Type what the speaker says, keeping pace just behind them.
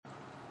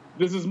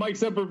This is Mike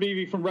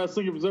Sempervive from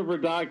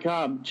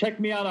WrestlingObserver.com. Check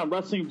me out on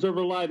Wrestling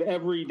Observer Live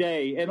every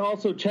day. And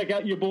also check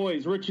out your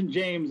boys, Rich and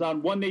James,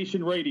 on One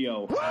Nation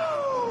Radio.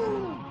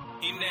 Woo!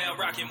 You now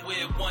rocking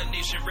with One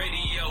Nation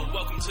Radio.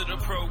 Welcome to the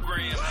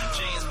program.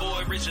 James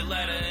Boyd, Richard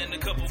Latta, and a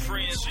couple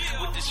friends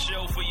with the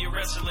show for your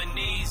wrestling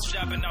needs.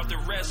 Shopping out the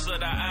rest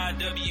of the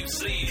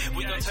IWC.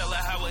 We gon' tell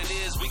her how it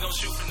is. We gon'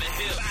 shoot from the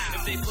hip.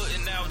 If they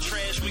putting out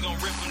trash, we gon'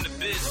 rip from the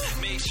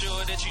bits. Make sure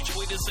that you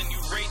tweet us and you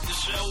rate the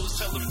shows.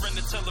 Tell a friend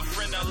to tell a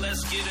friend. Now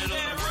let's get it on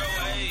the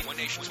road. Hey. One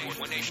Nation Sports.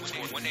 One Nation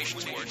Sports. One Nation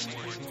Sports.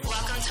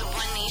 Welcome to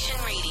One Nation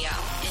Radio.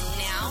 And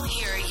now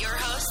here are your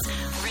hosts,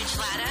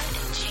 Rich Latta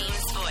and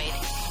James Boyd.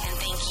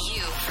 Thank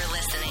you for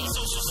listening.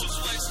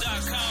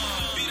 SocialSuplex.com.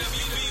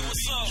 BWB,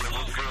 what's up?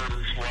 This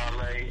is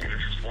Wale, and this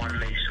is One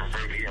Nation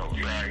Radio.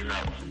 You already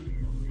know.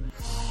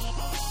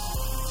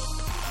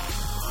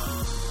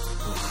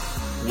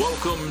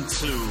 Welcome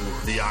to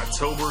the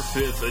October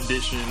 5th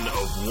edition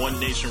of One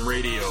Nation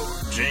Radio.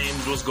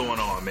 James, what's going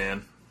on,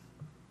 man?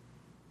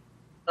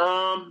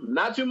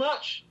 Not too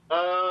much.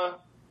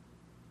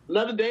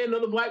 Another day,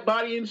 another black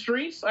body in the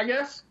streets, I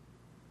guess.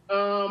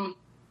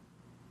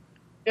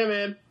 Yeah,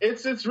 man,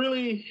 it's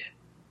really,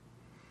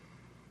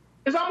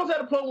 it's almost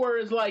at a point where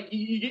it's like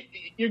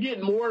you're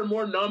getting more and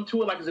more numb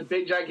to it, like it's a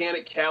big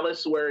gigantic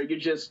callus where you're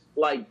just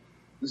like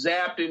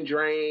zapped and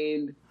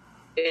drained,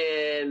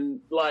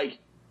 and like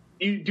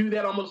you do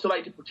that almost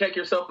to protect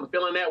yourself from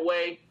feeling that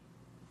way,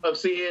 of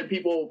seeing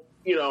people,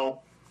 you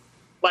know,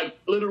 like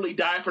literally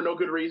die for no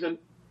good reason.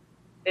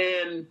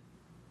 And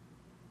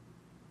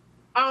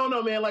I don't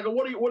know, man. Like,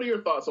 what are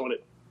your thoughts on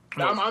it?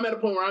 I'm at a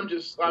point where I'm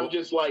just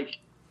like.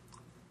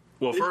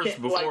 Well,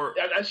 first, before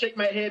I shake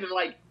my head and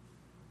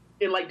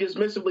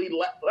dismissively,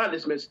 not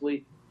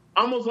dismissively,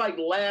 almost like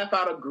laugh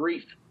out of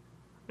grief,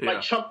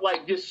 yeah.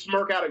 Just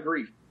smirk out of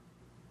grief.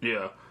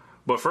 Yeah,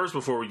 but first,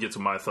 before we get to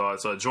my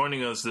thoughts,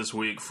 joining us this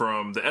week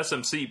from the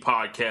SMC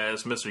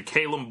podcast, Mr.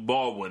 Caleb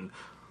Baldwin.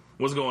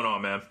 What's going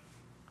on, man?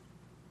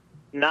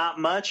 Not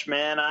much,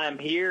 man. I'm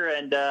here,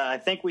 and I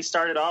think we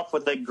started off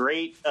with a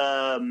great.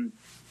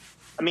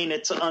 I mean,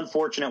 it's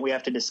unfortunate we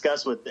have to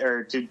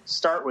to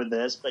start with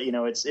this, but, you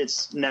know,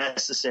 it's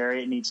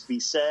necessary. It needs to be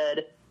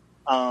said.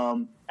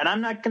 And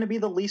I'm not going to be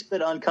the least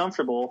bit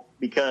uncomfortable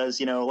because,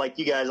 you know, like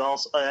you guys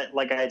also,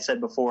 like I had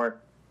said before,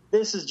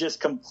 this is just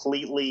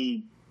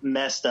completely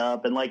messed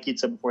up. And like you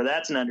said before,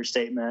 that's an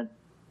understatement.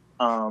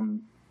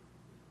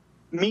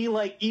 Me,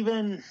 like,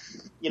 even,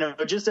 you know,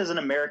 just as an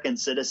American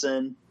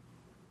citizen,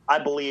 I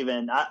believe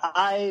in,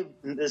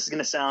 this is going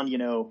to sound, you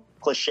know,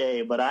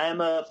 cliche, but I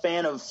am a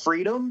fan of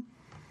freedom,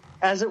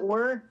 as it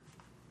were,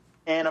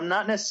 and I'm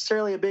not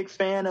necessarily a big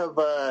fan of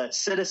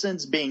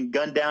citizens being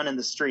gunned down in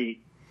the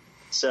street.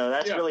 So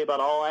that's really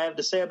about all I have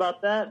to say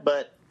about that.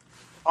 But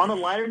on a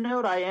lighter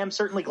note, I am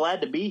certainly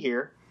glad to be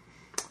here.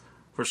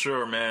 For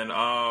sure, man.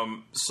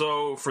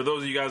 So for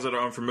those of you guys that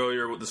are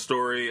unfamiliar with the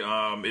story,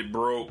 it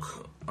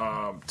broke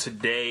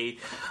today.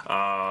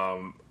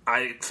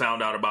 I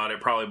found out about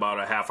it probably about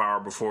a half hour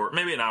before,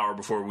 maybe an hour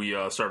before we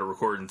started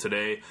recording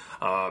today.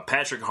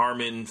 Patrick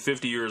Harmon,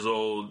 50 years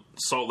old,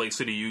 Salt Lake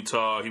City,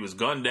 Utah. He was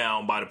gunned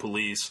down by the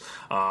police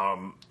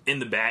in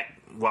the back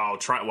while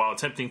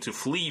attempting to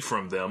flee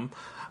from them.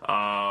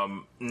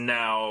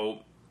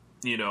 Now,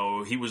 you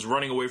know, he was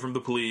running away from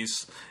the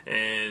police,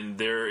 and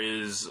there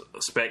is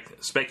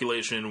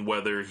speculation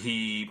whether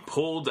he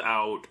pulled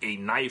out a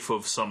knife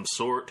of some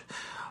sort.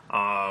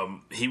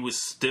 He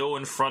was still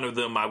in front of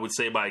them, I would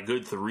say, by a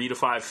good 3 to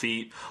 5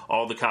 feet.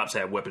 All the cops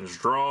had weapons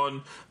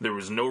drawn. There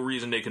was no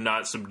reason they could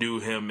not subdue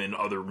him in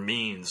other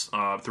means,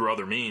 through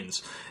other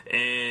means.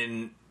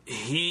 And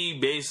he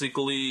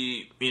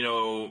basically, you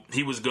know,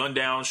 he was gunned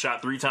down,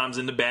 shot 3 times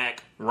in the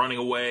back, running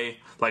away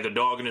like a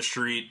dog in the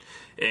street,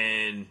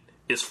 and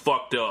it's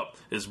fucked up.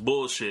 It's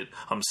bullshit.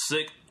 I'm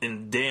sick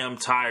and damn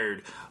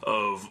tired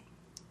of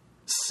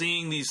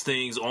seeing these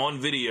things on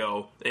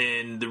video,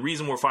 and the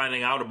reason we're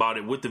finding out about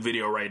it with the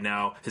video right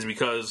now is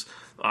because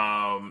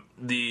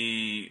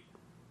the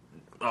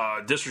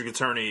district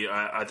attorney,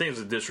 I think it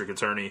was a district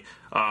attorney,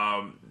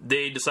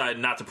 they decided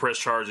not to press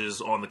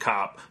charges on the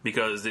cop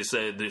because they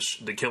said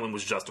the killing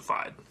was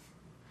justified.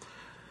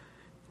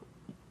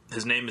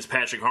 His name is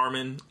Patrick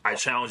Harmon. I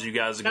challenge you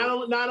guys to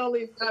go. Not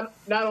only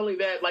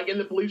that, like in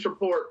the police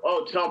report,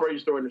 Tom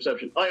Brady's throw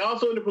interception. Like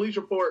also in the police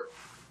report,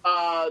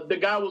 the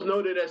guy was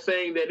noted as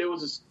saying that it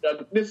was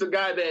this is a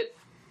guy that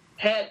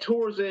had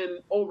tours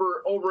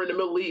over in the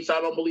Middle East.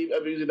 I don't believe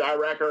it was either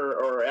Iraq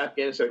or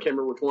Afghanistan. I can't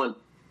remember which one.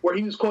 Where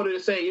he was quoted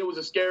as saying it was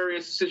the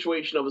scariest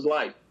situation of his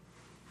life.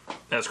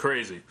 That's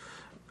crazy.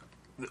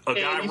 And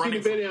you see the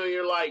video, and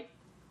you're like,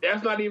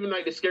 that's not even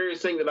like the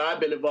scariest thing that I've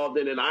been involved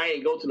in, and I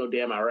ain't go to no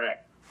damn Iraq.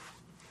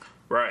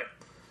 Right.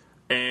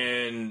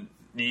 And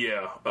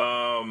yeah,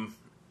 I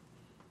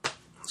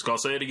was gonna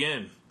say it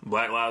again.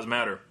 Black Lives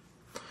Matter.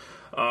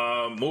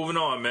 Moving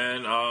on,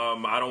 man.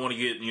 I don't want to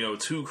get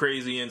too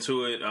crazy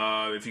into it.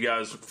 If you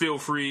guys feel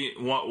free,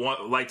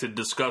 like to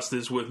discuss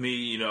this with me,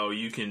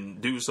 you can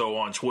do so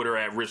on Twitter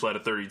at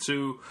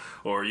RichLadder32,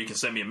 or you can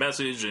send me a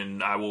message,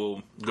 and I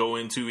will go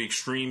into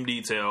extreme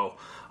detail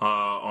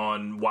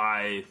on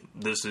why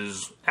this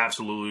is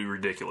absolutely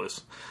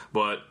ridiculous.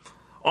 But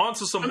on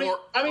to some more.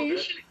 I mean, you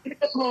should.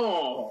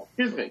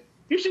 Here's the thing.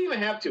 You shouldn't even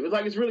have to. It's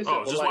like it's really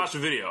simple. Just watch the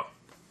video.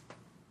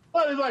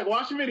 Well, it's like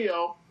watch the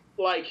video.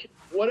 Like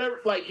whatever.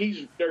 Like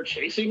they're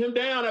chasing him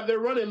down after they're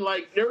running.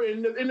 Like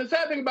and the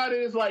sad thing about it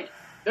is like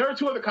there are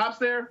two other cops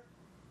there,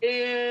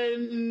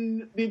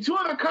 and the two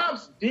other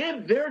cops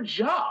did their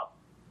job.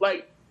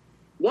 Like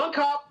one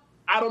cop,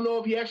 I don't know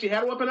if he actually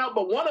had a weapon out,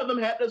 but one of them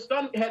had the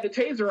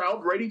taser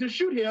out, ready to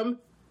shoot him.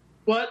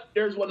 But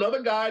there's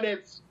another guy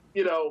that's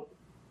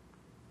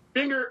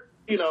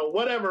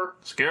whatever,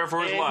 scared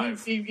for his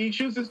life. He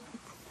shoots his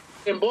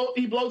and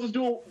he blows this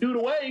dude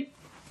away.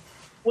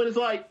 When it's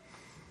like,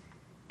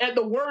 at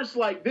the worst,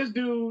 like this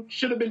dude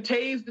should have been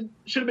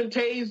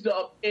tased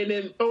up and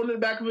then thrown in the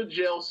back of a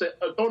jail,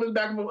 thrown in the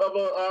back of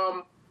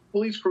a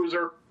police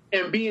cruiser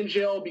and be in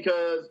jail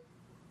because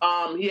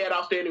he had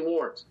outstanding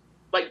warrants.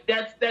 Like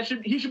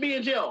he should be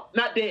in jail,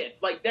 not dead.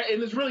 Like that,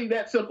 and it's really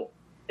that simple.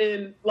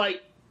 And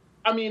like,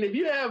 I mean, if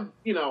you have,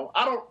 if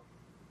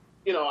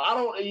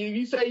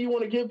you say you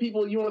want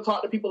to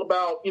talk to people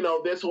about,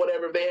 this or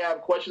whatever, if they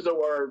have questions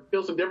or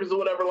feel some difference or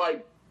whatever,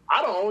 like,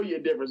 I don't owe you a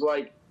difference.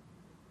 Like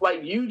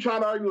you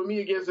trying to argue with me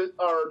against it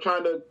or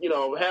trying to,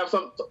 have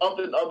something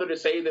other to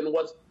say than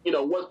what's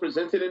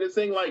presented in this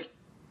thing. Like,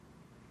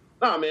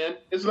 nah, man,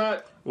 it's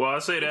not. Well, I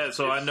say that,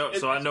 so I know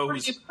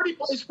who's.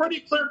 It's pretty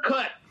clear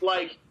cut.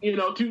 Like,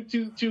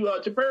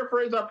 to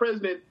paraphrase our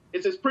president,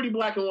 it's pretty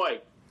black and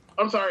white.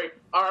 Our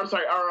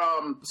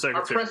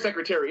press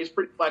secretary is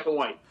pretty black and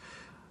white.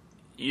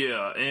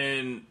 Yeah,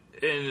 and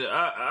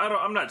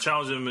I'm not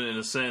challenging them in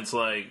a sense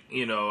like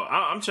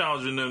I'm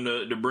challenging them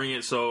to bring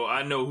it so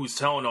I know who's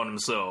telling on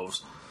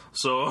themselves.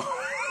 So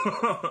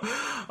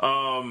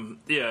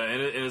yeah,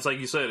 and it's like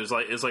you said, it's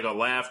like a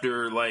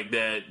laughter like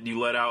that you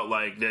let out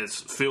like that's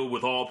filled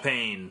with all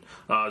pain.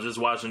 Just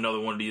watching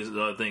another one of these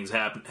things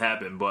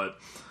happen, but.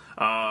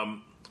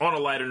 On a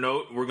lighter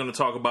note, we're going to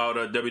talk about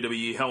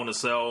WWE Hell in a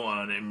Cell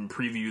and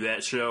preview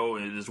that show,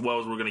 and as well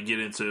as we're going to get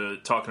into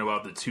talking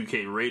about the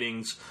 2K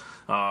ratings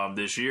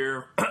this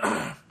year.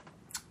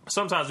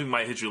 Sometimes we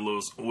might hit you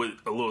with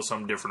a little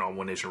something different on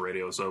One Nation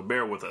Radio, so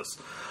bear with us.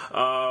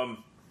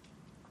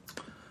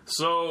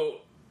 So,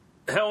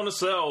 Hell in a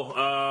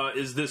Cell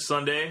is this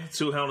Sunday.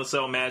 2 Hell in a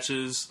Cell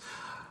matches.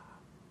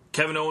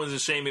 Kevin Owens and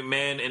Shane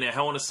McMahon in a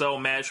Hell in a Cell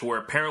match where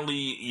apparently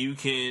you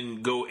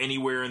can go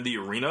anywhere in the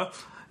arena.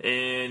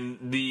 And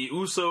the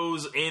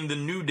Usos and the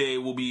New Day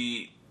will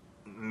be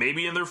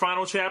maybe in their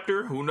final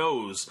chapter. Who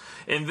knows?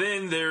 And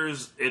then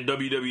there's a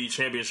WWE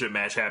Championship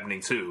match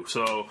happening too.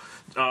 So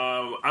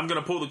I'm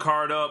going to pull the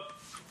card up.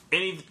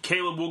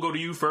 Caleb, we'll go to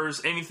you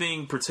first.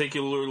 Anything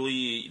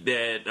particularly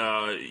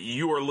that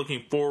you are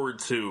looking forward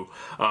to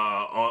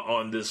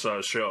on this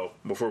show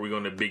before we go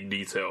into big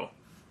detail?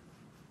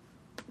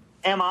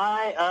 Am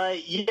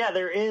I? Yeah,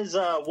 there is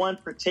one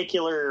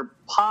particular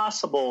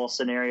possible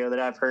scenario that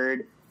I've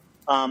heard.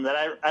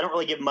 That I don't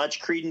really give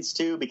much credence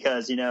to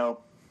because,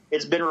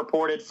 it's been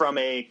reported from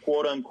a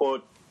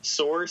quote-unquote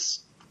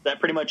source that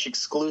pretty much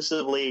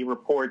exclusively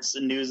reports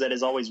news that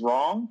is always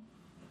wrong.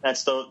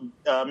 That's I'm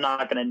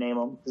not going to name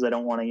them because I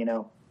don't want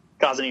to,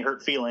 cause any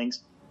hurt feelings.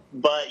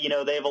 But,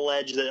 they've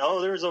alleged that,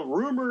 there's a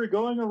rumor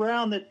going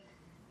around that,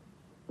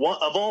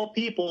 of all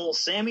people,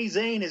 Sami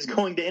Zayn is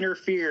going to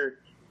interfere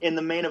in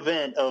the main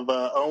event of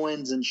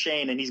Owens and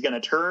Shane, and he's going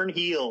to turn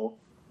heel.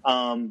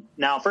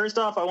 Now, first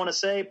off, I want to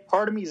say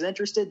part of me is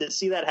interested to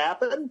see that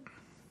happen,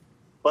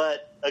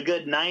 but a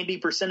good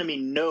 90% of me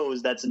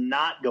knows that's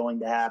not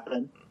going to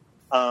happen.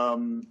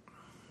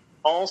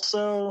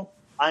 Also,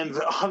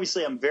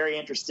 I'm very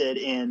interested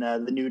in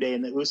the New Day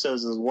and the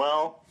Usos as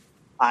well.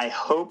 I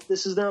hope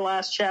this is their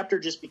last chapter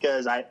just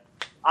because I've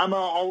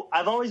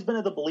always been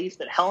of the belief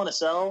that Hell in a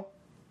Cell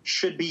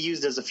should be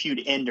used as a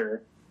feud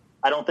ender.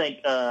 I don't think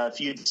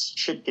feuds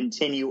should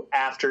continue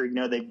after,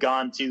 they've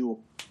gone to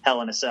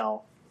Hell in a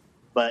Cell.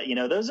 But,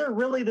 those are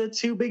really the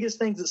two biggest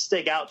things that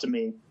stick out to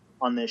me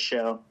on this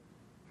show.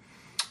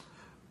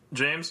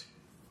 James?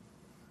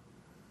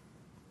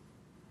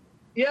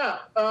 Yeah.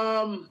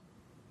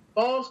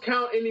 Falls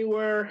Count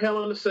Anywhere,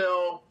 Hell in a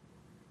Cell.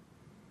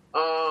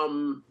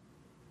 On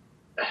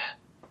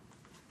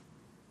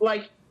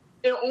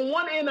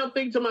one end, I'm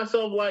thinking to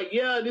myself,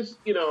 this,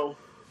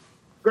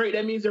 great,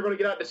 that means they're going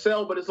to get out the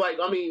cell. But it's like,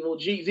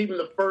 geez, even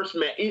the first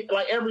match,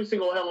 every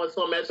single Hell in a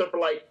Cell match, except for,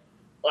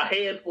 a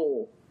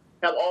handful,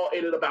 have all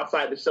ended up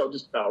outside the cell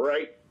just about,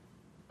 right?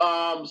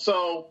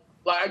 So,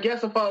 I guess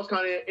the Falls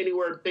Count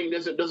Anywhere thing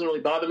doesn't really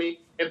bother me.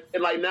 And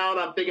now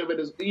that I'm thinking of it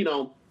as,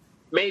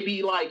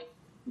 maybe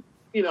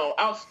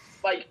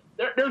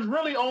there's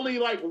really only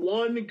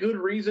one good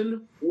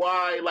reason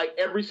why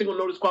every single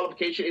no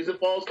disqualification isn't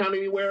Falls Count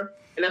Anywhere,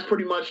 and that's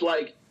pretty much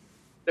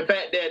the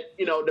fact that,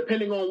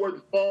 depending on where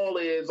the fall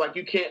is, like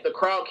the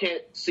crowd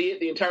can't see it,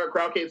 the entire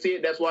crowd can't see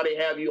it. That's why they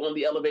have you on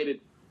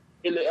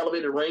in the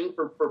elevated ring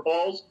for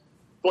falls.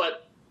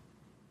 But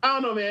I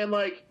don't know, man.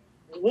 Like,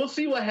 we'll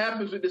see what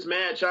happens with this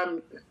match. I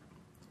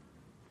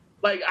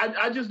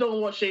just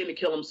don't want Shane to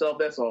kill himself.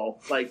 That's all.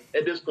 Like,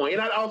 at this point,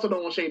 and I also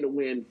don't want Shane to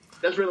win.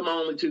 That's really my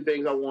only two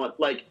things I want.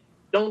 Like,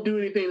 don't do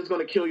anything that's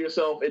going to kill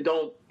yourself, and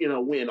don't,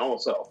 win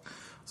also.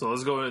 So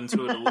let's go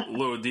into it a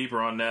little deeper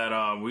on that.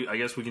 I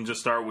guess we can just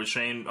start with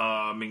Shane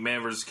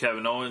McMahon versus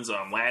Kevin Owens.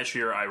 Last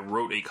year, I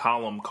wrote a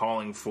column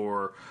calling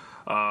for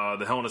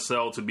the Hell in a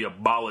Cell to be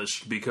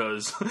abolished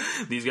because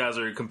these guys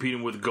are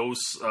competing with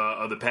ghosts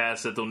of the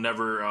past that they'll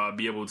never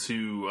be able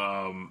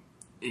to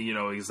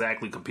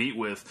exactly compete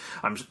with.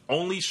 I'm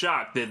only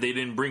shocked that they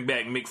didn't bring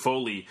back Mick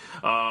Foley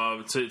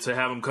to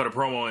have him cut a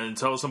promo and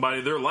tell somebody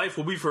their life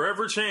will be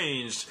forever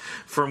changed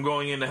from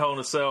going into Hell in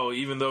a Cell,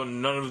 even though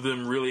none of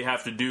them really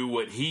have to do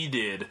what he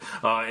did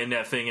in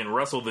that thing and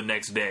wrestle the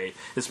next day,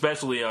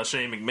 especially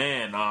Shane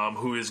McMahon,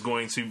 who is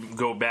going to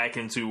go back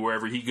into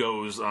wherever he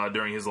goes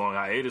during his long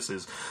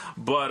hiatuses.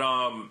 But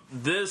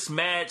this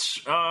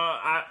match,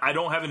 I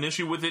don't have an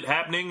issue with it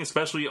happening,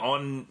 especially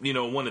on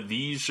one of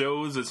these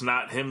shows. It's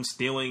not him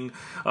stealing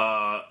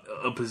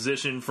a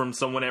position from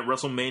someone at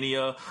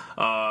WrestleMania.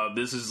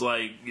 This is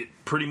like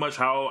pretty much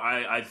how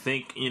I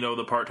think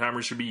the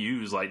part-timers should be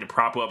used, like to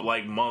prop up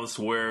like months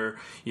where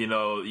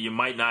you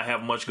might not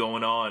have much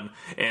going on.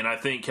 And I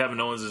think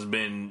Kevin Owens has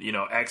been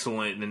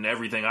excellent in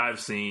everything I've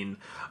seen,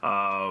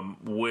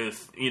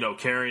 with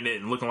carrying it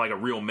and looking like a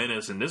real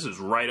menace. And this is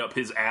right up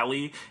his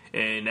alley,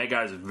 and that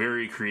guy's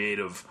very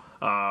creative.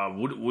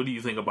 What do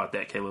you think about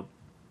that, Caleb?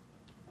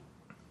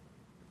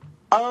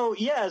 Oh,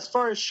 yeah, as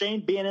far as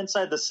Shane being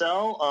inside the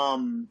cell,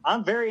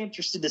 I'm very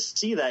interested to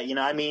see that.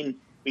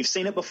 We've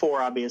seen it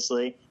before,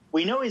 obviously.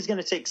 We know he's going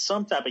to take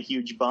some type of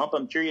huge bump.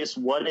 I'm curious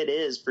what it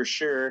is for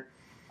sure.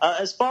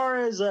 As far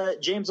as,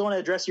 James, I want to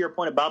address your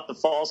point about the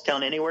Falls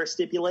Count Anywhere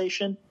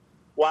stipulation.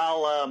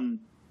 While,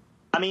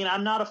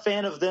 I'm not a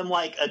fan of them,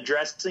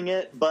 addressing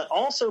it, but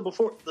also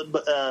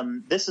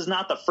this is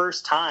not the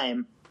first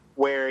time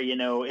where,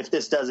 if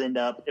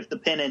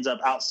the pin ends up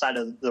outside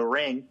of the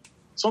ring.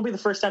 This won't be the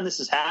first time this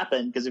has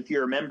happened, because if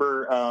you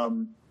remember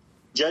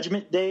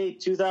Judgment Day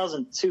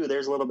 2002,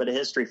 there's a little bit of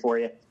history for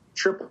you.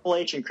 Triple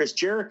H and Chris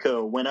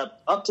Jericho went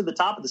up to the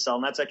top of the cell,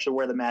 and that's actually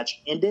where the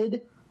match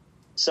ended.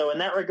 So in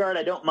that regard,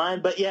 I don't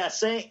mind. But yeah,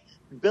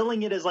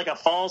 billing it as like a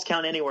Falls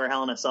Count Anywhere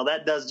Hell in a Cell,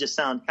 that does just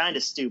sound kind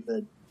of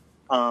stupid.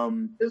 I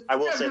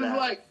will say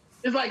that.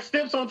 It's like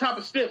steps on top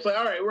of steps. Like,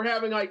 all right, we're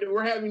having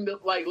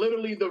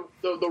literally the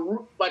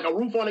like a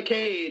roof on a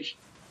cage,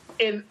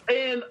 and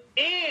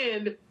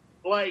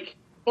like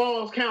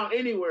Falls Count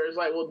Anywhere. It's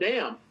like, well,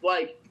 damn,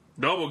 like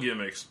double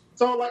gimmicks.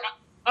 So like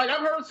I've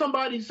heard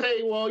somebody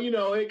say, well,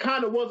 it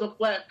kind of was a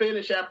flat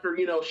finish after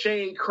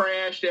Shane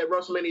crashed at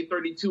WrestleMania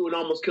 32 and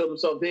almost killed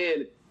himself.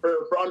 Then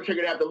for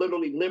Undertaker to have to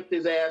literally lift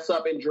his ass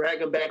up and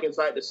drag him back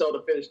inside the cell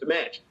to finish the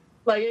match.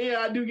 Like, yeah,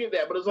 I do get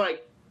that, but it's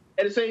like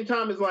at the same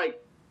time, it's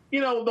like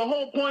the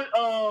whole point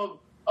of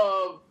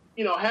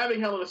having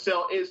Hell in a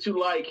Cell is to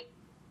like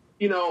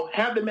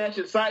have the match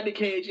inside the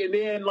cage, and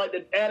then like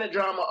the added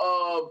drama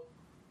of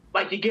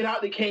like you get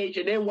out the cage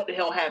and then what the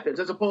hell happens,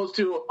 as opposed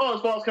to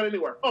it's Falls Count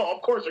Anywhere. Oh,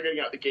 of course they're getting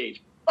out the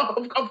cage.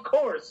 Oh, of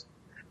course.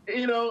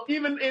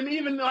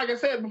 Even like I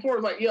said before,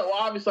 it's like, yeah, well,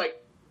 obviously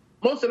like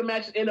most of the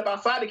matches end up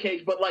outside the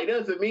cage, but like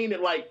that doesn't mean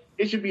that like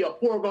it should be a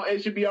foregone.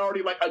 It should be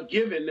already like a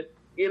given.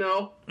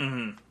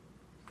 Mm-hmm.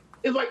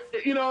 It's like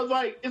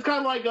it's kind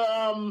of like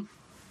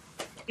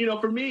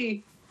for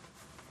me,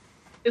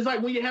 it's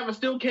like when you have a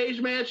steel cage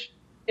match.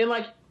 And,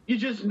 like, you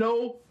just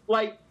know,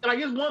 like, and I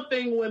guess one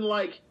thing when,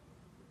 like,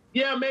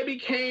 yeah, maybe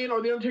Kane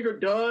or The Undertaker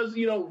does,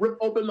 rip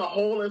open the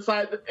hole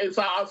outside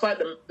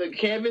the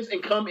canvas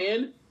and come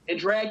in and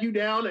drag you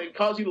down and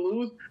cause you to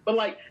lose. But,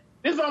 like,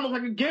 this is almost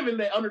like a given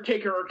that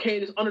Undertaker or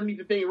Kane is underneath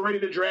the thing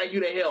ready to drag you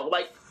to hell.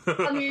 Like,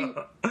 I mean,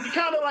 you're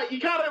kind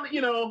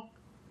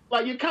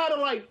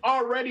of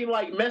already,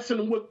 like,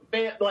 messing with,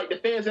 the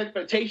fans'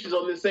 expectations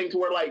on this thing to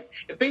where, like,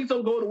 if things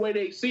don't go the way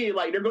they see it,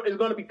 like, it's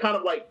going to be kind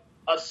of, like,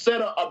 a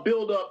setup, a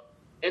build-up,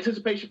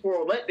 anticipation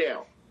for a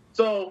letdown.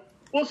 So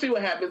we'll see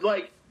what happens.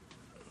 Like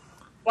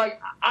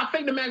I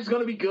think the match is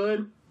going to be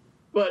good,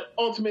 but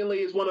ultimately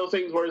it's one of those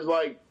things where it's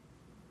like,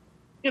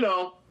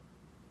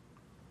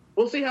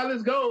 we'll see how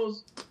this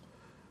goes.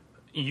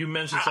 You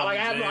mentioned something,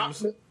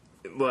 James.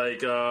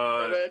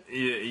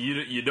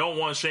 You don't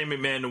want Shane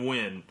McMahon to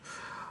win.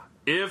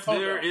 If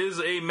there is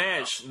a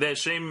match that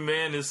Shane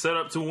McMahon is set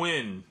up to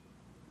win,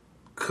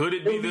 could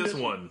it be this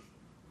one?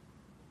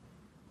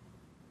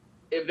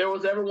 If there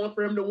was ever one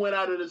for him to win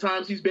out of the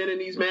times he's been in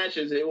these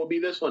matches, it will be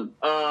this one.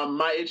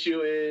 My issue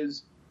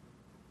is,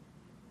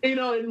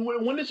 and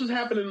when this was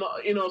happening,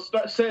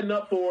 setting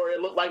up for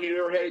it, looked like they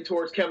were headed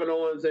towards Kevin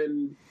Owens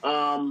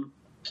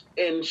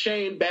and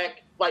Shane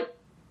back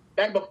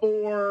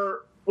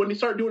before when they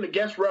started doing the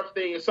guest ref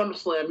thing at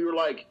SummerSlam. We were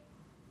like,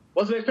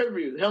 what's the next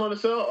pay-per-view? Hell in a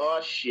Cell?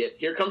 Oh, shit.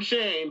 Here comes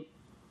Shane.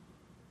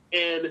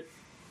 And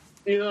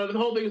You know, the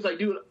whole thing is like,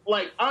 dude,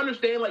 like, I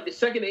understand, like, the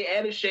second they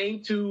added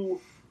Shane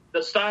to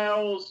the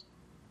Styles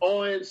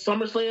on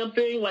SummerSlam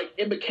thing, like,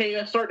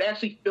 it started to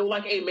actually feel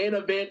like a main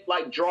event,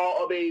 like,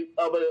 draw of a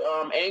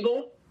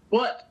angle.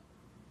 But,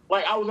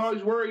 like, I was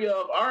always worried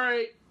of, all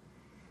right,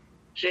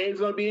 Shane's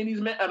going to be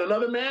in at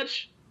another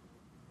match.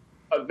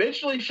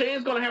 Eventually,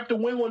 Shane's going to have to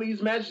win one of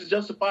these matches to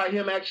justify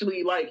him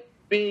actually, like,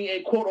 being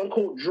a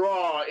quote-unquote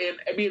draw and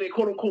being a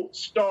quote-unquote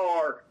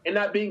star and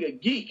not being a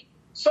geek.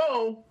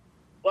 So,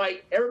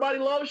 like, everybody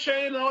loves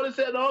Shane and all this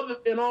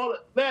and all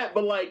that,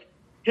 but, like,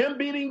 him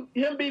beating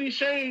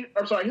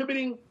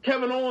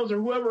Kevin Owens or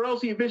whoever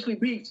else he eventually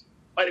beats,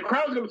 like, the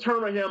crowd's going to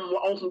turn on him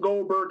on some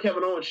Goldberg,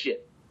 Kevin Owens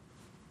shit.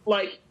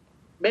 Like,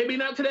 maybe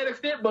not to that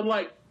extent, but,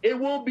 like, it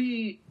will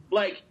be,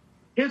 like,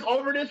 his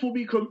overness will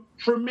be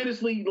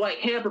tremendously, like,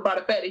 hampered by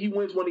the fact that he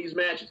wins one of these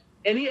matches.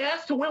 And he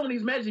has to win one of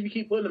these matches if you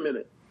keep putting him in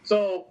it.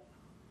 So,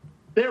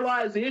 there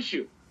lies the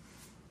issue.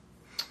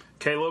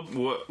 Caleb,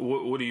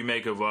 what do you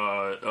make of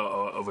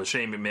a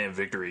Shane McMahon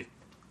victory?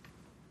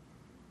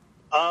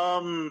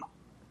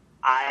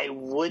 I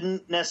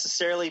wouldn't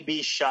necessarily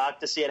be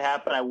shocked to see it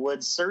happen. I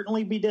would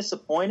certainly be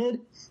disappointed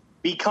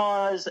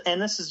because,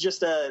 and this is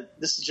just a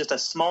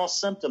small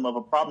symptom of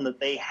a problem that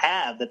they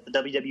have, that the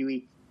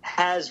WWE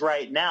has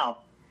right now.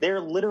 They're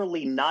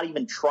literally not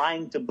even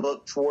trying to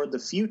book toward the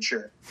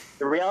future.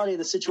 The reality of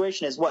the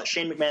situation is what?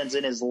 Shane McMahon's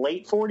in his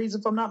late 40s,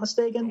 if I'm not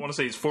mistaken? I want to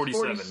say he's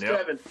 47.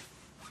 47. Yep.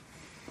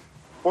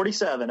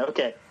 47,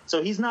 okay.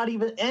 So he's not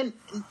even, and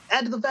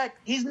add to the fact,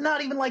 he's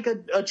not even like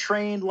a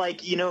trained,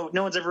 like, you know,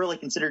 no one's ever really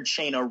considered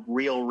Shane a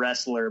real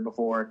wrestler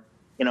before,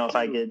 you know, if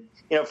I could,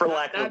 you know, for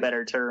lack of a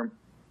better term.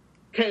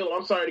 Caleb,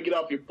 I'm sorry to get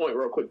off your point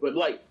real quick, but,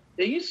 like,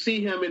 did you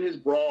see him in his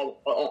brawl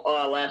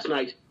last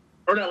night?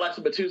 Or not last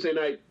night, but Tuesday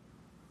night?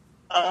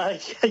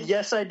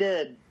 Yes, I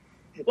did.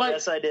 Like,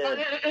 yes, I did.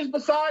 It's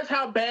besides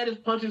how bad his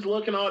punches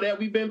look and all that,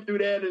 we've been through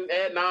that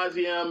ad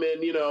nauseum,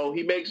 and, you know,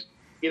 he makes,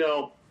 you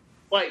know,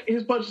 like,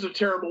 his punches are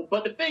terrible.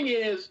 But the thing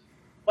is,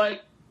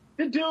 like,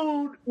 the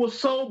dude was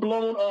so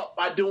blown up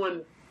by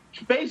doing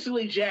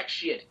basically jack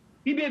shit.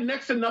 He did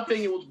next to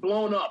nothing and was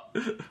blown up.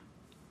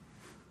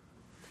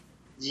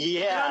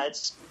 Yeah,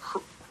 it's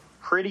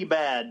pretty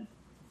bad.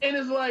 And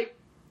it's like,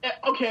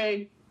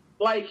 okay,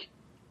 like,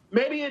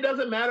 maybe it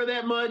doesn't matter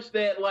that much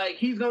that, like,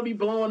 he's going to be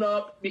blowing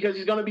up because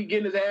he's going to be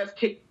getting his ass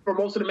kicked for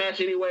most of the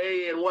match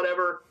anyway and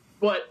whatever.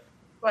 But,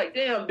 like,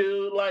 damn,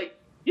 dude, like,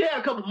 yeah,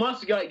 a couple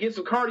months ago, get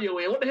some cardio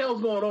in. What the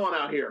hell's going on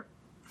out here?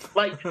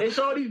 Like, they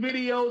show these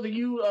videos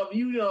of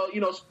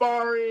you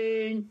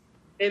sparring,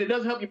 and it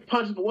doesn't help your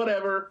punches, but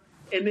whatever.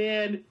 And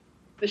then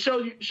they show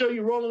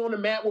you rolling on the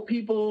mat with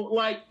people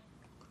like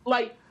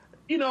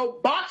you know,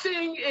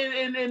 boxing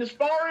and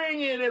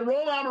sparring and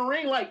rolling on the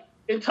ring, like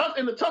in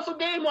the tussle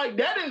game, like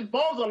that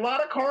involves a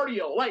lot of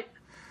cardio. Like,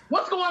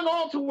 what's going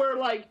on to where,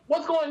 like,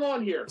 what's going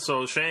on here?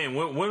 So, Shane,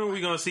 when are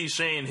we going to see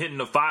Shane hitting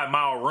a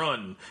 5-mile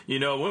run? You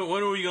know,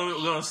 when are we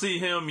going to see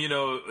him, you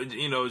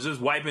know,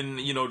 just wiping,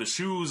 you know, the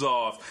shoes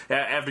off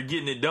after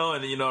getting it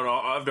done, you know,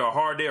 after a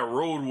hard day of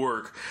road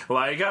work?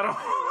 Like, I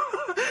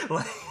don't,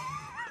 like,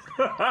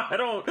 I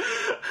don't,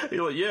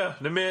 like, yeah,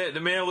 the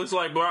man looks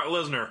like Brock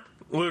Lesnar,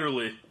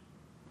 literally.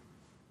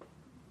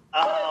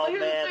 Oh,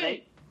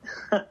 man.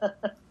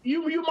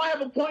 You might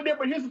have a point there,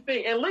 but here's the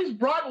thing. At least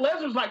Brock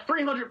Lesnar's like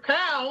 300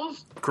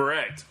 pounds.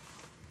 Correct.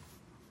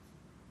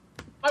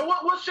 Like,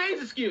 what's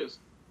Shane's excuse?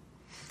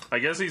 I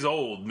guess he's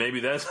old. Maybe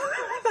that's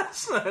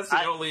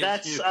the only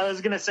excuse. I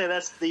was going to say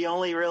that's the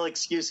only real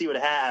excuse he would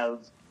have.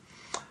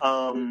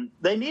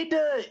 They need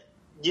to,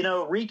 you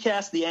know,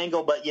 recast the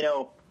angle, but, you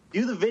know,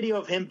 do the video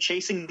of him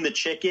chasing the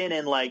chicken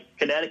in, like,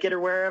 Connecticut or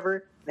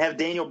wherever. Have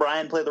Daniel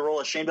Bryan play the role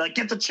of Shane. Be like,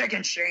 get the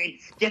chicken, Shane.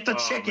 Get the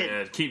chicken.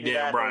 Man. Keep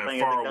Daniel Bryan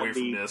far away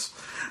from this.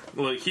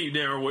 Look, keep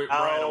Daniel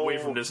Bryan away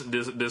from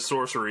this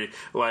sorcery.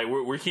 Like,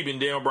 we're keeping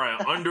Daniel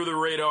Bryan under the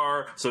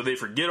radar so they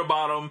forget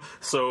about him.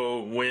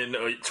 So when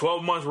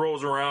 12 months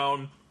rolls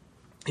around,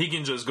 he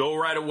can just go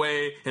right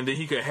away, and then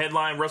he could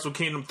headline Wrestle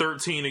Kingdom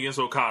 13 against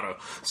Okada.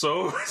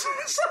 So,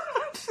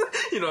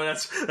 you know,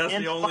 that's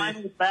and the only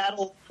final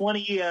battle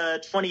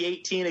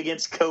 2018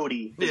 against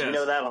Cody. Yes. You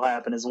know that'll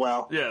happen as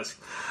well. Yes.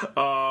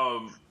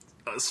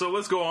 So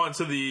let's go on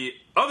to the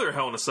other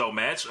Hell in a Cell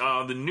match.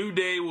 The New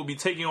Day will be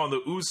taking on the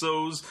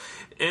Usos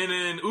in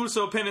an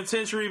Uso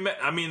Penitentiary.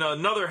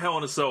 Another Hell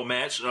in a Cell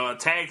match.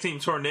 Tag Team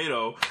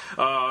Tornado.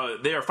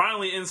 They are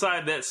finally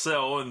inside that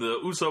cell in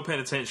the Uso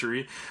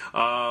Penitentiary.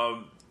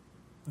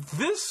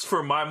 This,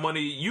 for my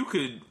money, you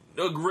could.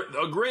 A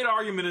great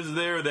argument is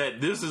there that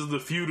this is the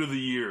feud of the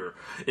year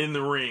in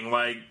the ring.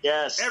 Like,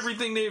 yes.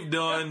 Everything they've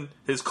done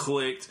has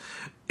clicked.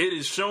 It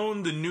has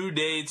shown the New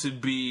Day to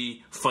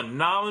be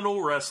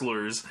phenomenal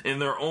wrestlers in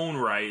their own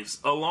rights,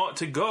 along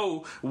to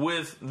go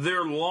with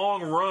their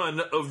long run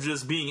of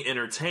just being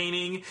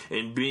entertaining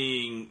and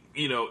being,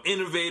 you know,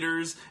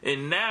 innovators.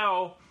 And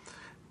now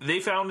they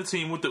found a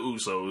team with the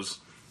Usos,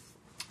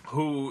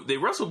 who they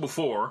wrestled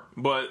before,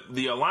 but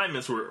the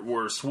alignments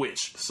were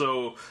switched.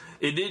 So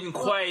it didn't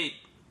quite,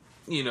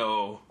 you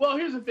know. Well,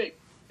 here's the thing.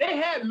 they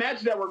had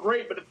matches that were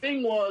great, but the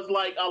thing was,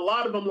 like, a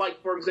lot of them,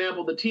 like, for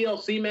example, the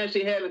TLC match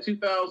they had in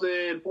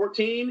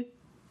 2014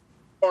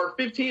 or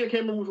 15, I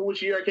can't remember for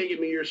which year, I can't get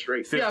my year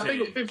straight. 15. Yeah, I think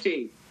it was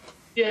 15.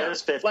 Yeah, It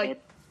was 15.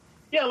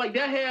 Like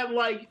that had,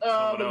 like, the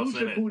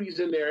Lucha Booties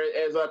in there,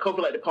 as Kofi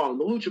liked to call them,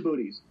 the Lucha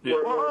Booties. Yeah.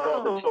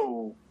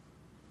 Whoa.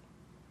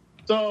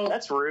 So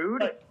That's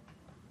rude. Like,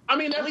 I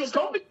mean, that's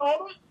what Kofi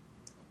called them.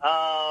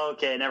 Oh,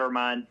 okay, never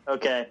mind.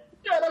 Okay.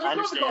 Yeah, that's I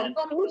what Kofi called them.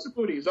 The Lucha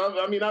Booties.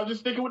 I mean, I was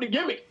just sticking with the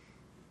gimmick.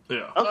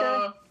 Yeah.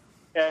 Okay.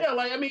 Okay. Yeah,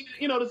 like, I mean,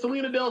 you know, the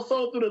Selena Del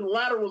Sol through the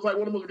ladder was like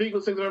one of the most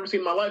ridiculous things I've ever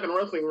seen in my life in a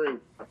wrestling ring.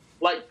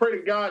 Like, pray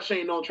to God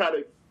Shane don't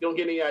get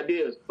any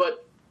ideas.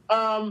 But,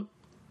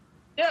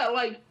 yeah,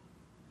 like,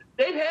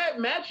 they've had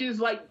matches,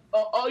 like,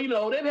 you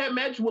know, they've had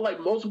matches with, like,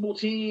 multiple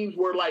teams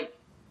where, like,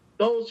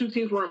 those two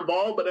teams were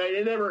involved, but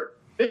they never,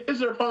 this is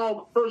their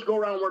first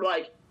go-around where,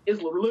 like,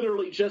 it's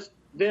literally just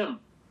them.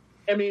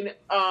 I mean,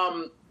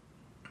 and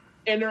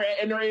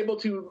they're able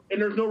to,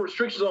 and there's no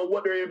restrictions on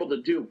what they're able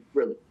to do,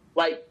 really.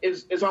 Like,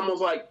 it's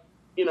almost like,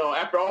 you know,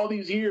 after all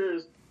these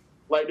years,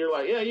 like, they're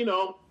like, yeah, you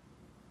know,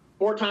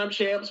 four-time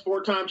champs,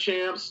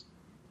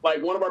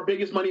 like, one of our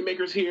biggest money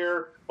makers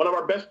here, one of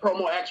our best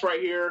promo acts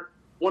right here,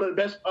 one of the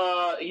best,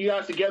 you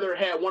guys together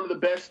had one of the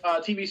best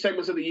TV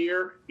segments of the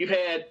year. You've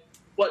had,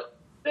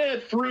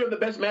 three of the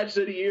best matches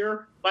of the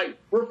year. Like,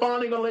 we're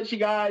finally going to let you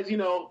guys, you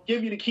know,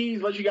 give you the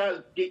keys, let you guys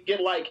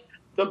get like,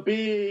 the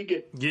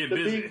big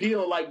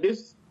deal. Like,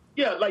 this,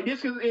 yeah, like,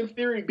 this could, in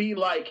theory, be,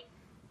 like,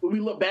 when we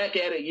look back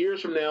at it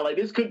years from now, like,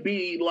 this could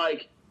be,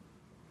 like,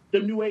 the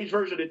new age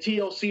version of the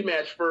TLC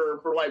match for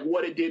like,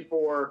 what it did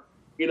for,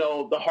 you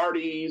know, the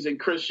Hardys and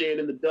Christian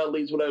and the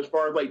Dudleys, whatever, as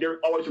far as, like, they're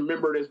always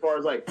remembered as far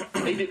as, like,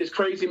 they did this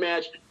crazy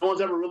match, no one's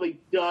ever really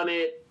done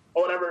it,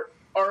 or whatever.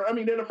 Or, I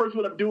mean, they're the first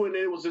one up doing it.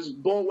 It was this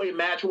blow-away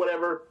match or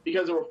whatever,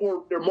 because there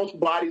were multiple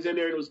bodies in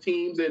there, and it was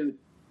teams, and,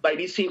 like,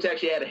 these teams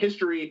actually had a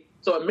history,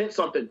 so it meant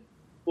something.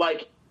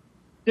 Like,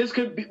 this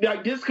could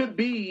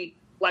be,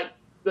 like,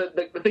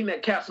 the thing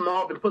that caps them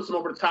off and puts them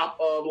over the top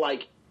of,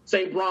 like,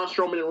 say, Braun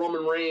Strowman and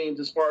Roman Reigns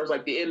as far as,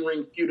 like, the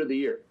in-ring feud of the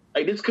year.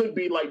 Like, this could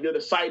be, like, the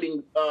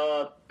deciding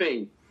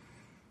thing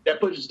that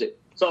pushes it.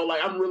 So,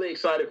 like, I'm really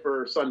excited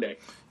for Sunday.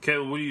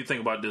 Caleb, what do you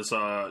think about this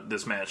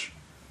match?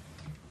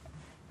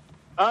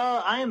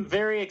 I am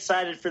very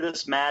excited for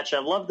this match. I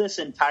love this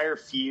entire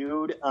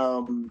feud.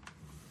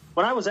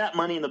 When I was at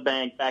Money in the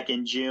Bank back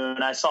in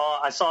June, I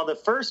saw the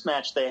first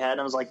match they had,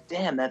 and I was like,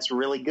 damn, that's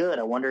really good.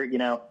 I wonder, you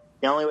know,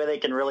 the only way they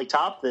can really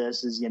top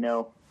this is, you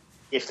know,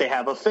 if they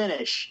have a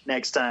finish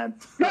next time.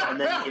 And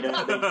then, you know,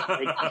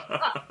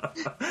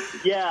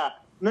 yeah.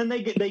 And then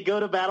they go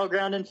to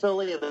Battleground in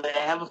Philly, and they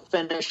have a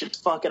finish. It's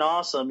fucking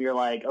awesome. You're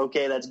like,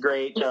 okay, that's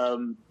great.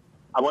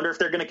 I wonder if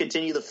they're going to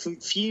continue the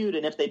feud,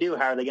 and if they do,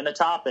 how are they going to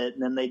top it?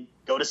 And then they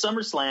go to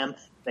SummerSlam,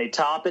 they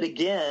top it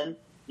again.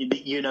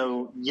 You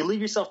know, you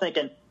leave yourself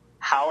thinking,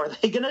 how are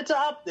they going to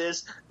top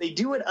this? They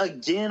do it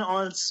again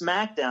on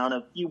SmackDown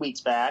a few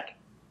weeks back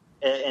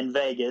in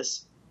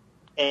Vegas.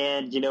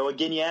 And, you know,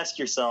 again, you ask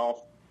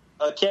yourself,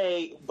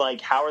 okay, like,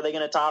 how are they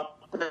going to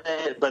top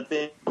it? But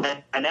then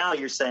now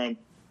you're saying,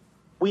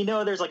 we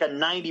know there's like a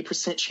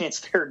 90% chance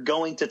they're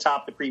going to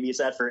top the previous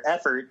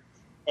effort.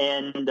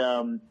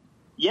 And,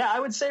 yeah, I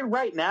would say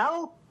right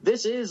now,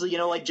 this is, you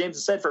know, like James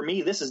has said, for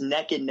me, this is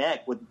neck and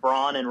neck with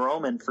Braun and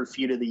Roman for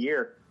Feud of the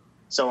Year.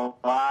 So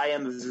I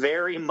am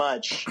very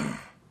much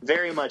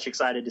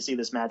excited to see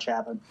this match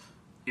happen.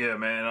 Yeah,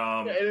 man.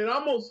 And it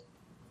almost...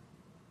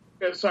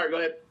 Sorry, go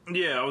ahead.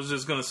 Yeah, I was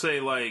just going to say,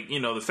 like, you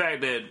know, the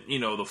fact that, you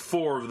know, the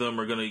four of them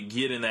are going to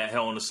get in that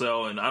Hell in a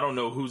Cell, and I don't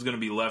know who's going to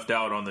be left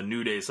out on the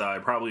New Day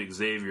side, probably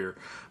Xavier,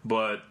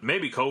 but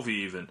maybe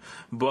Kofi even.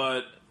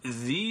 But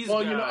these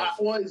guys... You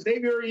know, is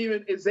Xavier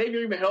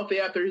even healthy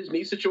after his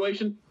knee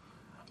situation?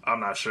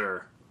 I'm not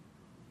sure.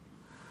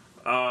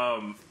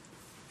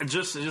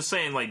 Just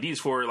saying, like, these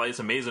four, like, it's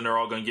amazing they're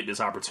all going to get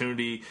this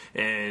opportunity.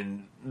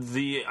 And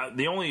the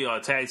only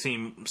tag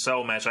team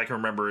cell match I can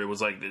remember, it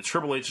was like the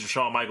Triple H and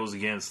Shawn Michaels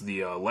against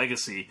the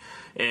Legacy,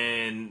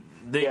 and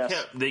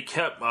they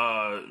kept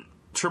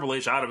Triple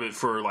H out of it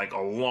for like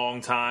a long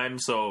time.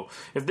 So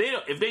if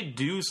they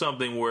do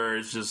something where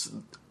it's just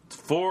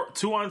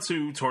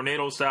 2-on-2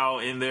 tornado style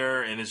in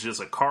there, and it's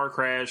just a car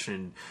crash,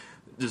 and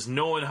just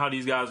knowing how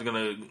these guys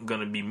are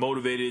gonna be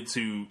motivated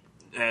to,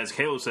 as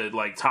Caleb said,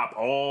 like, top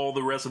all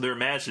the rest of their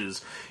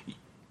matches,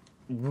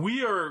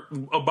 we are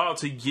about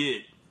to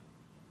get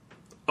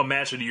a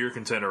match of the year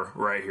contender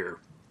right here.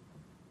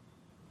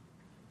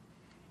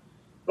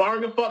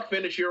 Barring a fuck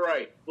finish, you're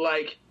right.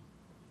 Like,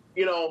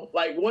 you know,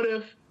 like, what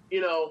if,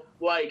 you know,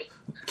 like...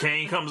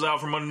 Kane comes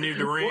out from underneath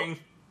the ring?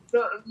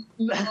 What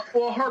if a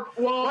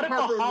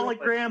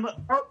hologram...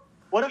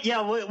 What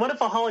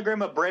if a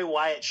hologram of Bray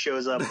Wyatt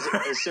shows up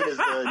as soon as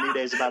the New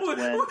Day's about to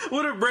win?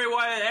 What if Bray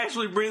Wyatt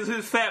actually brings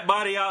his fat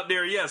body out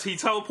there? Yes, he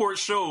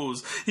teleports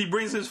shows. He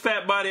brings his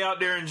fat body out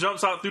there and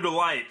jumps out through the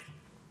light.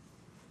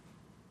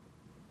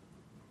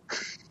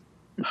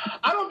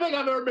 I don't think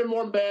I've ever been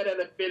more mad at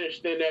a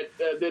finish than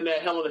that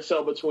Hell in a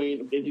Cell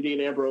between Dean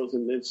Ambrose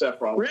and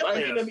Seth Rollins.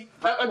 Really?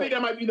 I think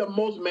that might be the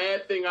most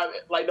mad thing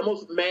the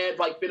most mad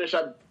finish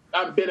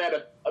I've been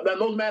at the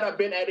most mad I've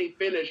been at a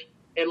finish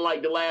in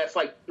the last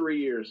 3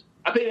 years.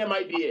 I think that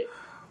might be it.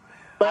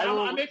 But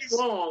I may be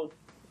wrong.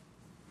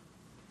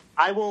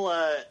 I will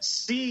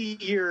see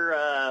your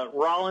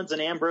Rollins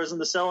and Ambrose in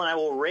the cell, and I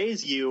will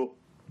raise you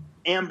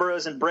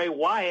Ambrose and Bray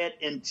Wyatt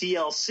in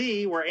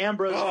TLC, where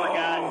Ambrose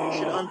forgot you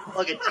should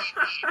unplug a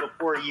TV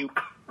before you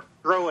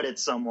throw it at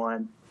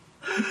someone.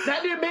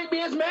 That didn't make me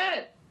as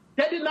mad.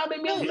 That did not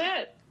make me as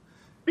mad.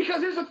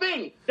 Because here's the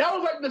thing. That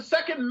was their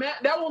second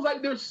that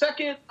was their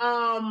second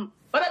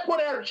but that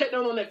point I had to check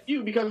down on that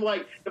feud because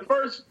the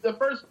first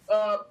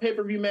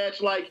pay-per-view match,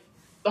 the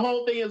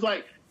whole thing is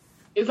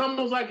it's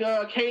almost like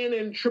Kane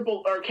and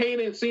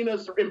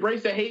Cena's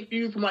Embrace the Hate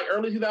feud from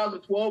early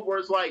 2012, where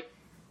it's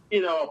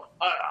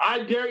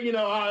I dare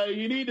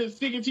you need to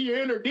stick into your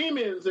inner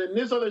demons and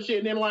this other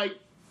shit, and then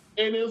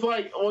and it's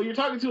well, you're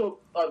talking to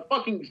a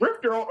fucking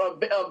drifter,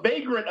 a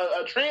vagrant,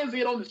 a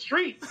transient on the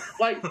street.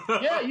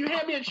 Yeah, you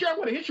hand me a chair, I'm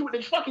gonna hit you with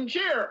this fucking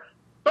chair.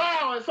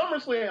 Bow at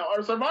SummerSlam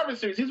or Survivor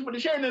Series, he's with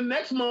the chair, and then the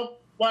next month,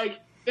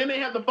 then they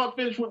have the fuck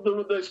finish with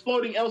the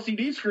exploding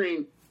LCD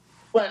screen,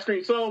 flat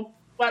screen. So,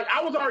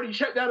 I was already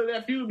checked out of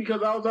that feud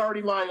because I was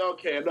already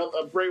okay,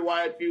 Bray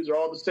Wyatt feuds are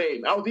all the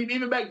same. I was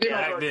even back then.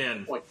 Back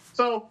then. Point.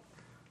 So,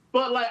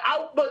 but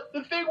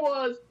the thing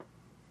was,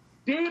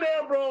 Dean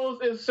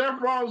Ambrose and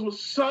Seth Rollins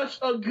was such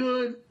a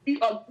good,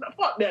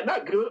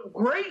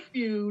 great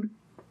feud.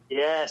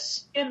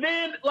 Yes. And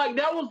then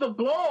that was the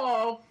blow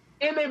off.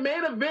 And they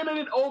main evented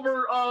it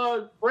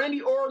over Randy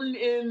Orton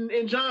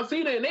and John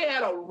Cena, and they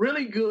had a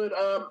really good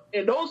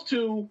and those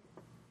two,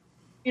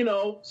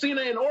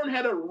 Cena and Orton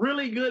had a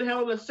really good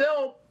Hell in a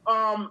Cell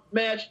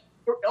match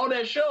on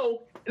that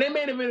show, and they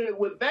main evented it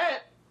with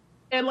that.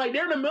 And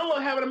they're in the middle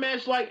of having a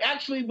match,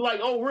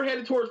 we're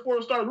headed towards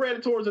 4 stars, we're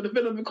headed towards a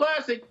definitive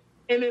classic,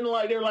 and then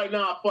they're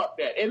nah, fuck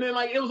that. And then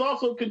it was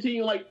also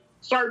continuing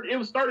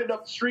started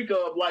up the streak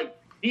of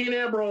Dean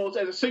Ambrose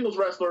as a singles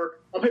wrestler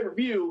on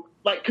pay-per-view,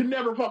 could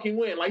never fucking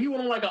win. He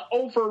went on an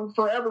 0 for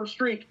forever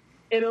streak.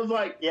 And it was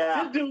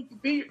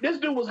this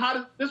dude was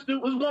hot. This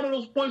dude was one of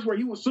those points where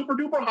he was super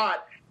duper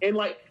hot. And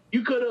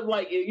you could have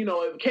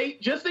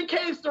just in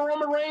case the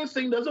Roman Reigns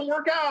thing doesn't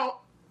work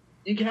out,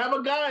 you can have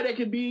a guy that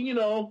could be,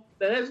 the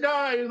next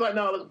guy. He's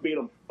no, let's beat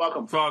him. Fuck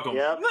him. Fuck him.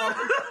 Yep.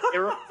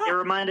 It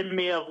reminded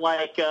me of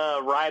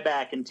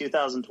Ryback in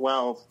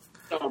 2012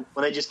 when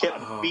they just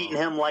kept beating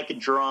him like a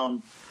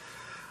drum.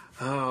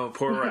 Oh,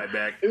 poor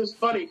Ryback. It was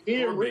funny.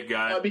 Poor big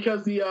guy.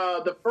 Because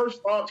the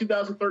first Raw of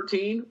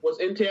 2013 was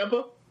in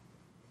Tampa.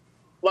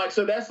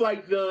 So that's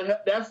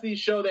that's the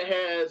show that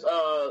has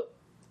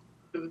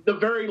the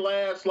very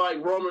last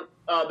Roman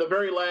the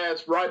very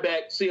last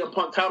Ryback CM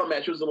Punk title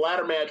match. It was the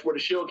ladder match where the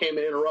Shield came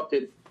and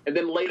interrupted, and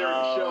then later in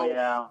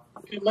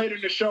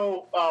the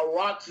show,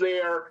 Rock's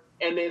there.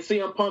 And then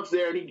CM Punk's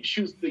there, and he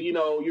shoots the,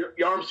 your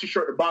arm's too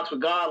short to box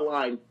with God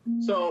line.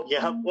 So,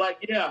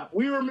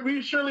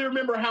 we surely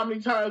remember how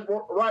many times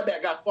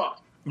Ryback got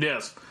fucked.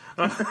 Yes.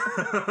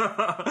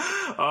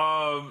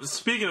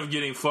 Speaking of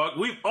getting fucked,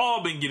 we've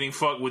all been getting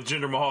fucked with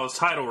Jinder Mahal's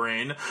title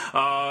reign,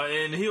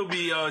 and he'll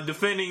be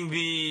defending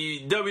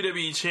the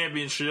WWE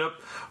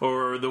Championship,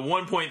 or the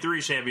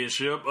 1.3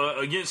 Championship,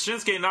 against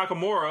Shinsuke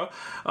Nakamura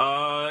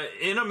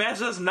in a match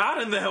that's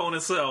not in the Hell in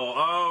a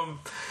Cell.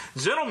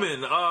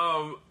 Gentlemen,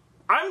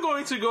 I'm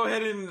going to go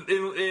ahead and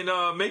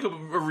make a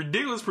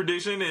ridiculous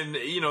prediction, and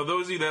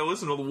those of you that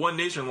listen to the One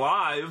Nation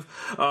Live,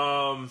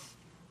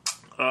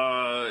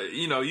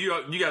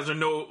 you guys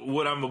know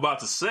what I'm about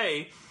to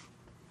say.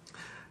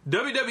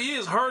 WWE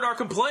has heard our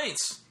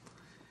complaints.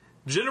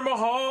 Jinder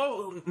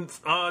Mahal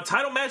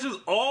title matches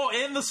all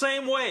end the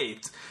same way.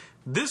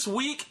 This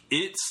week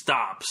it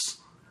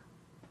stops.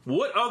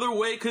 What other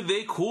way could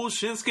they cool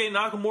Shinsuke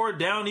Nakamura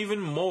down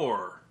even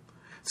more?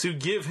 To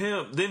give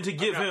him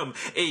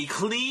a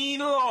clean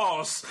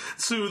loss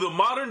to the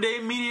modern day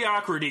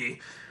mediocrity.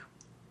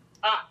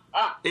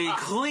 A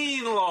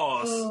clean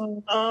loss.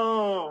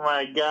 Oh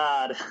my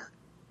God!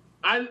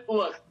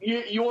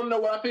 You want to know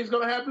what I think is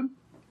going to happen?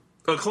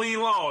 A clean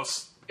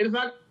loss. It's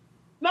not.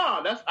 No,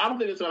 I don't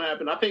think it's going to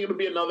happen. I think it'll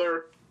be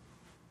another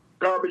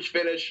garbage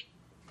finish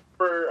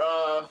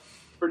for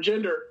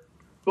Jinder.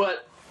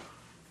 But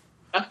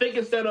I think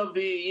instead of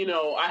the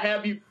I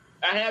have you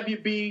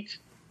beat.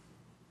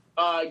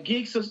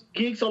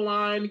 Geeks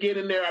align, get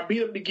in there. I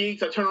beat up the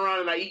Geeks. I turn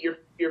around and I eat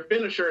your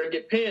finisher and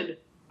get pinned.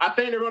 I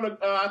think they're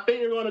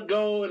gonna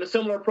go in a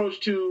similar approach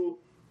to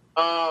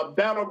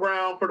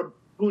Battleground for the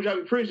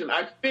Punjabi Prison.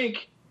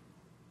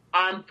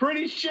 I'm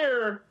pretty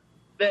sure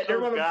that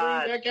they're gonna bring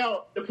back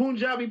out the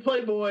Punjabi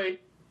Playboy.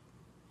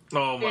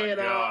 Oh my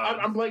God!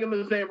 I'm blanking on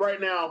his name right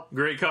now.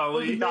 Great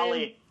Khali.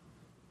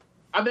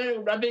 I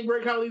think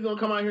Great Khali's gonna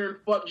come out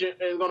here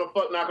and gonna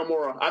fuck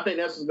Nakamura. I think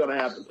that's what's gonna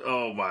happen.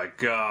 Oh my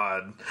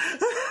God!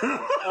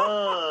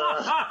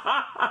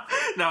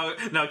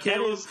 Now,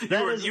 Caleb,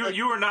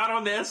 you are not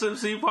on the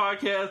SMC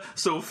podcast,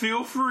 so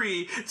feel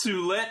free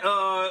to let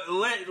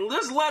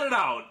it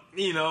out.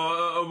 You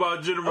know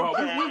about Jinder Mahal.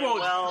 Okay,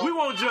 we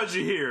won't judge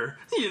you here.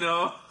 You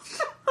know.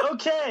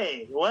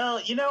 Okay,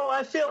 well,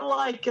 I feel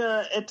like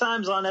at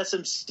times on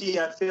SMC,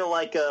 I feel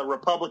like a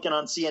Republican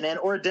on CNN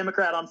or a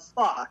Democrat on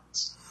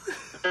Fox,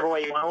 whichever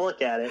way you want to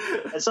look at it.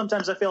 And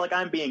sometimes I feel like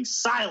I'm being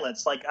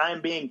silenced, like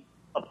I'm being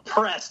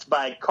oppressed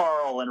by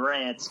Carl and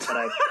Rance, but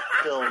I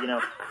feel,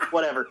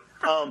 whatever.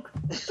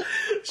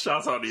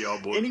 Shouts out to y'all,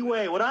 boys.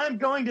 Anyway, what I'm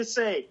going to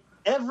say,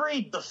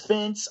 every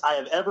defense I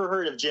have ever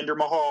heard of Jinder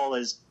Mahal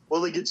is,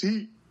 well, he gets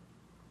heat.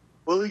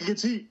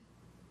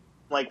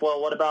 Like,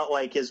 well, what about,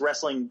 like, his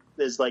wrestling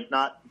is, like,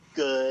 not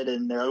good,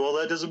 and they're like, well,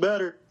 that doesn't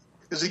matter,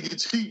 because he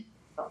gets heat.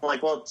 I'm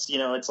like, well, it's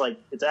like,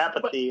 it's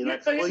apathy.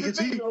 But Well, he gets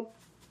heat.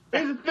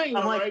 Here's the thing,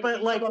 I'm like, right?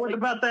 but, like, what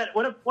about that?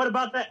 What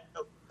about that?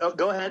 Oh,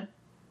 go ahead.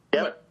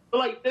 Yep. But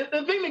like,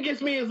 the thing that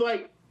gets me is,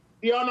 like,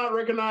 do y'all not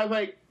recognize,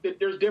 like, that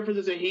there's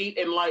differences in heat,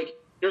 and, like,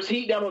 there's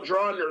heat that'll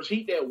draw, and there's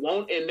heat that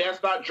won't, and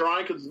that's not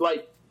drawing, because,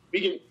 like,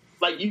 we can,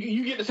 like,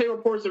 you get the same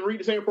reports and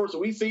read the same reports that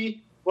we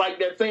see. Like,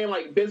 they're saying,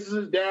 like,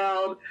 business is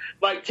down,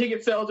 like,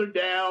 ticket sales are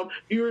down,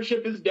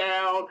 viewership is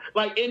down,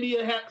 like,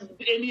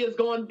 India's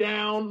going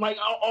down, like,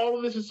 all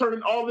of this is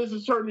turning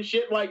to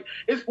shit. Like,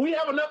 we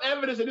have enough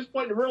evidence at this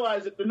point to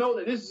realize it, to know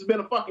that this has been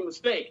a fucking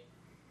mistake.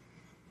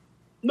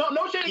 No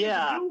shading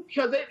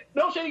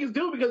is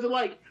due because of,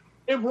 like,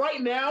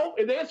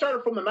 if they had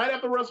started from the night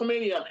after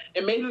WrestleMania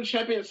and made it a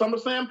champion at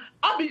SummerSlam,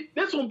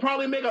 this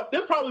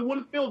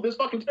wouldn't feel this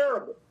fucking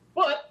terrible.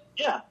 But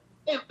yeah.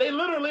 They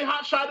literally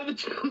hot-shotted the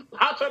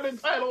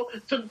title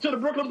to the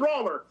Brooklyn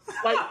Brawler.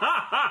 Like,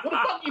 what the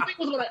fuck do you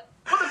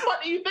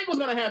think was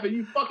gonna happen?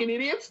 You fucking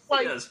idiots!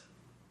 Like, yes.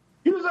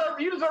 you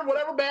deserve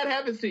whatever bad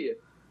happens to you.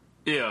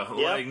 Yeah,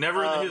 like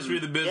never in the history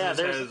of the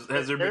business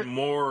has there been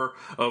more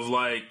of,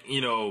 like,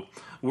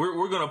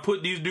 we're gonna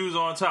put these dudes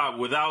on top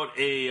without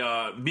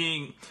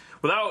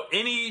without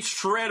any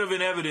shred of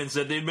an evidence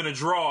that they've been a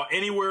draw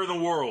anywhere in the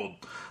world.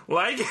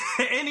 Like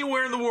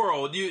anywhere in the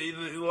world,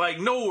 like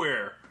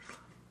nowhere.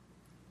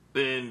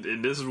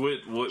 And this is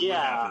what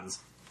happens.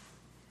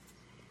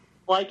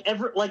 Like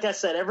I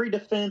said, every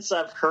defense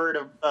I've heard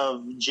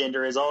of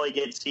Jinder is all he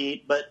gets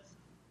heat. But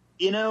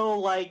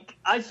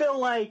I feel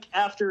like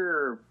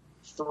after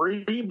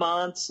 3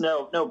 months,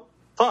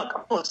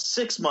 almost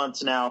 6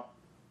 months now,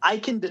 I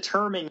can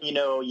determine.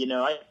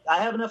 I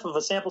have enough of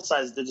a sample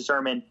size to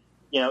determine.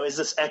 Is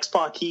this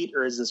X-Pac heat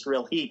or is this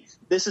real heat?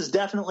 This is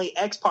definitely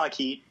X-Pac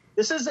heat.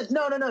 This isn't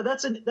no.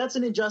 That's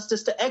an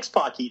injustice to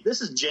X-Pac heat.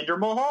 This is Jinder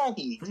Mahal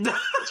heat.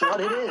 That's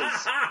what it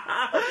is.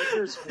 If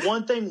there's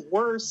one thing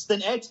worse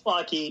than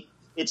X-Pac heat,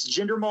 it's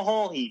Jinder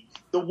Mahal heat.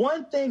 The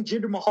one thing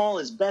Jinder Mahal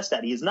is best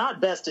at, he is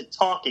not best at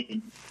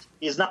talking.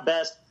 He is not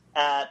best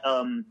at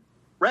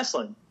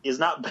wrestling. He is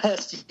not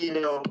best.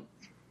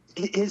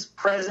 His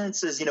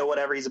presence is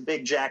whatever. He's a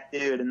big jack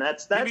dude, and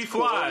that's he be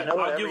cool. fly.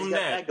 I'll give him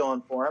that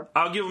going for him.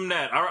 I'll give him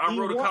that. I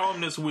wrote a column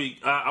this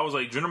week. I was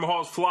like, Jinder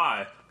Mahal's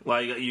fly.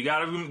 Like, you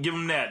gotta give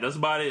him that. That's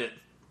about it.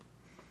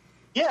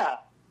 Yeah,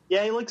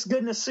 he looks good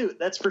in a suit.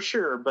 That's for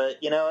sure. But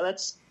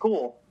that's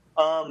cool.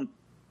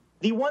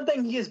 The one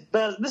thing he is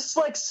best. This is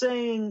like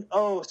saying,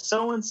 "Oh,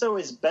 so and so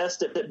is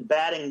best at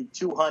batting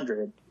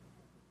 200."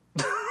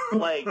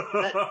 Like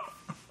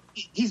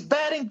he's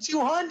batting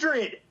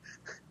 200.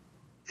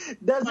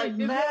 Doesn't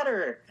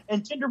matter.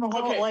 And Jinder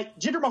Mahal,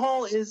 Jinder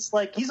Mahal is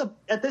like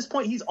at this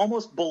point he's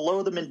almost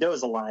below the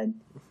Mendoza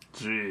line.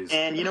 Jeez.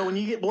 And when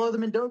you get below the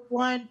Mendoza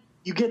line,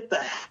 you get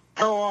the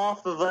hell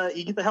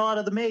out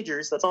of the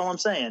majors. That's all I'm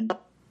saying.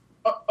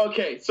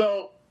 Okay,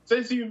 so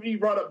since you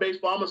brought up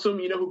baseball, I'm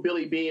assuming you know who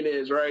Billy Beane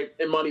is, right?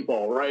 In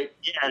Moneyball, right?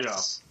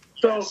 Yes.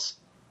 Yeah. So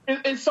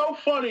it's so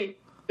funny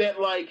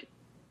that, like,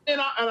 and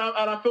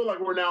I feel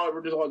like we're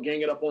just all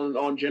ganging up on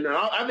Jinder.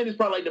 I think it's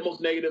probably like the most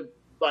negative,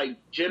 like,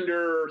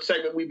 gender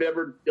segment we've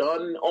ever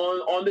done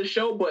on this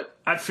show. But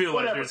I feel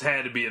like there's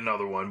had to be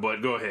another one.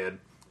 But go ahead.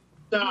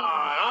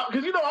 Nah,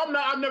 because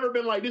I've never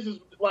been like, this is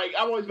like,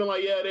 I've always been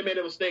like, yeah, they made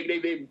a mistake.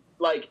 They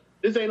like,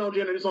 this ain't on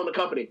Jinder, this is on the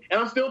company, and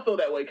I still feel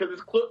that way because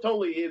it's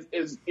totally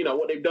is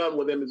what they've done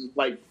with him is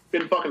like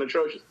been fucking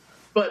atrocious.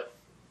 But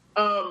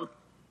the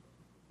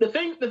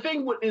thing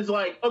is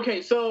like,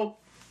 okay, so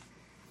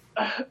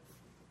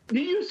do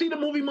you see the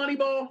movie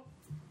Moneyball?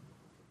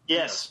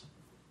 Yes.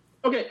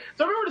 Okay,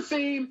 so remember the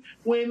scene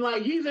when,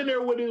 like, he's in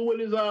there with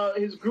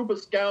his group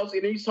of scouts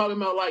and he's talking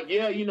about, like,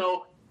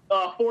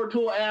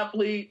 four-tool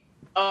athlete.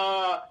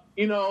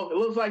 It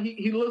looks like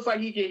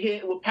he can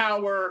hit with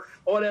power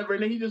or whatever,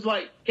 and then he's just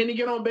like, can he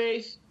get on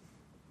base?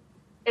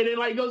 And then,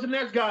 like, goes to the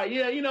next guy.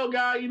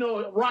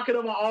 Rocket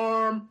of an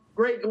arm,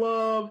 great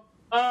glove.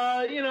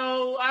 I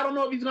don't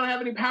know if he's gonna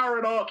have any power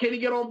at all. Can he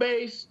get on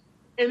base?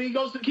 And he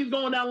keeps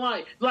going down the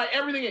line. It's like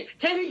everything.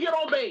 Can he get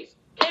on base?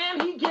 Can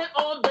he get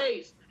on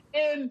base?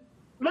 And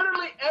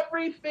literally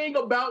everything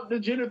about the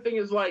Jinder thing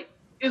is like,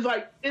 is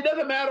like it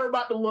doesn't matter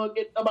about the look.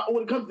 About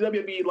when it comes to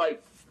WWE,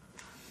 like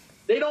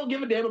they don't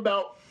give a damn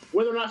about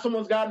whether or not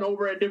someone's gotten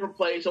over at a different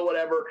place or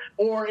whatever,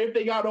 or if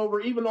they got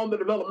over even on the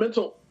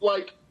developmental.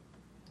 Like,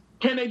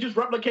 can they just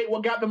replicate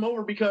what got them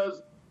over?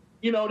 Because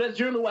that's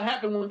generally what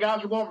happened when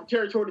guys were going from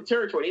territory to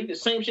territory. They did the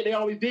same shit they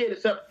always did,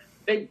 except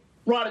they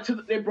brought it to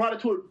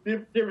a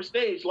different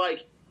stage.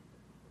 Like,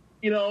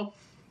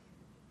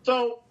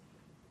 so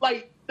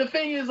like the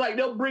thing is, like,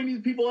 they'll bring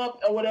these people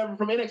up or whatever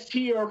from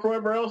NXT or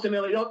wherever else, and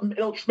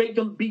it'll make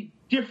them be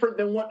different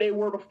than what they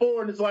were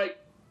before. And it's like,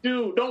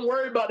 dude, don't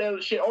worry about that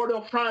other shit. Or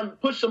they'll try and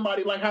push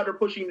somebody like how they're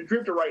pushing the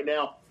Drifter right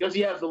now because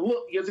he has the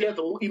look. He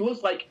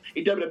looks like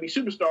a WWE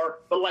superstar,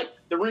 but like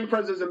the ring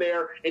presence isn't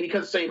there, and he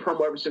cuts the same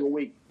promo every single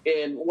week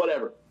and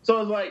whatever. So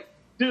it's like,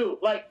 dude,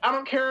 like I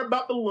don't care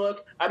about the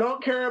look. I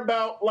don't care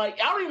about I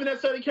don't even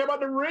necessarily care about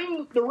the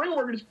ring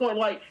work at this point.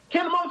 Like,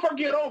 can the motherfucker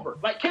get over?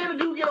 Like, can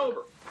the dude get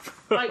over?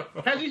 Like,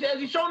 has he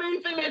shown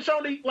anything has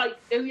he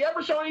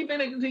ever shown anything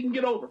that he can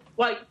get over?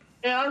 Like.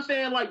 And I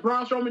understand, like,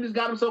 Braun Strowman just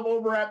got himself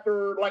over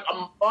after a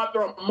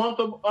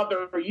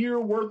year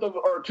worth of,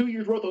 or 2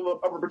 years worth of a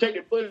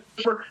protected push.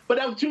 But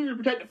that was 2 years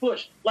protected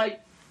push.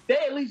 Like, they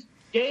at least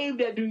gave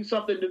that dude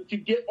something to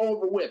get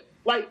over with.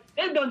 Like,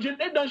 they've done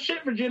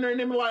shit for Jinder, and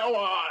they've been like,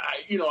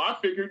 I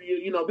figured,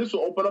 this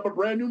will open up a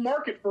brand new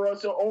market for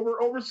us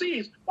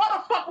overseas. Why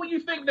the fuck would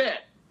you think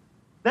that?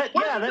 That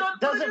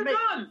doesn't make.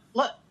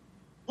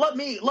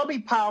 Let me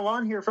pile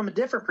on here from a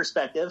different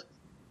perspective.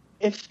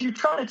 If you're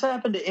trying to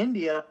tap into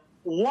India,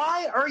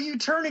 why are you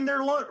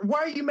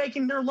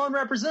making their lone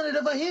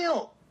representative a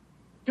heel?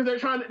 Because they're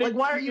trying to.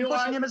 Why are you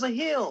pushing him as a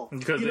heel?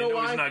 Because they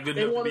know he's not good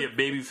enough to be a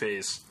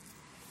babyface.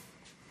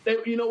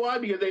 You know why?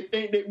 Because they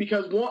think that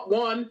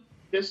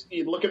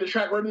you look at the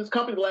track record of this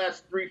company the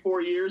last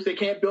 3-4 years, they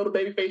can't build a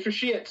babyface for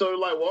shit. So they're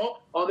like,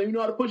 well, they know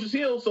how to push his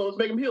heel, so let's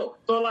make him heel.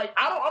 So like,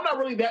 I'm not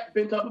really that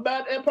bent up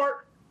about that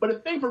part. But the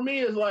thing for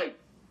me is like,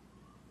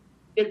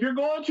 if you're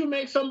going to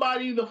make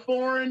somebody the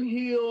foreign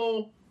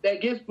heel that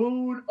gets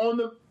booed on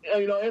the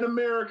in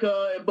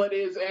America, but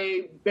is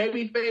a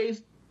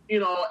babyface,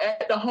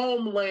 at the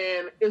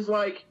homeland, is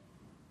like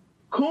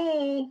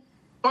cool,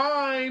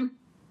 fine,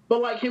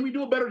 but like, can we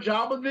do a better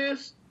job of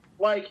this?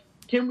 Like,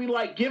 can we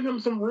like give him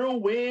some real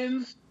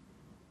wins?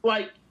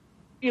 Like,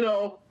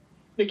 to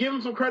give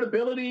him some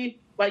credibility.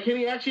 Like, can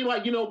he actually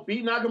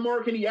beat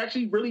Nakamura? Can he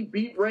actually really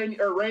beat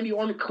Randy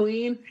Orton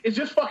clean? It's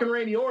just fucking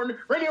Randy Orton.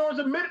 Randy Orton's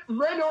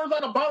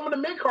like a bottom of the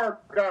mid card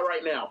guy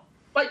right now.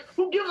 Like,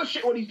 who gives a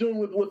shit what he's doing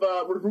with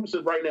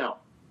Rusev right now?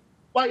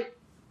 Like,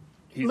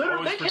 he's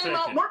literally, they came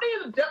out. Weren't they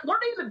in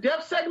the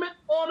Death segment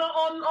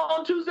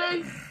on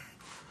Tuesday?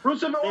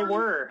 Rusev and Orton? They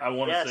were. I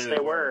want to say they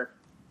were.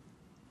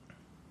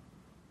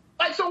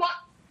 Like, so what?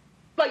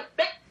 Like,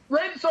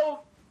 Randy.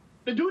 So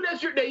the dude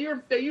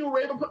you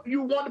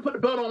want to put the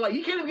belt on, like,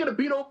 he can't even get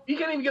he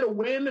can't even get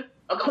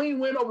a clean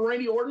win over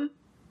Randy Orton.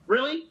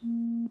 Really?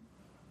 And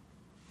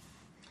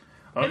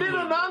then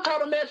a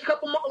non-title match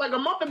a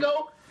month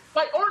ago,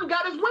 like, Orton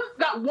got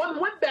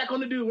one win back on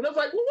the dude, and I was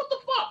like, well, what the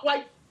fuck?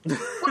 Like,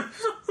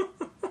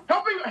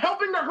 helping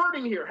the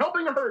hurting here,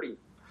 helping the hurting.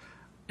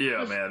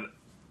 Yeah, man.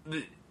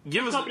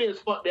 Give us. The company has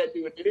fucked that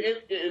dude.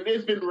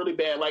 It's been really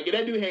bad. Like,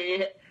 that dude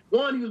he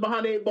was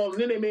behind the 8 ball,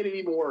 and then they made it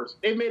even worse.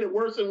 They've made it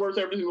worse and worse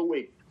every single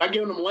week by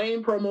giving them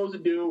lame promos to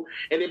do,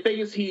 and they think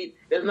it's heat.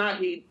 It's not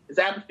heat. It's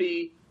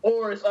apathy,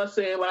 or it's us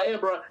saying like, "Hey,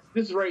 bro,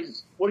 this is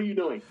racist. What are you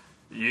doing?"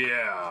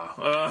 Yeah.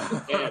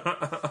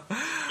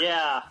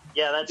 Yeah.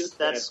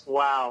 That's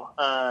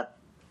wow.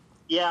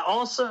 Yeah.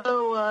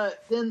 Also,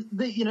 then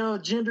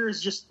gender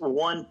is just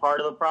one part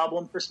of the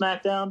problem for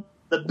SmackDown.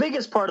 The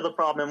biggest part of the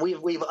problem,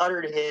 and we've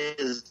uttered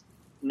his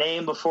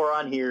name before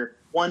on here.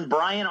 One,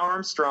 Brian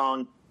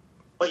Armstrong.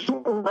 What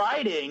you are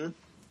writing,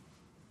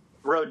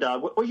 Road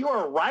Dogg, what you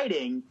are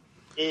writing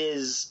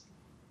is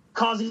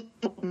causing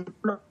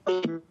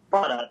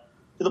product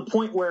to the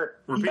point where...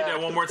 Repeat that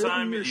one more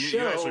time. You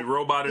actually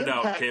roboted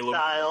out, Caleb.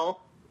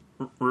 Style.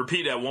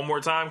 Repeat that one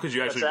more time, because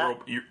you actually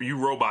you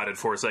roboted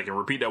for a second.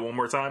 Repeat that one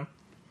more time.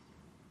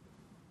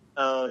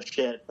 Oh,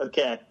 shit.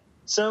 Okay.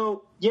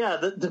 So, yeah,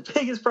 the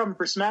biggest problem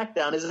for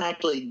SmackDown isn't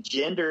actually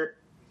gender.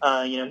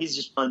 He's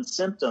just one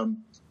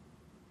symptom.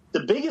 The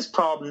biggest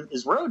problem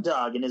is Road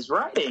Dogg and his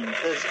writing,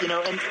 because,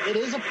 and it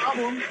is a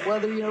problem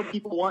whether,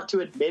 people want to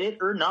admit it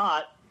or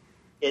not.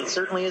 It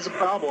certainly is a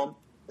problem,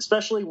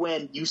 especially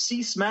when you see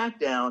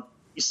SmackDown,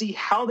 you see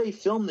how they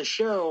film the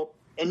show,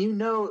 and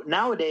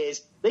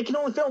nowadays they can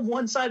only film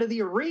one side of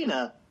the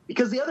arena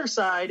because the other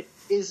side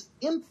is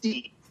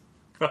empty.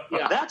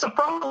 Yeah. That's a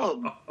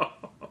problem.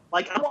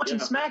 Like, I'm watching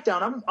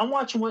SmackDown. I'm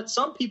watching what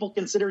some people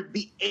considered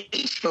the A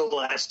show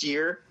last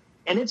year,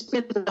 and it's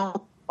been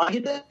like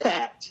an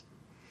Impact.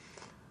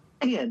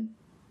 Yeah,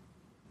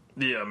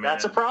 man.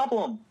 That's a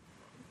problem.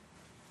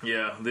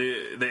 Yeah,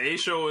 the A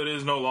show it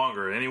is no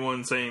longer.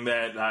 Anyone saying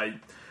that, I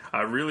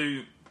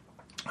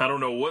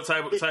don't know what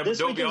type of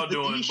dope y'all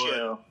doing,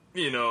 but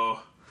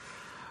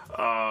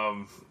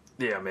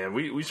yeah, man,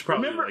 we should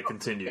probably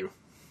continue.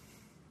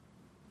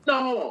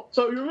 No, hold on.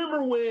 So you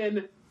remember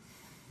when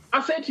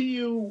I said to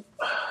you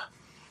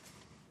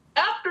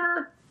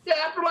after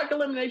like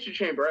Elimination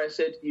Chamber, I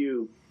said to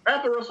you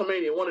after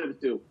WrestleMania, one of the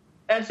two,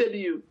 I said to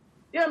you,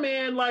 yeah,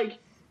 man, like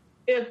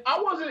if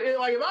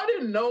I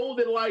didn't know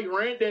that like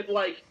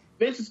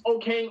Vince is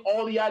okaying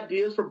all the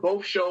ideas for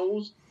both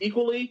shows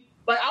equally,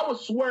 like I would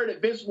swear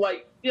that Vince was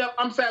like, yeah,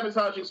 I'm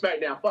sabotaging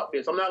SmackDown. Fuck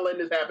this. I'm not letting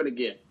this happen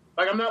again.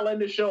 Like I'm not letting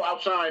this show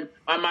outshine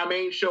on my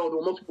main show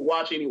that most people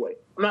watch anyway.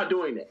 I'm not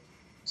doing that.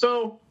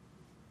 So,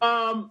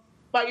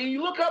 like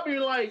you look up and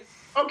you're like,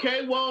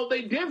 okay, well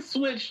they did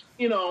switch,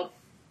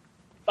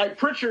 like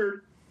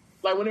Pritchard,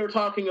 like when they were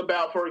talking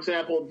about, for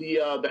example, the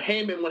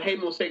Heyman when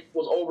Heyman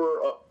was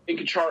over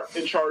in charge,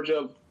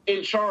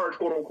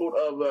 quote unquote,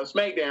 of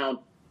SmackDown.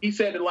 He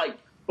said that like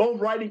both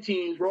writing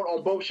teams wrote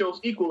on both shows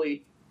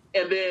equally,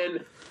 and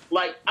then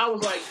like I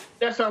was like,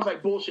 that sounds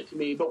like bullshit to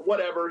me, but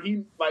whatever.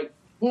 He like,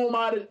 who am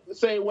I to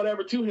say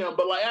whatever to him?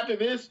 But like after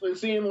this and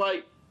seeing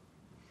like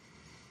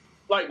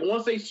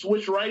once they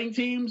switch writing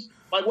teams,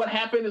 like what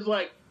happened is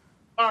like,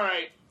 all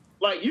right,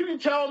 like you can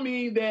tell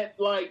me that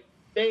like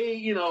they,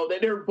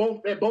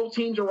 that both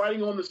teams are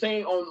writing on the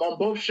same on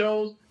both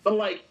shows, but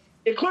like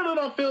it clearly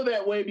don't feel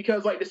that way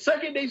because like the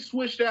second they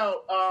switched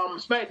out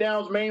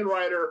SmackDown's main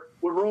writer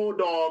with Road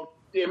Dogg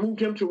and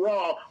moved him to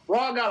Raw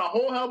got a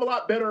whole hell of a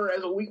lot better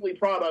as a weekly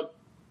product,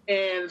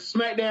 and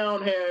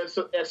SmackDown has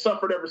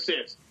suffered ever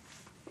since.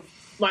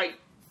 Like,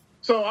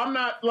 so I'm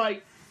not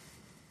like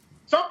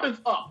something's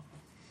up.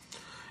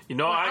 I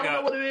don't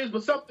know what it is,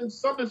 but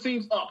something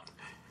seems up.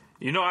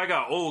 I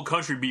got old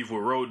country beef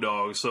with Road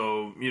Dogg,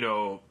 so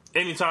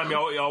anytime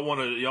y'all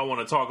want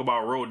to talk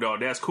about Road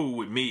Dogg, that's cool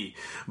with me.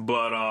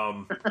 But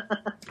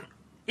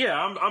yeah,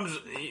 I'm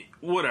just,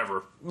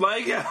 whatever.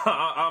 Like,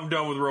 I'm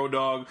done with Road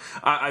Dogg.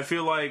 I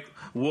feel like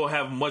we'll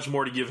have much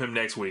more to give him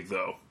next week,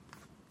 though.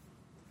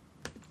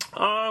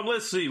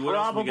 Let's see what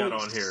else we got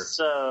on here.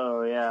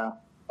 So yeah.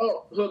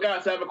 Oh, so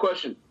guys, I have a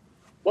question.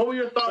 What would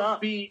your thoughts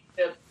be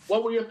if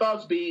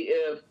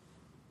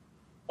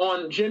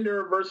on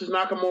Jinder versus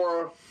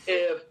Nakamura,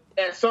 if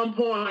at some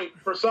point,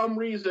 for some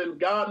reason,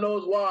 God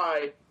knows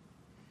why,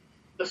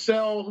 the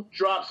cell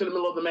drops in the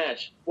middle of the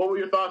match? What would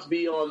your thoughts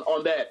be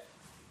on that?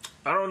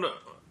 I don't know.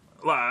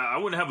 Like, I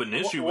wouldn't have an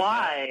issue with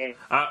that.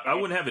 I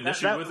wouldn't have an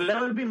issue with it. That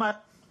would be my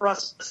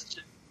process.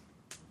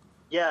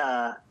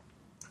 Yeah.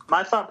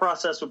 My thought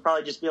process would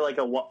probably just be like,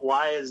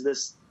 why is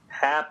this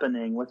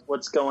happening?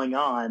 What's going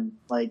on?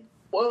 Like,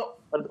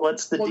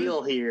 what's the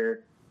deal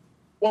here?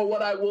 Well,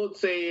 what I would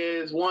say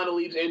is, one, it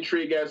leaves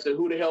intrigue as to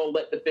who the hell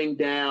let the thing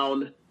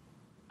down,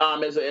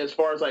 as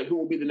far as like who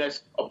will be the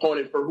next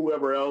opponent for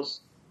whoever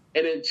else,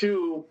 and then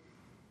two,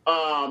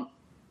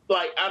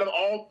 like out of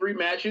all three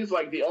matches,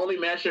 like the only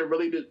match that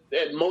really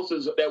that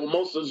will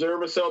most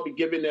deserve itself, be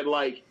given that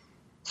like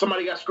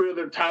somebody got screwed with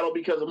their title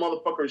because a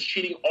motherfucker is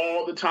cheating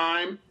all the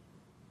time,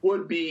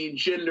 would be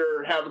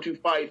Jinder having to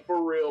fight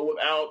for real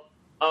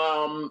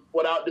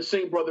without the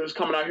Singh brothers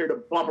coming out here to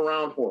bump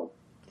around for him.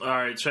 All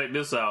right, check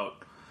this out.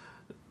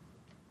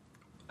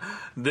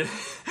 Here's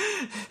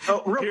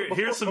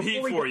some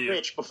heat for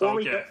you.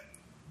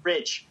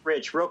 Rich,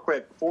 real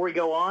quick, before we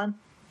go on,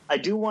 I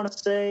do want to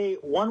say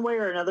one way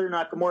or another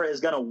Nakamura is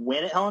going to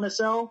win at Hell in a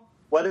Cell,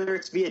 whether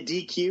it's via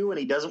DQ and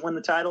he doesn't win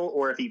the title,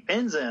 or if he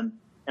pins him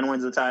and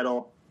wins the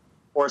title,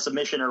 or a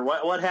submission or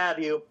what have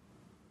you.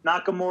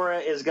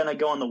 Nakamura is going to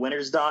go on the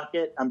winner's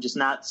docket. I'm just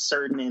not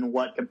certain in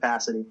what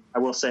capacity. I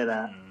will say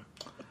that.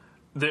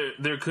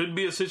 There could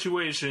be a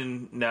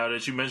situation, now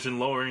that you mentioned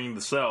lowering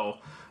the cell,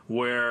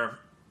 where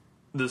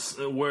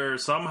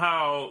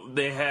somehow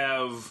they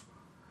have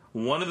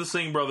one of the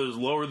Singh brothers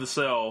lower the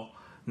cell,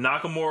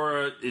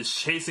 Nakamura is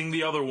chasing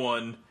the other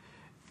one,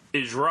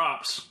 it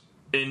drops,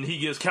 and he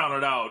gets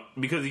counted out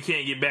because he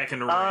can't get back in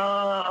the ring.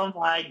 Oh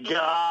my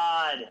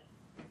god.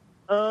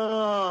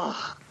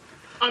 Ugh.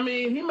 I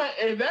mean, he might.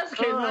 If that's the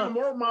case,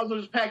 Nakamura might as well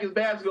just pack his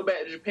bags and go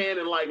back to Japan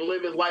and like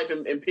live his life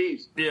in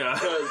peace. Yeah,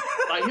 because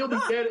like he'll be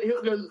dead.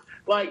 Because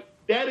like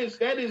that is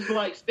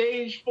like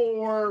stage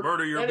 4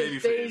 murder your baby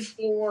face. Stage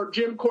 4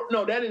 Jim.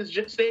 No, that is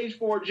stage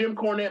 4 Jim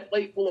Cornette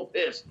plate full of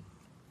piss.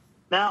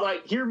 Now,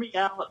 like, hear me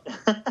out.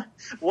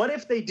 What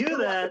if they do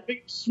that? Like a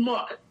big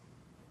smuck.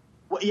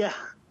 Well, yeah.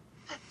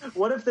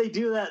 What if they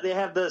do that? They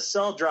have the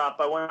cell drop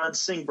by one of the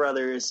Singh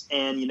brothers,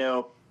 and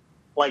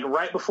like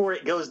right before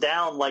it goes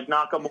down, like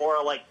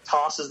Nakamura like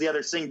tosses the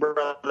other Singh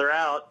brother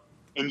out,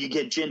 and you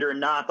get Jinder and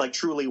Nak like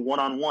truly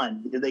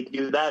one-on-one. They can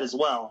do that as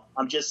well.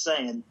 I'm just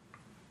saying.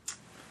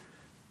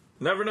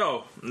 Never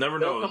know.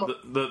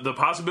 The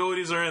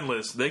possibilities are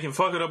endless. They can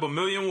fuck it up a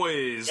million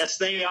ways. Yes,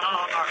 they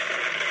are.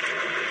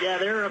 Yeah,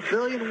 there are a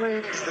billion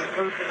ways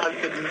that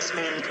could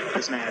mismanage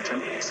this match.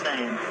 I'm just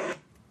saying.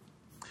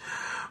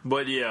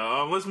 But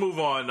yeah, let's move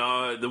on.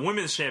 The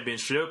women's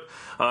championship,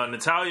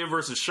 Natalya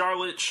versus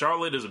Charlotte.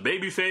 Charlotte is a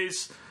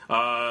babyface.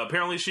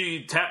 Apparently,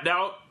 she tapped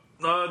out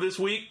this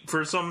week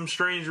for some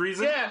strange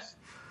reason. Yes.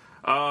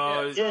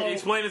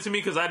 Explain it to me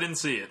because I didn't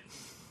see it.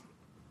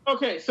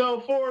 Okay, so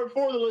for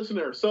the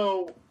listener,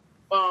 so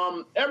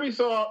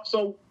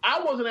so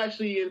I wasn't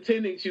actually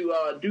intending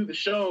to do the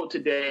show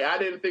today. I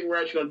didn't think we were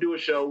actually going to do a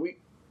show.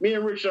 Me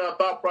and Rich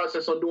thought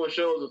process on doing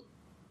shows is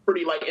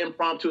pretty like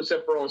impromptu,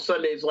 except for on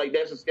Sundays. Like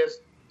that's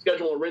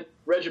scheduled and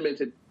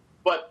regimented.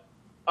 But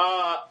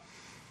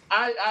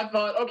I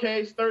thought,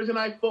 okay, it's Thursday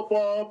night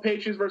football,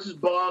 Patriots versus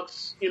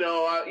Bucks.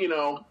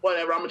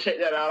 Whatever. I'm gonna check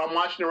that out. I'm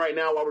watching it right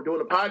now while we're doing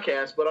the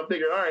podcast. But I'm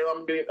thinking, all right,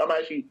 I'm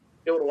actually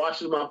able to watch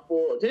this with my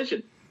full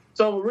attention.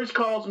 So Rich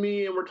calls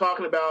me and we're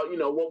talking about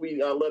what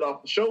we led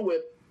off the show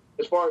with,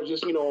 as far as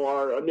just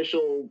our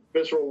initial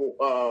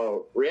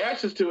visceral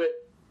reactions to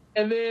it,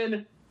 and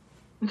then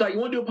he's like, "You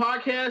want to do a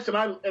podcast?"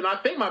 And I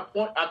think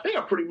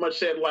I pretty much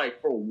said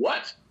like, "For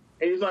what?"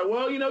 And he's like,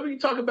 "Well, we can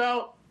talk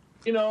about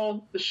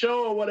the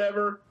show or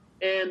whatever."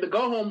 And the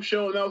Go Home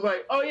show, and I was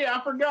like, oh yeah,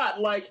 I forgot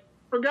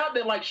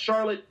that like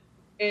Charlotte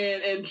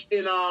and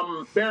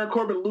Baron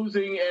Corbin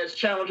losing as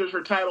challengers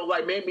for titles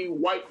like made me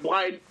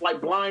blind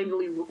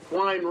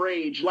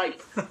rage.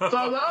 Like, so I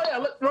was like, oh yeah,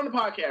 let's run the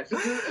podcast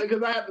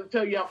because I have to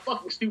tell you how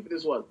fucking stupid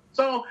this was.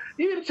 So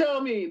you can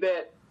tell me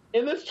that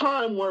in this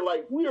time where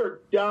like we are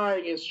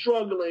dying and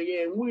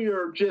struggling and we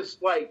are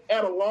just like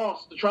at a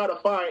loss to try to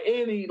find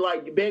any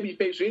like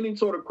babyface or any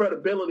sort of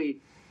credibility,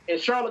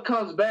 and Charlotte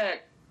comes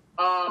back.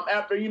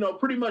 After,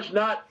 pretty much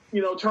not,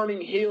 turning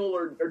heel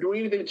or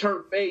doing anything to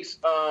turn face,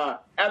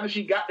 after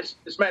she got the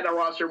SmackDown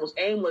roster and was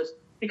aimless,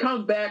 she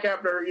comes back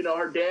after,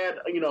 her dad,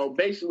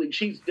 basically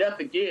cheats death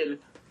again.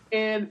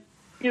 And,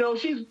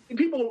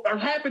 people are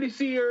happy to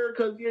see her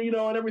because, and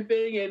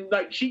everything. And,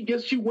 like, she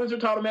wins her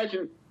title match.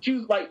 And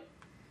she's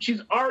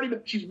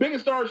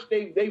biggest star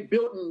they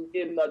built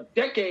in a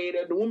decade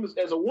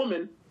as a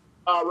woman.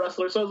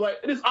 Wrestler, so it's like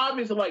it is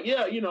obvious. Like,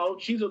 yeah,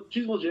 she's a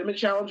legitimate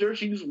challenger.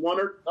 She just won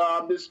her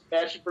this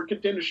match for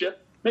contendership.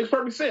 Makes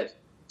perfect sense.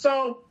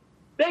 So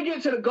they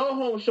get to the Go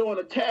Home show in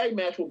a tag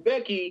match with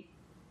Becky,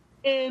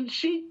 and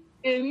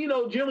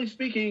generally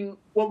speaking,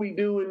 what we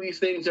do in these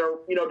things are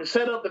to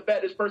set up the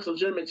fact this person's a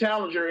legitimate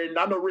challenger. And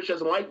I know Rich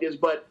doesn't like this,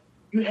 but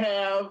you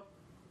have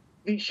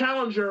the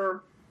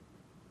challenger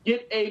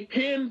get a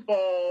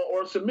pinfall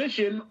or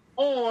submission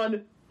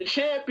on the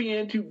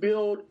champion to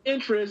build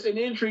interest and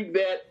intrigue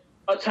that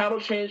a title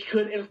change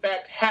could, in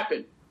fact,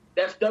 happen.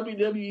 That's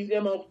WWE's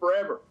MO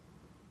forever.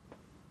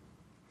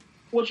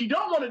 What you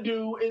don't want to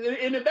do,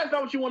 and if that's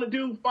not what you want to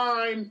do,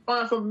 find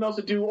something else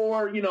to do,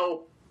 or,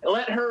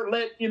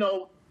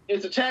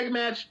 it's a tag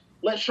match,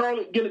 let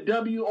Charlotte get a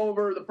W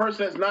over the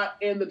person that's not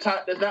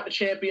the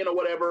champion or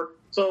whatever.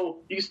 So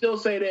you can still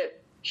say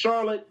that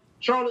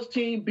Charlotte's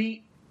team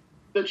beat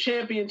the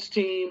champion's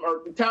team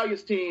or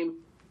Natalia's team,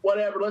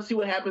 whatever. Let's see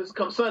what happens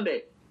come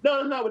Sunday. No,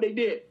 that's not what they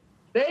did.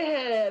 They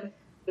had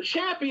the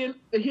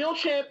heel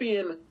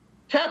champion,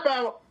 tap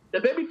out the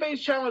babyface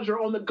challenger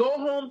on the Go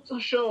Home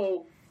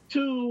show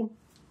to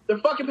the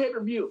fucking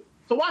pay-per-view.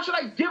 So why should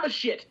I give a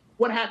shit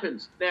what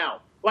happens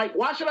now? Like,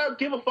 why should I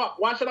give a fuck?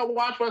 Why should I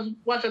watch?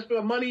 Why should I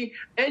spend money?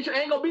 Ain't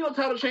gonna be no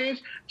title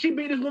change. She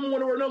beat this woman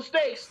when there were no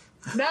stakes.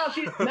 Now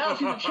she's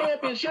a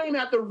champion. She don't even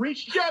have to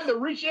reach. She had to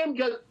reach in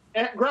because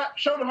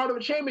show the heart of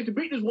a champion to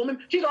beat this woman.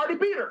 She's already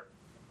beat her.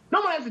 No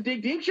one has to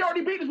dig deep. She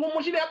already beat this woman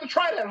when she didn't have to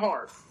try that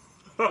hard.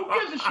 Who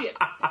gives a shit?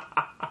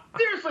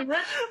 Seriously, Rich.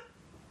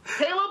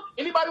 Caleb,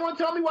 anybody want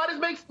to tell me why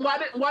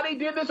they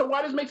did this or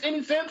why this makes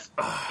any sense?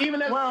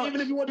 Even if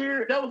you want to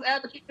hear devil's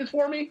advocate this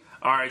for me.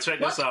 All right, check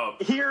this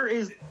out. Here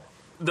is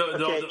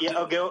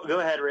go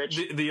ahead, Rich.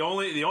 The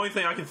only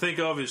thing I can think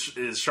of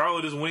is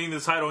Charlotte is winning the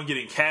title and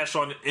getting cash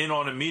on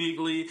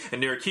immediately,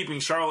 and they're keeping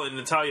Charlotte and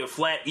Natalya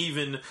flat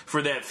even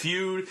for that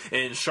feud,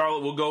 and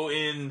Charlotte will go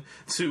in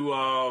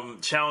to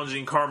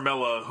challenging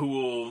Carmella, who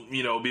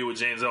will be with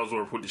James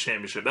Ellsworth with the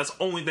championship. That's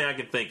the only thing I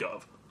can think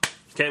of.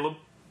 Caleb,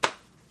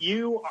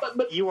 you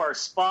are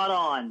spot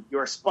on. You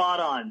are spot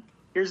on.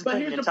 Here's the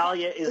thing: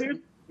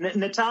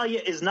 Natalya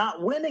is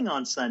not winning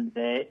on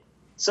Sunday.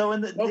 So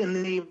in the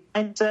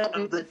mindset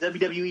of the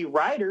WWE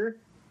writer,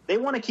 they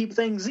want to keep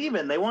things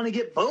even. They want to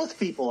get both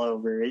people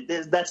over.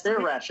 That's their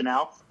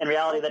rationale. In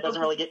reality, that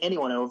doesn't really get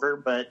anyone over,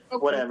 but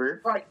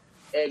whatever. Right.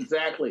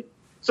 Exactly.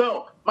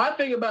 So my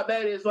thing about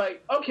that is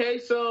like, okay,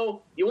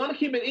 so you want to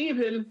keep it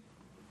even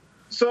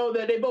so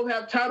that they both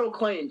have title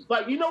claims.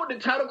 Like, you know what the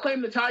title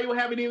claim Natalya will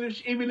have even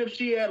if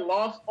she had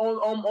lost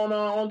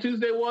on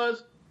Tuesday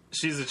was?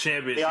 She's a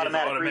champion. The she has an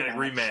automatic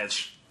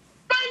rematch.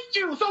 Thank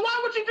you. So why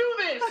would you do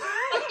this?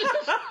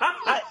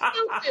 Like, it's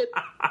stupid.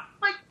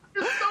 Like,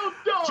 it's so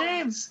dumb.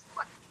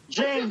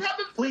 James,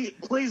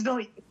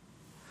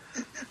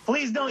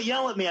 please don't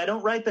yell at me. I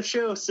don't write the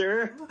show,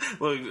 sir.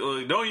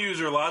 Look, don't use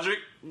your logic.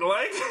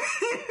 Like,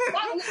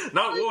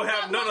 no, we'll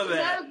have none of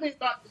that.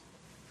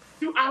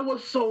 Dude, I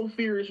was so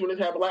furious when this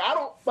happened. Like, I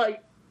don't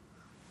like.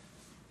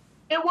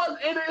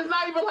 It's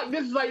not even like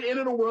this is like the end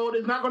of the world.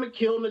 It's not going to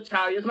kill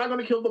Natalya. It's not going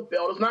to kill the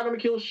belt. It's not going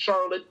to kill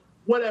Charlotte.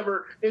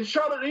 Whatever. And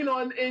Charlotte,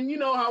 and you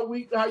know how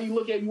you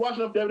look at, you watch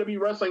enough WWE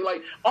wrestling,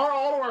 like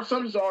all of our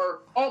assumptions are,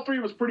 all three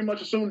of us pretty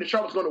much assume that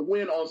Charlotte's going to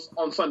win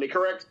on Sunday,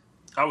 correct?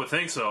 I would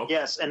think so.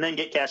 Yes, and then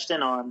get cashed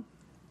in on.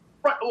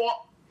 Right.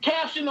 Well,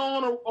 cashing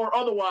on or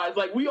otherwise,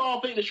 like we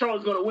all think that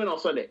Charlotte's going to win on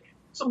Sunday.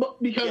 So,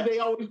 because they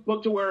always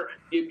book to where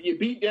you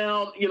beat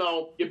down,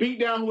 you beat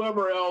down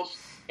whoever else,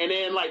 and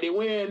then like they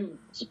win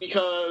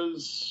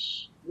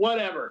because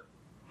whatever.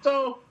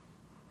 So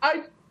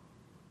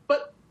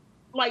but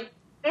like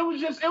it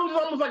was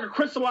almost like a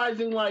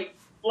crystallizing like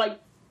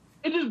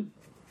it just.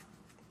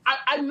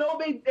 I know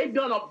they've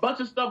done a bunch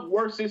of stuff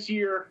worse this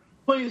year,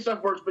 plenty of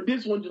stuff worse, but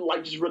this one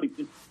just really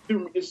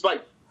threw me. It's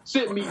like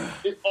sent me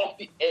off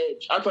the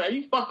edge. I was like, are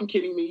you fucking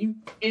kidding me? You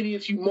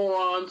idiots, you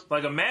morons.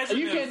 Like imagine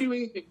you can't do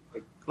anything.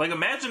 Like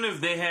imagine if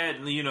they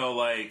had,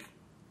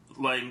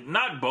 like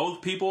not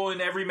both people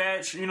in every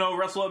match,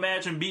 wrestle a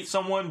match and beat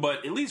someone,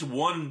 but at least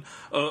one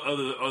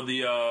of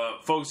the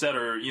folks that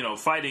are,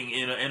 fighting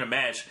in a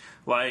match.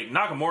 Like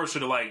Nakamura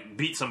should have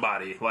beat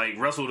somebody,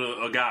 wrestled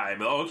a guy.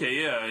 But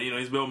okay, yeah,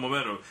 he's building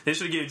momentum. They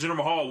should have given Jinder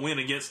Mahal a win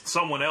against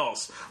someone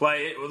else.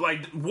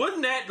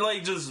 Wouldn't that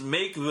just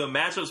make the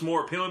matchups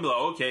more appealing? Be like,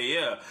 okay,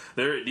 yeah,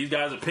 these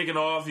guys are picking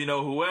off,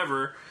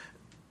 whoever.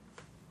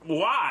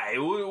 Why?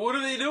 What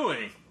are they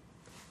doing?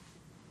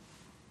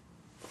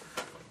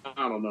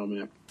 I don't know,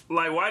 man.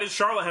 Like, why did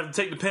Charlotte have to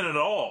take the pin at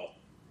all,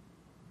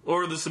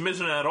 or the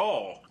submission at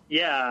all?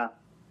 Yeah.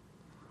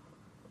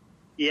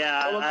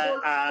 Yeah,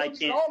 well, I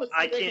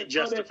can't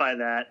justify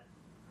that.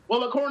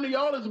 Well, according to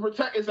y'all,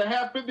 it's a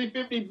half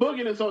 50-50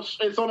 booking, and so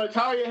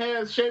Natalya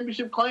has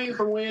championship claim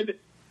for when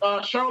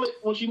Charlotte,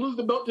 when she loses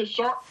the belt to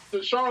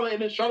Charlotte,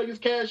 and then Charlotte gets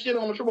cashed in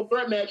on a triple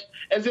threat match,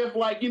 as if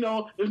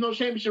there's no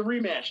championship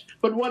rematch.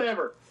 But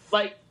whatever.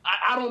 I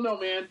don't know,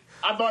 man.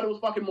 I thought it was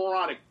fucking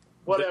moronic.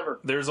 Whatever.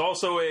 There's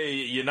also a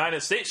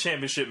United States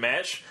Championship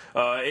match.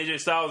 AJ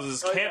Styles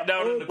is camped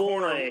out in the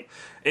corner.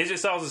 AJ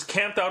Styles is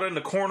camped out in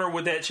the corner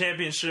with that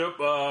championship,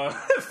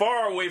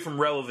 far away from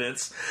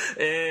relevance,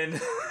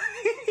 and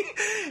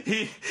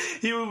he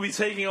will be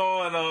taking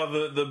on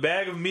the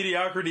bag of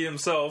mediocrity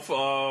himself,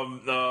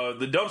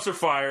 the dumpster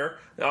fire.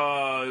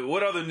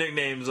 What other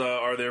nicknames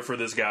are there for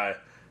this guy?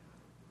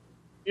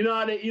 You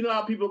know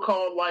how people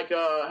call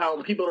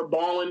how people are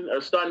balling or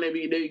stunning.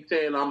 They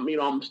saying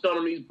I'm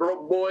stunning these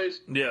broke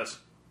boys. Yes.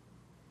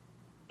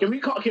 Can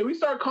we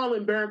start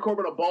calling Baron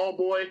Corbin a ball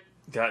boy?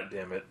 God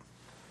damn it!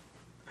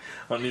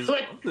 This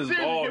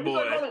bald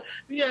boy.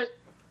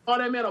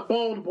 That man a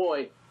bald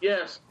boy.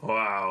 Yes.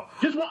 Wow.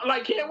 Just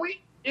can't we?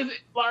 Is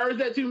it or is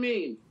that too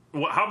mean?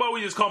 Well, how about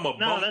we just call him a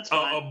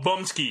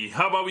bumski?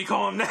 How about we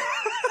call him that?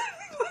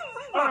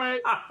 All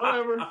right,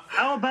 whatever.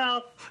 How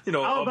about we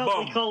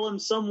call him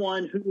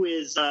someone who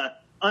is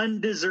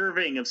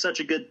undeserving of such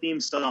a good theme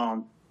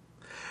song?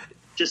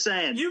 Just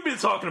saying. You've been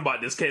talking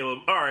about this, Caleb.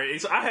 All right,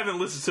 so I haven't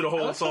listened to the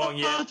whole song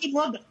yet.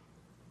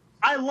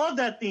 I love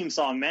that theme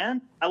song, man.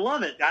 I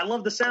love it. I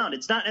love the sound.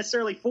 It's not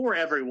necessarily for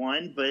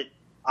everyone, but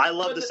I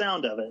love the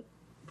sound of it.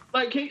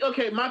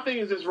 Okay, my thing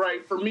is this,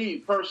 right? For me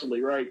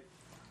personally, right?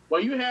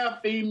 Well, you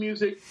have theme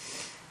music.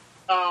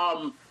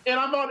 And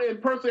I thought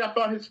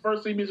his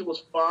first theme music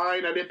was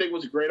fine. I didn't think it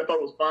was great. I thought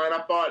it was fine.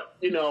 I thought,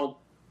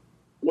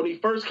 when he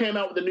first came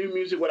out with the new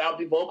music without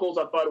the vocals,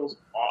 I thought it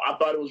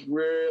was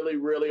really,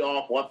 really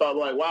awful. I thought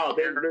wow,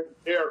 they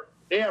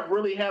have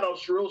really had a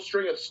real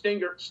string of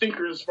stinkers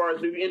as far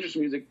as new entrance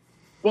music.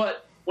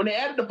 But when they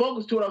added the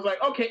vocals to it, I was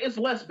like, okay, it's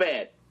less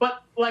bad.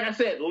 But like I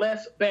said,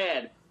 less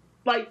bad.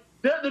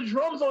 The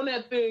drums on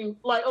that thing,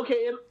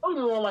 okay, and don't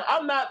get me wrong,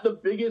 I'm not the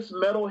biggest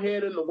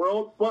metalhead in the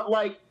world, but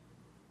I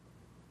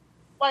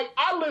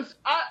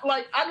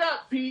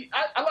got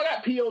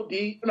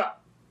POD. No,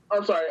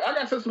 I'm sorry. I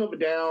got System of a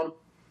Down.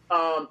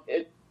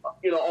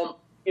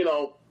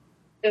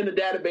 In the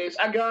database.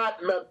 I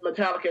got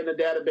Metallica in the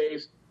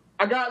database.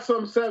 I got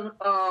some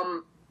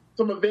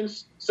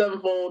Avenged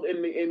Sevenfold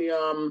in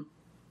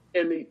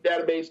the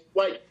database.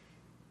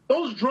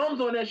 Those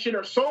drums on that shit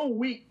are so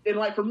weak,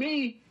 and for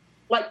me,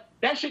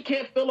 that shit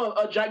can't fill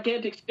a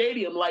gigantic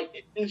stadium.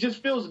 It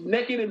just feels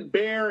naked and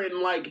bare,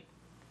 and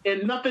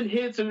nothing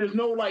hits, and there's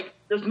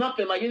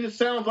nothing. It just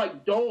sounds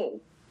dull.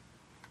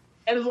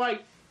 And it's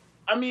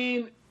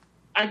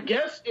I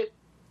guess it,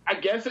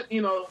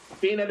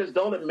 being that it's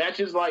dull, it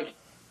matches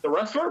the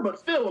wrestler, but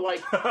still,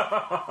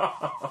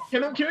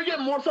 can we get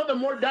something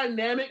more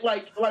dynamic?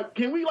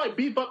 Can we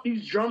beef up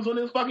these drums on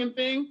this fucking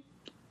thing,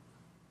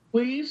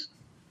 please?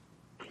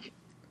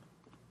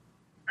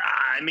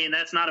 I mean,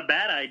 that's not a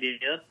bad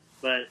idea,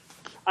 but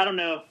I don't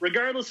know.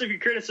 Regardless of your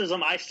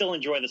criticism, I still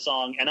enjoy the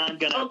song, and I'm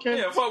gonna. Okay.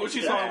 Yeah, fuck what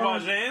you talking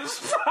about,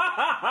 James.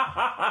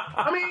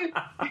 I mean,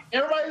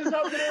 everybody's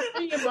out there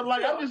thinking, but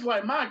I'm just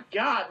my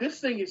God, this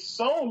thing is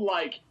so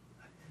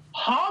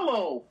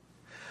hollow.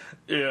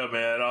 Yeah,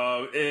 man.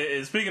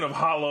 And speaking of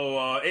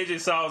hollow,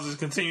 AJ Styles is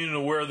continuing to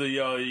wear the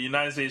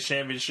United States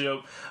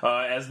Championship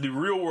as the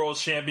real world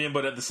champion,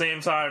 but at the same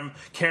time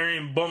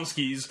carrying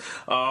bumskis.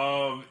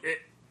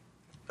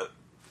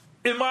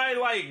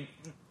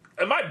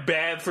 Am I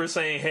bad for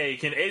saying, hey,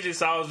 can AJ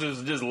Styles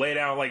just lay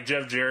down like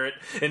Jeff Jarrett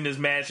in this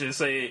match and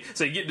say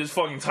get this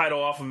fucking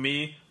title off of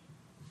me?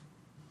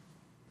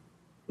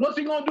 What's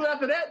he gonna do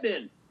after that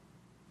then?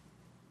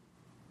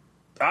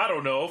 I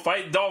don't know.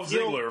 Fight Dolph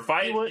Ziggler.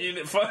 Fight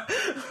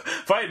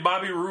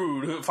Bobby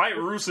Roode. Fight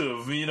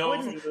Rusev. You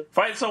know,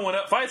 fight someone.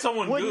 Fight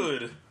someone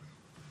good.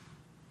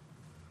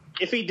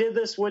 If he did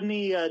this, wouldn't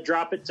he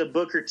drop it to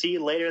Booker T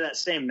later that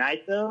same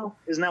night? Though,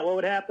 isn't that what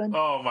would happen?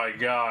 Oh my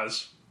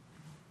gosh!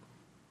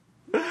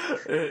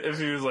 If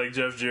he was like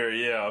Jeff Jarrett,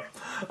 yeah.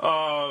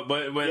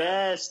 But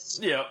yes,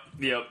 yep.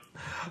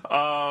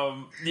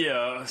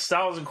 Yeah.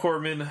 Styles and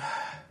Corbin.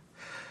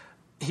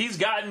 He's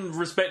gotten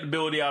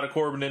respectability out of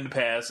Corbin in the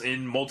past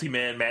in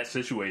multi-man match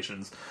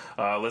situations.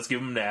 Let's give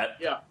him that.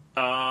 Yeah.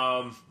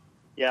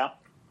 Yeah.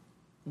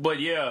 But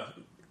yeah,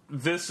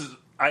 this is.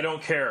 I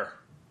don't care.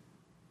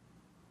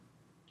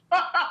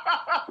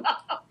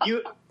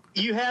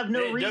 You have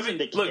no reason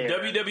to care.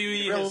 Look,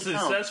 WWE has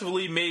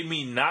successfully made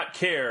me not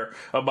care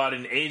about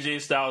an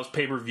AJ Styles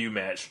pay-per-view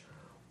match.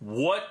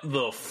 What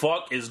the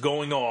fuck is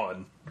going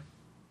on?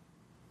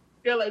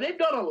 Yeah, like they've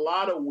done a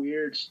lot of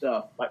weird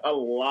stuff. Like a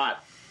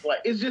lot.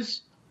 Like it's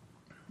just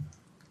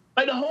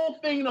like the whole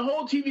thing. The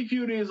whole TV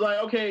feud is like,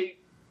 okay,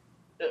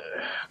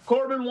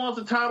 Corbin wants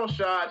a title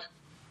shot,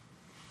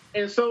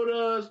 and so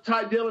does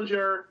Ty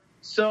Dillinger.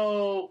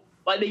 So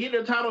like they get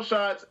their title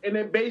shots, and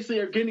then basically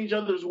are getting each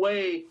other's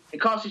way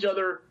and cost each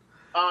other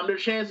their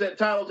chance at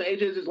titles. And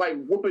AJ's just like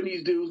whooping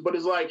these dudes, but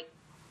it's like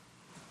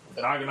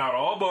knocking out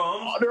all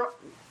bums.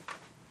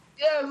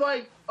 Yeah, it's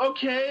like,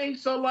 okay,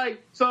 so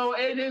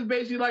AJ's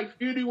basically like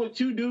feuding with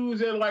two dudes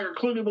that like are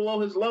clearly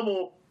below his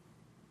level.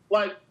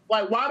 Like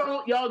why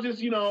don't y'all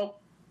just, y'all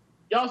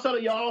settle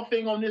y'all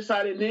thing on this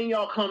side and then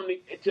y'all come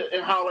to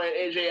and holler at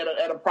AJ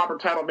at a proper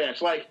title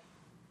match? Like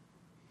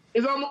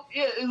it's almost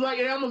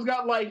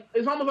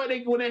it's almost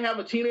like when they have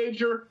a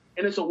teenager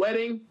and it's a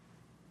wedding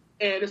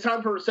and it's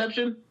time for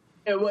reception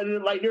and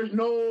when like there's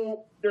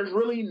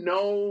really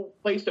no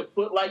place to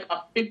put like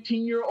a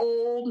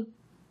 15-year-old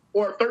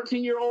or a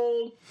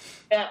 13-year-old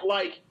at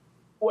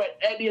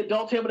the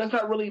adult table. That's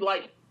not really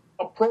like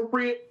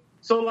appropriate.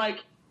 So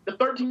like the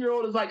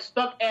 13-year-old is like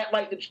stuck at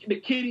like the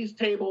kiddies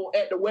table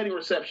at the wedding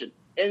reception,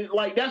 and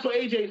like that's what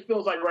AJ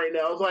feels like right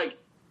now. It's like,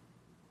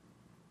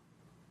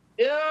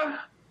 yeah,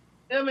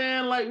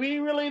 man, like we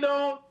really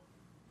don't.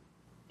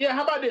 Yeah,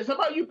 how about this? How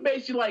about you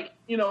basically like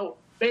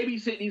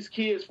babysit these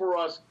kids for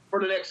us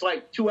for the next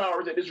like 2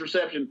 hours at this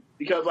reception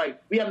because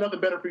like we have nothing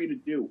better for you to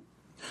do.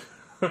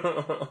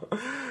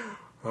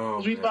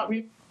 We thought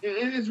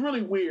it's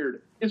really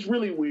weird. It's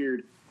really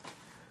weird.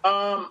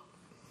 Like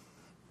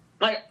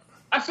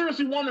I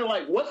seriously wonder,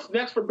 like, what's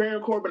next for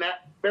Baron Corbin and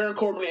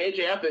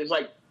AJ after this?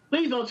 Like,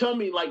 please don't tell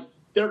me like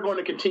they're going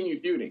to continue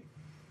feuding.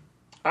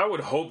 I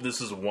would hope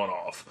this is a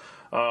one-off.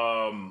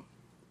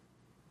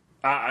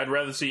 I'd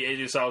rather see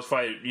AJ Styles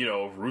fight,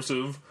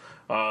 Rusev,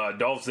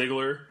 Dolph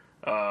Ziggler,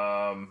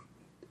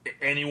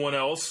 anyone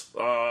else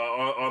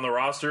on the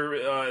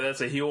roster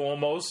that's a heel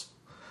almost.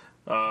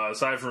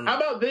 Aside from, how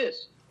about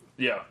this?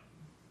 Yeah.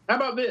 How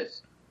about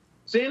this?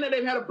 Seeing that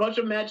they've had a bunch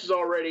of matches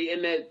already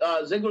and that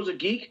Ziggler's a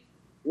geek,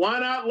 why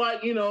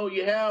not,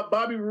 you have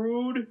Bobby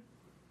Roode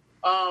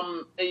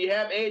and you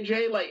have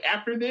AJ, like,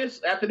 after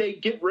they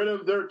get rid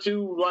of their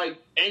two, like,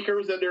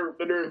 anchors that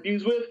they're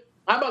infused with,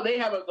 how about they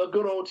have a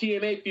good old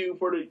TNA feud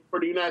for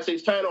the United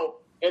States title,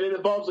 and it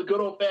involves a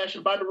good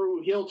old-fashioned Bobby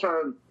Roode heel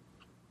turn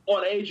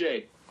on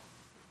AJ.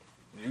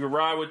 You can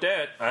ride with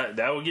that.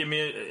 That would get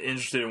me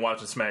interested in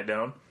watching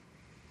SmackDown.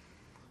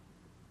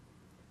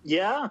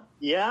 Yeah.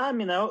 I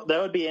mean, that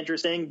would be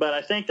interesting, but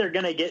I think they're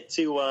going to get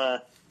to,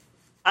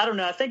 I don't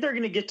know. I think they're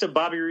going to get to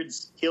Bobby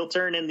Roode's heel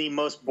turn in the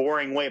most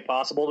boring way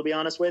possible, to be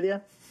honest with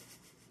you.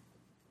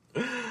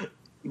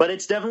 But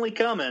it's definitely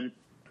coming.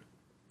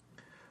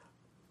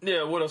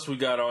 Yeah, what else we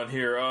got on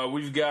here?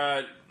 We've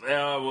got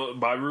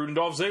Bobby Roode and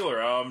Dolph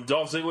Ziggler.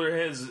 Dolph Ziggler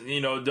has,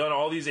 done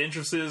all these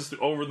entrances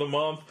over the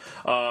month.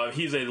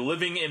 He's a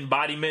living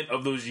embodiment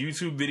of those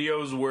YouTube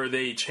videos where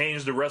they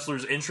change the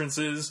wrestlers'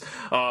 entrances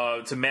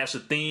to match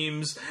the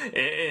themes.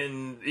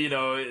 And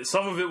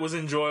some of it was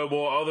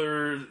enjoyable.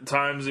 Other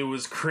times it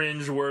was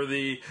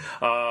cringe-worthy.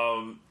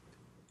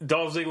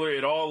 Dolph Ziggler,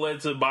 it all led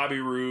to Bobby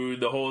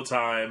Roode the whole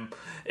time,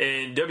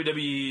 and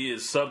WWE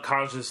is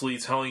subconsciously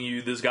telling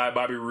you this guy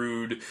Bobby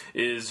Roode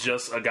is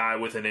just a guy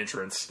with an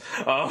entrance,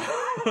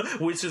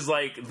 which is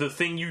like the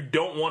thing you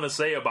don't want to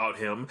say about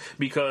him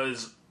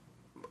because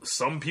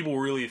some people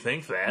really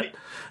think that.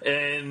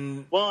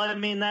 And well, I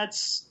mean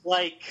that's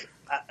like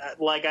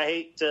I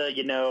hate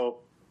to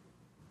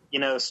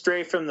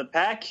stray from the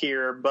pack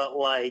here, but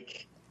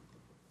like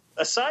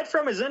aside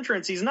from his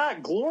entrance, he's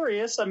not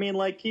glorious. I mean,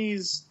 like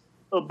he's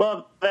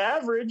above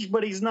average,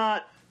 but he's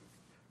not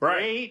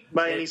great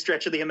by any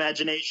stretch of the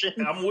imagination.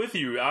 I'm with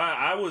you.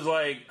 I was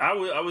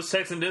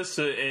texting this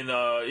in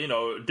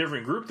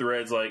different group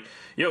threads like,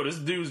 yo, this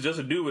dude's just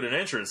a dude with an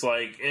entrance,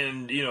 like,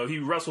 and he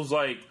wrestles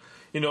like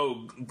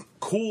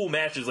cool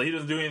matches. Like he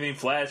doesn't do anything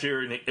flashy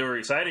or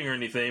exciting or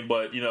anything,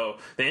 but the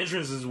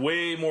entrance is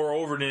way more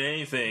over than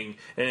anything,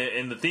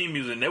 and the theme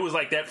music. And it was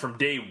like that from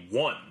day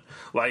one.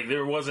 Like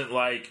there wasn't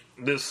like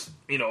this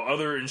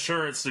other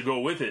insurance to go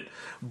with it,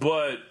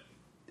 but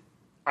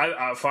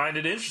I find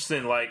it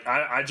interesting. Like,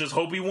 I just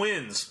hope he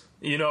wins.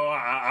 You know,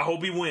 I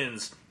hope he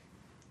wins.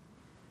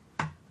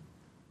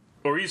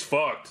 Or he's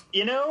fucked.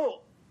 You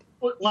know,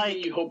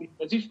 like you hope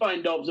he's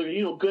fighting Dolph Ziggler.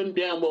 You know, good and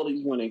damn well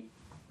he's winning.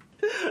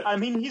 I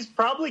mean, he's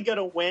probably going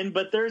to win,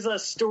 but there's a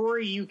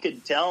story you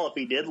could tell if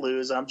he did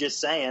lose. I'm just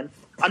saying.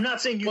 I'm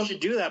not saying you should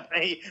do that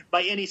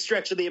by any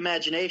stretch of the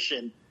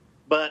imagination,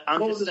 but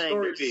I'm just saying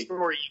there's a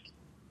story.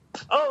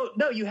 Oh,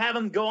 no, you have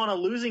him go on a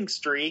losing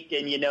streak,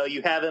 and, you know,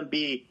 you have him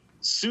be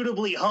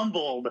suitably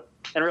humbled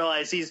and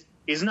realize he's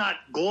not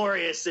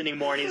glorious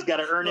anymore, and he's got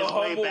to earn his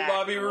way back.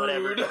 Bobby or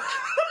whatever. Roode.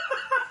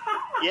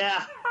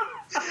 Yeah.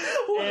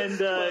 And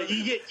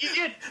you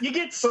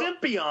get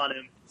simpy on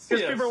him.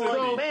 Because people are like,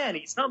 oh, man,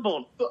 he's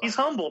humbled. He's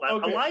humbled. I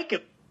like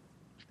him.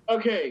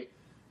 Okay.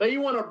 Now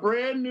you want a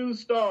brand new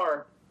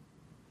star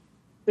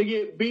to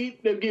get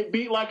beat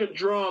like a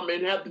drum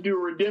and have to do a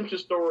redemption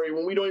story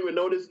when we don't even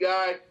know this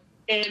guy.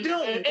 And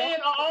let me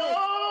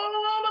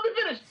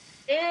finish.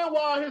 And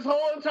while his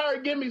whole entire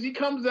gimmick, he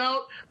comes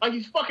out like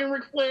he's fucking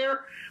Ric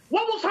Flair.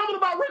 What was humble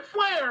about Ric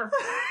Flair?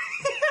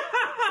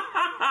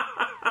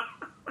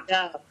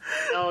 Yeah.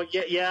 Oh,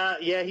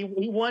 yeah. He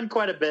won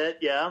quite a bit.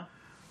 Yeah.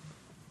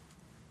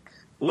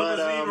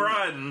 Limousine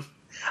riding.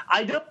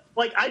 I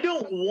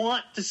don't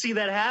want to see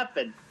that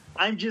happen.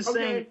 I'm just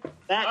saying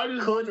that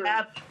could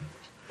happen.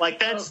 Like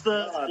that's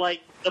the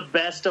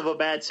best of a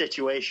bad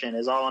situation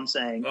is all I'm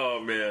saying. Oh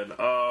man,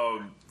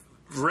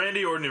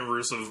 Randy Orton and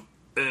Rusev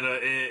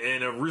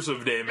in a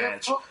Rusev Day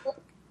match.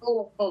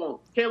 Hold on.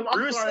 Caleb,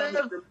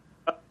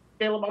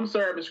 I'm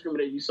sorry I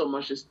discriminated you so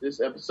much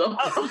this episode.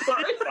 I'm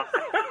sorry.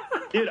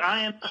 Dude,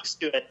 I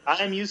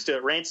am used to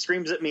it. Rant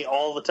screams at me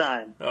all the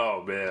time.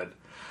 Oh man.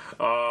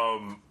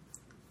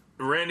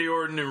 Randy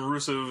Orton and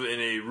Rusev in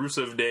a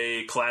Rusev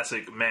Day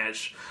classic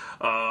match.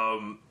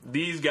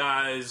 These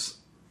guys,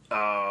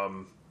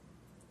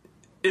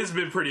 it's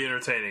been pretty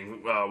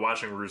entertaining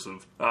watching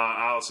Rusev.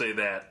 I'll say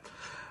that.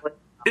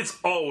 It's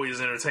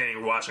always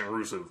entertaining watching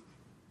Rusev.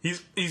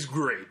 He's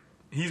great.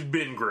 He's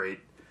been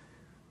great.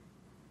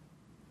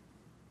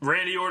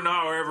 Randy Orton,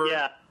 however,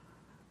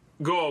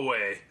 go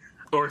away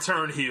or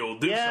turn heel.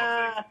 Do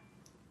something.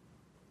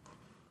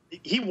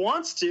 He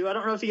wants to. I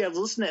don't know if you guys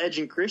listen to Edge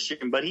and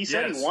Christian, but he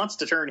said he wants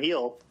to turn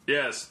heel.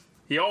 Yes.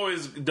 He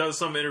always does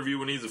some interview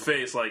when he's a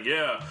face, like,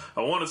 yeah,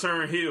 I want to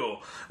turn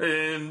heel.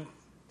 And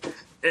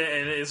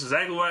it's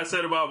exactly what I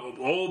said about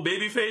old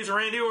babyface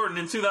Randy Orton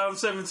in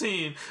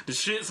 2017. The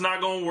shit's not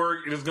going to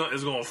work. It's going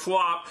to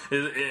flop.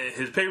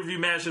 His pay-per-view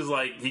matches,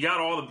 like, he got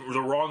all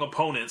the wrong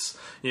opponents,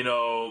 you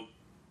know,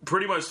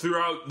 pretty much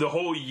throughout the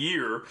whole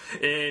year.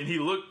 And he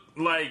looked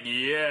like,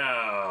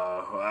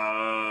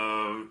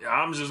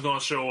 I'm just going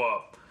to show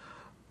up.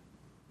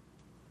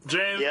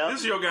 James,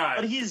 this is your guy.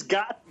 But he's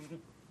got...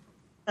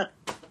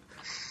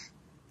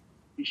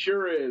 He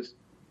sure is.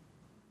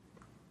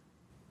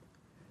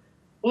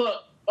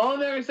 Look, all I'm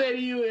going to say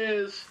to you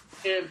is,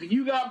 if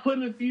you got put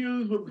in a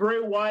fuse with Bray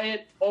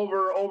Wyatt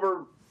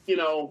over you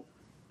know,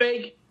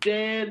 fake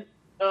dead,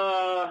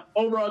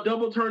 over a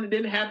double turn that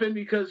didn't happen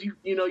because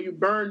you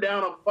burned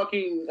down a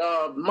fucking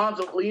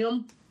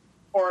mausoleum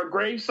or a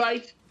grave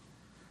site,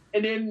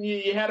 and then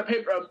you had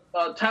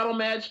a title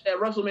match at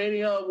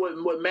WrestleMania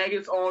with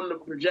maggots on the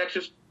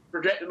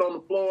projected on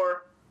the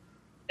floor,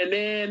 and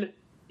then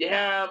you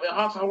have a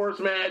House of Horrors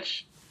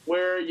match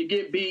where you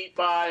get beat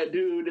by a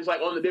dude that's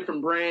like on a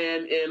different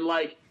brand, and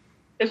like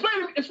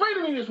explain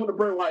to me this with the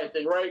Bray Wyatt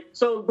thing, right?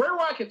 So Bray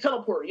Wyatt can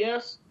teleport,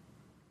 yes?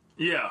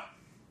 Yeah.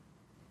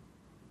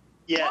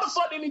 Yes. Why the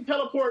fuck didn't he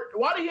teleport?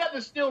 Why did he have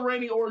to steal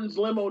Randy Orton's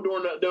limo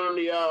during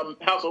the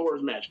House of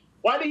Horrors match?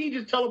 Why did he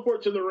just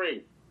teleport to the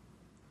ring?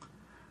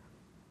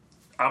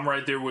 I'm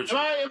right there with you.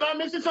 Am I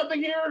missing something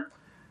here?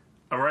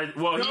 All right.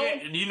 Well, No.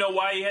 you know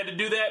why he had to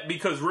do that?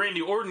 Because Randy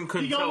Orton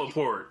couldn't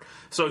teleport.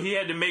 So he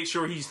had to make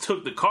sure he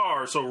took the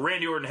car, so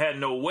Randy Orton had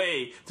no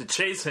way to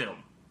chase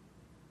him.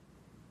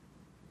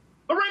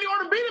 But Randy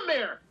Orton beat him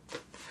there.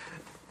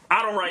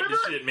 I don't write this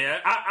shit, man.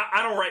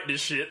 I don't write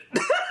this shit.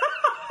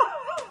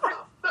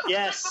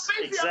 Yes,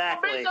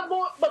 exactly.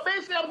 But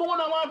basically, I'm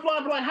going on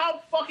line for like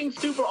how fucking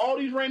stupid all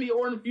these Randy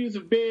Orton feuds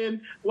have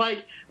been.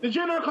 Like the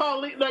Jinder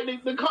Khali,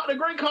 like the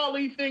great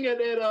Khali thing at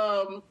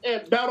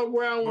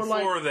Battleground, where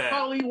like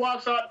Khali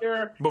walks out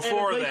there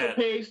before at a glacial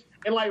pace,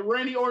 and like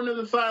Randy Orton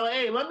to the side, like,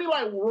 hey, let me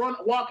like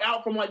walk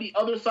out from like the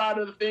other side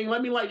of the thing.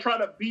 Let me like try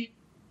to beat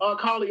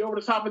Khali over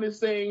the top of this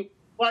thing.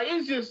 Like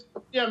it's just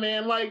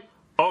man, like.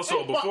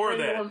 Also, before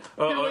that,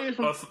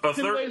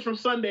 from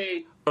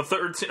Sunday. A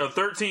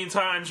 13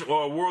 times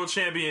world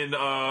champion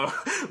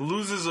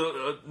loses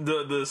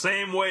the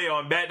same way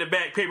on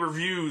back-to-back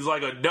pay-per-views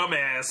like a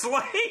dumbass.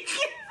 Like,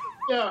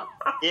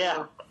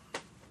 yeah.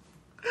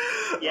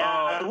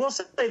 I will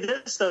say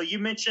this though. You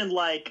mentioned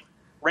like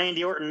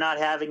Randy Orton not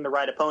having the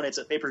right opponents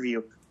at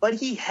pay-per-view, but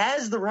he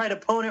has the right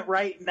opponent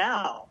right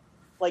now.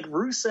 Like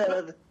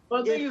Rusev.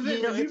 But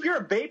if you're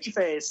a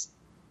babyface.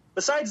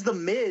 Besides The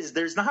Miz,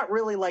 there's not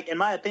really, like, in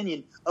my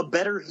opinion, a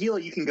better heel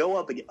you can go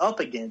up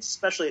against,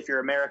 especially if you're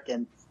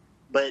American.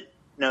 But,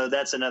 no,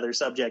 that's another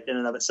subject in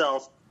and of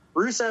itself.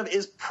 Rusev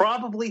is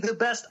probably the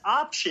best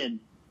option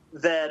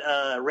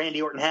that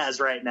Randy Orton has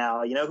right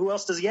now. You know, who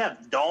else does he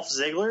have? Dolph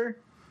Ziggler?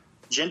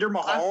 Jinder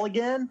Mahal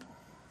again?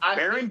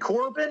 Baron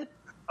Corbin?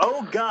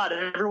 Oh, God,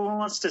 everyone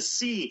wants to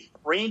see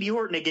Randy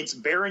Orton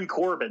against Baron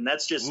Corbin.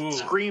 That's just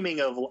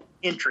screaming of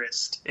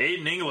interest.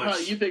 Aiden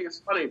English. You think it's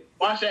funny.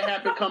 Watch that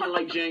happen coming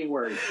like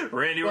January.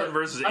 Randy Orton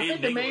versus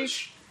Aiden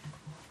English.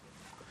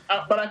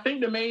 But I think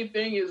the main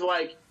thing is,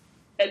 like,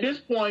 at this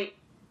point,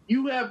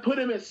 you have put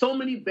him in so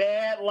many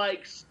bad,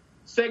 like,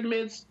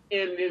 segments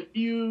and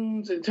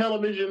feuds and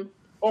television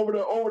over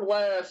the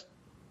last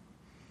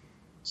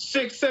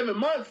 6-7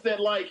 months that,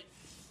 like,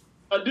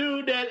 a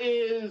dude that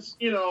is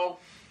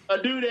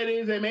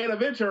a main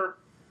eventer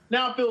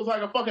now feels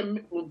like a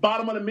fucking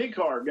bottom of the mid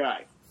card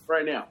guy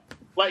right now.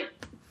 Like,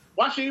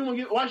 why should anyone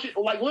give a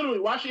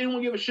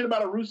shit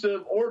about a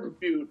Rusev Orton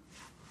feud?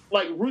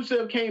 Like,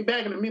 Rusev came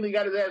back and immediately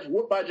got his ass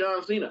whooped by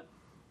John Cena.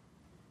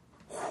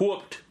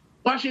 Whooped.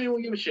 Why should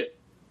anyone give a shit?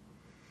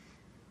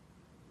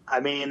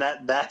 I mean,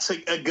 that's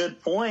a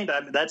good point.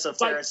 That's a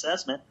fair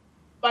assessment.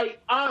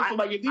 Like,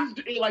 honestly,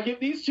 if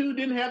these two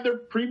didn't have their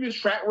previous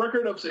track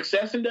record of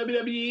success in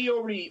WWE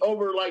over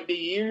the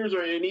years,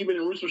 and even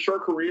in Rusev's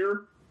short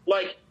career,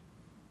 like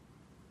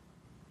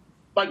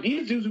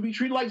these dudes would be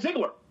treated like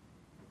Ziggler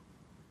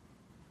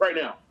right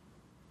now.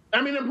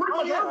 I mean, they're pretty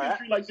much are being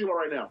treated like Ziggler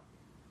right now.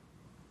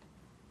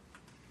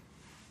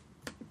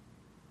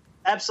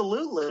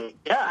 Absolutely.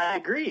 Yeah, I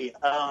agree.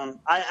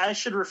 I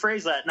should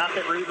rephrase that. Not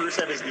that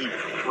Rusev is the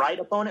right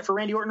opponent for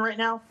Randy Orton right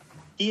now.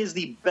 He is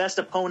the best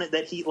opponent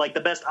that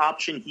the best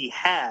option he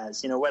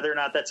has. You know, whether or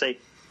not that's a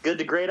good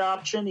to great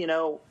option, you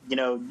know,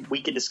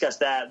 we could discuss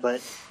that,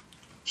 but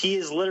he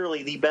is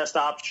literally the best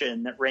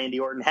option that Randy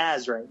Orton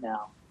has right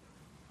now.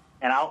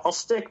 And I'll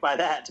stick by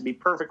that, to be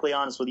perfectly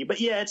honest with you. But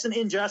yeah, it's an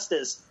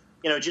injustice,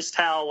 you know, just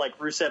how like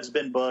Rusev's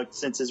been booked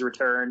since his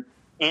return,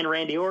 and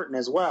Randy Orton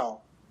as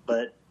well.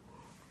 But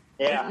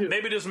yeah,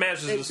 maybe this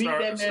match is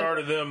the start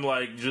of them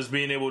like just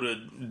being able to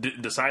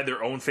decide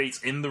their own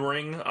fates in the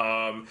ring.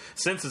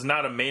 Since it's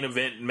not a main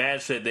event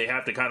match that they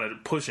have to kind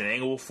of push an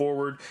angle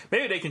forward,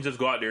 maybe they can just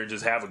go out there and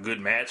just have a good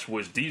match,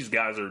 which these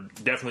guys are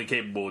definitely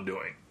capable of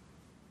doing.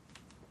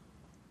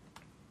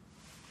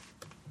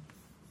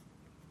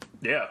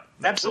 Yeah,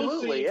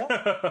 absolutely.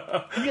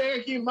 Yeah. You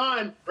gotta keep in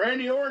mind,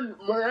 Randy Orton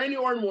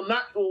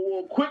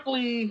will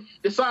quickly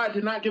decide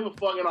to not give a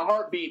fuck in a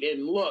heartbeat.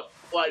 And look,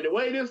 like the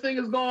way this thing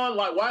is going,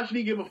 like why should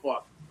he give a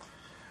fuck?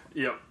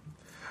 Yep.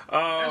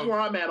 That's where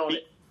I'm at on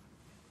it.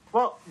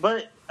 Well,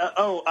 but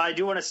I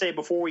do want to say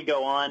before we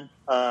go on,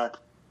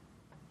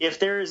 if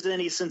there is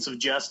any sense of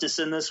justice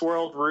in this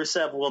world,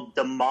 Rusev will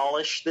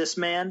demolish this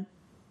man.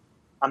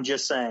 I'm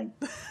just saying.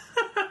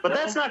 But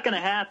that's not going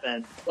to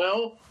happen.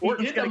 Well,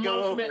 Orton's going to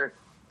go over.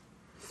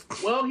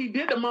 He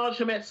did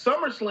demolish him at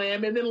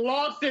SummerSlam and then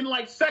lost in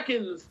like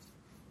seconds.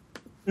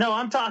 No,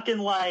 I'm talking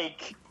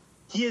like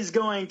he is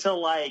going to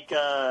like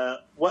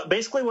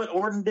what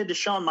Orton did to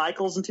Shawn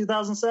Michaels in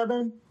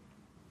 2007.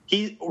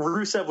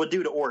 Rusev would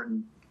do to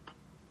Orton.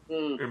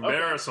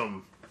 Embarrass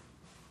him.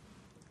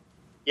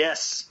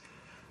 Yes.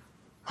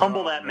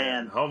 Humble that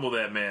man. Humble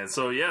that man.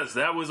 So yes,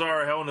 that was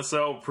our Hell in a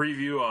Cell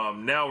preview.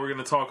 Now we're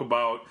going to talk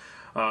about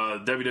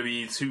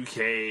WWE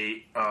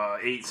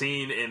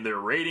 2K18 and their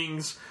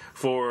ratings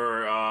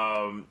for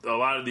a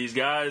lot of these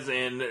guys,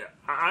 and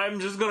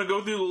I'm just going to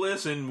go through the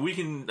list, and we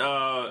can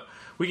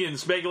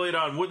speculate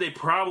on what they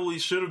probably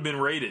should have been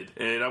rated,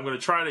 and I'm going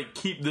to try to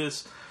keep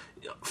this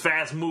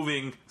fast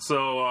moving.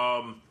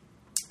 So,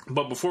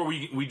 but before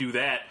we do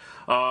that,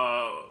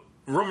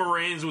 Roman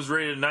Reigns was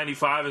rated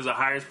 95 as the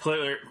highest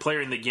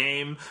player in the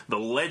game. The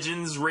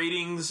Legends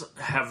ratings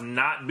have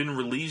not been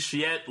released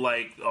yet,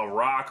 like a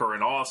Rock or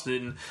an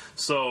Austin.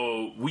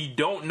 So we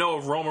don't know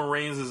if Roman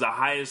Reigns is the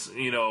highest,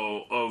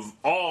 of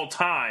all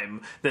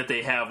time that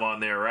they have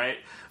on there, right?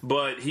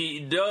 But he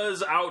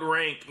does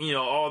outrank,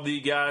 all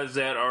the guys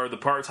that are the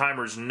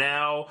part-timers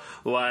now,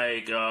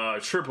 like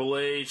Triple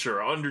H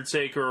or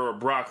Undertaker or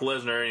Brock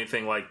Lesnar or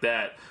anything like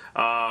that.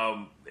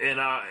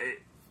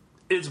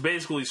 It's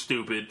basically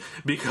stupid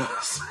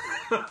because,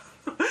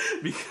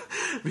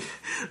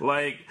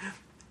 like,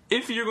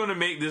 if you're going to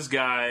make this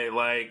guy,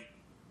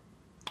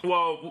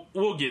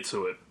 we'll get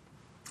to it.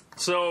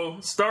 So,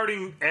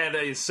 starting at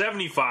a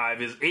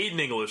 75 is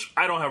Aiden English.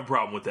 I don't have a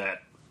problem with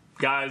that.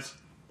 Guys?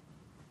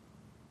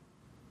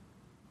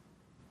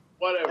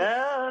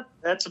 Whatever.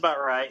 That's about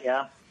right,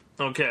 yeah.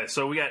 Okay,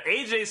 so we got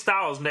AJ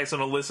Styles next on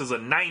the list as a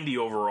 90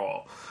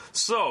 overall.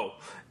 So,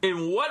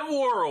 in what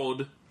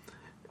world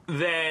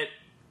that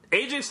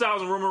AJ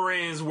Styles and Roman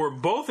Reigns were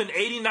both an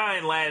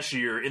 89 last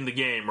year in the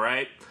game,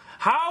 right?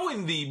 How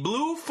in the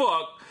blue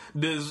fuck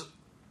does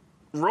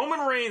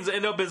Roman Reigns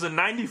end up as a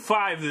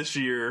 95 this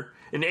year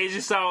and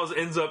AJ Styles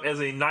ends up as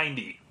a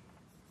 90?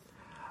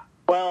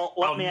 Well,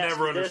 let me ask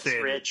you this,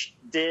 Rich.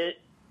 Did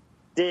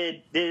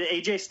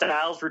AJ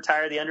Styles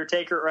retire The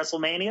Undertaker at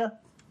WrestleMania?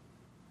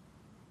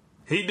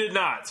 He did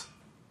not.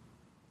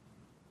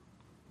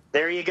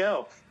 There you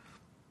go.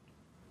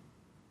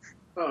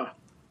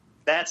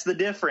 That's the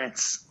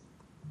difference.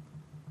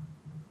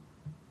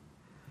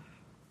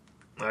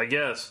 I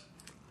guess.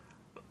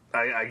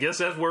 I guess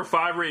that's worth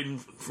 5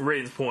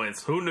 ratings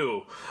points. Who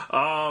knew?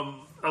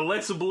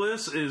 Alexa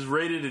Bliss is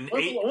rated an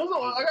 8.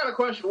 I got a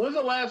question. When's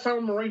the last time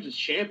Roman Reigns was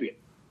champion?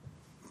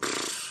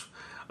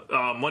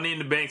 Money in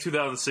the Bank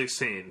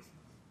 2016.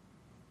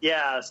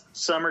 Yeah,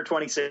 summer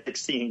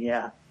 2016,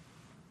 yeah.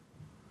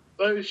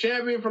 So he was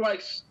champion for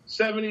like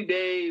 70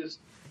 days,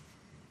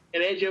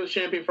 and AJ was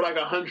champion for like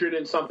 100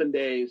 and something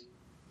days.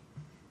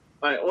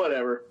 Like,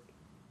 whatever.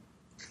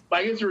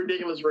 Like, it's a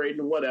ridiculous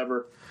rating,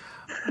 whatever.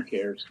 Who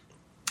cares?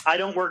 I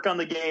don't work on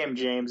the game,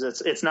 James.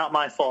 It's not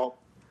my fault.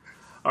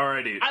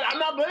 Alrighty. I'm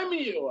not blaming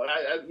you.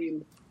 I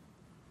mean...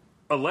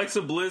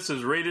 Alexa Bliss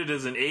is rated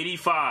as an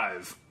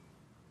 85.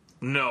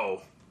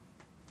 No.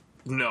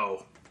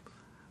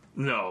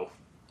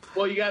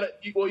 Well, you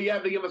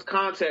have to give us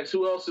context.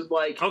 Who else is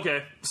like?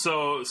 Okay,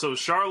 so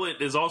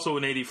Charlotte is also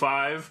an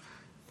 85.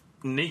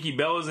 Nikki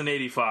Bella's an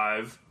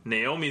 85.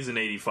 Naomi's an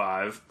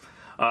 85.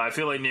 I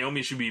feel like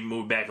Naomi should be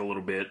moved back a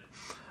little bit.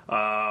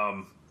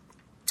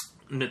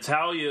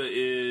 Natalya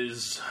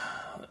is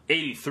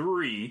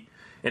 83,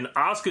 and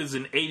Asuka's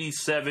an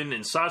 87,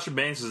 and Sasha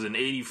Banks is an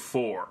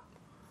 84.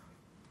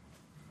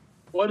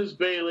 What is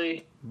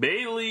Bayley?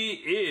 Bayley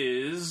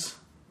is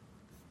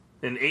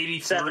an 83.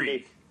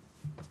 70.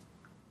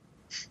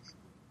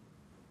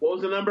 What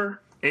was the number?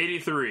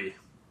 83.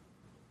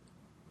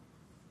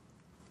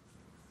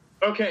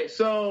 Okay,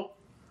 so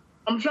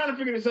I'm trying to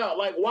figure this out.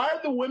 Like, why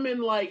are the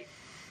women like?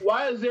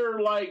 Why is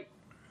their like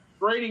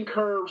rating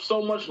curve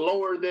so much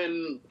lower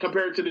than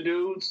compared to the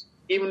dudes?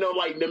 Even though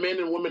like the men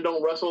and women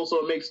don't wrestle,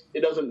 so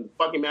it doesn't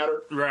fucking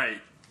matter.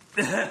 Right.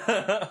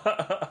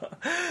 I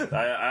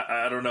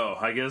don't know.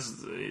 I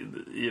guess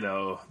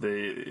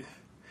they.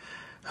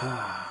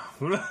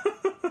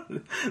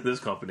 This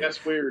company.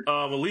 That's weird.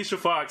 Alicia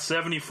Fox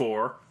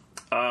 74.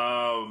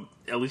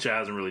 Alicia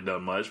hasn't really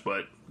done much,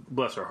 but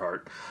bless her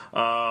heart.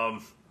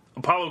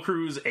 Apollo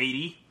Crews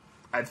 80.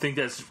 I think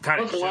that's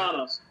kind of. What's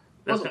Lana's?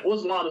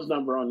 What's Lana's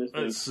number on this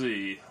thing? Let's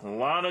see.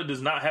 Lana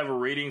does not have a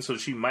rating, so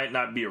she might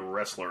not be a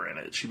wrestler in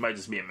it. She might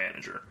just be a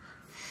manager.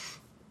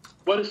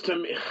 What is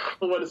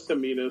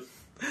Tamina's?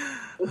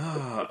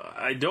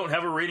 I don't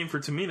have a rating for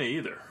Tamina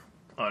either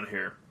on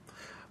here.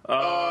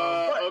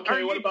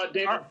 Okay, what about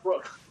Dana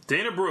Brooks?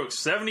 Dana Brooks,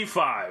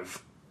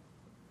 75.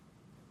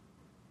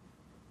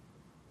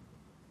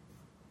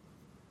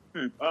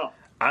 Oh.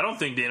 I don't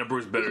think Dana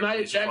Brooks better Is than Nia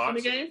Alicia Jax Fox. in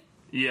the game?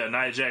 Yeah,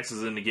 Nia Jax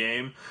is in the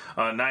game.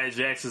 Nia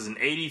Jax is an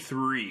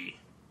 83.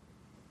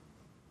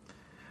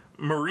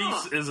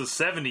 Maurice is a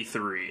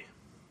 73.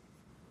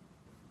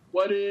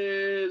 What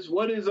is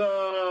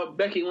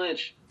Becky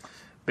Lynch?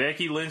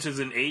 Becky Lynch is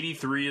an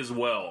 83 as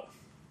well.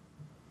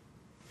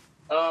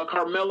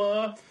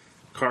 Carmella's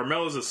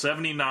a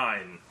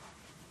 79.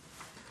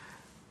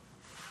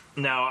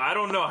 Now, I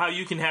don't know how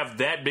you can have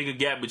that big a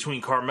gap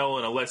between Carmella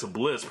and Alexa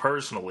Bliss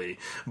personally,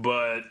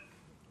 but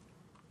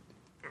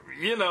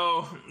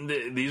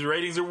these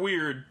ratings are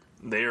weird.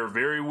 They are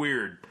very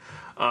weird.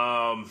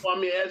 Well, I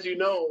mean, as you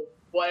know,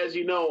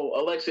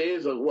 Alexa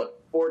is a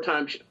 4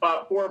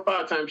 or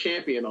 5 time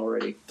champion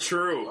already.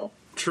 True.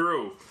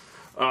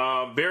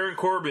 Baron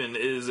Corbin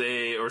is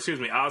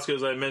Asuka,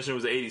 as I mentioned,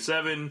 was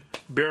 87.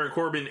 Baron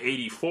Corbin,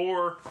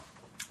 84.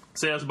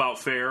 So that's about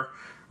fair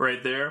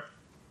right there.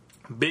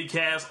 Big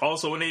Cass,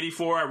 also an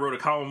 84. I wrote a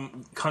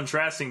column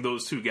contrasting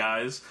those two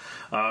guys.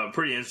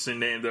 Pretty interesting.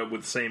 They ended up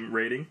with the same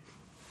rating.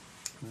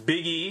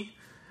 Big E,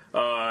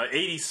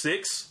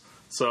 86.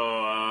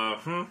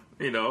 So,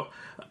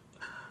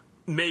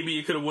 maybe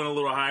you could have went a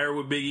little higher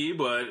with Big E,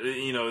 but,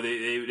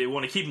 they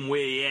want to keep him where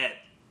he at,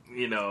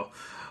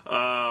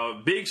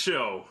 Big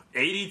Show,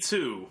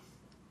 82.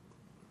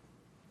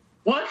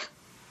 What?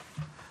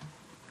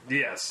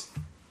 Yes.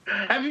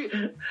 Have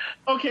you?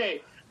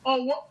 Okay.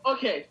 Oh,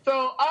 okay.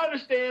 So I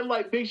understand,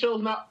 like, Big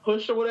Show's not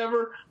pushed or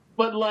whatever,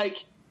 but like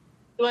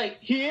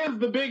he is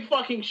the big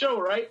fucking show,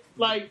 right?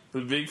 Like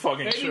the big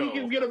fucking maybe show. He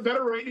can get a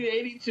better rating than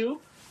 82.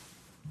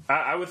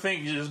 I would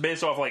think just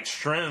based off like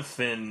strength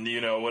and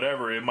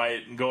whatever, it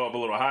might go up a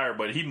little higher.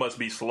 But he must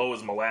be slow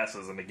as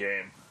molasses in the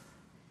game.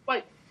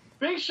 Like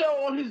Big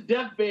Show on his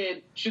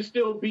deathbed should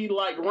still be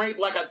like ranked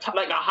like a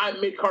high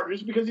mid card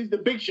just because he's the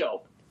Big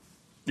Show.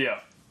 Yeah.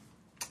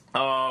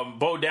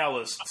 Bo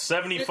Dallas,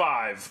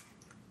 75.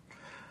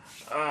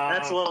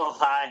 That's a little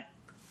high.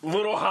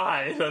 Little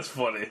high. That's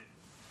funny.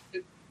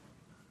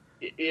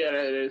 Yeah,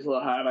 that is a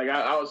little high. Like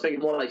I was thinking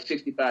more like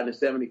 65 to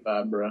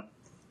 75, bro.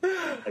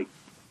 Like,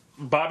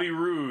 Bobby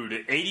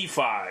Roode,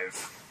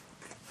 85.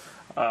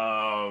 Wait,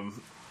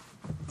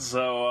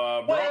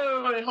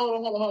 hold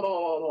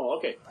on.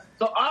 Okay,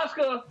 so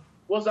Asuka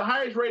was the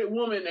highest rated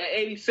woman at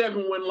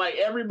 87 when like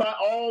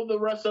all the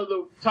rest of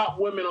the top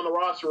women on the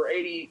roster were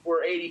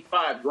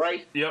 85,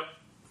 right? Yep.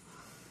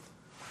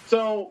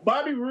 So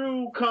Bobby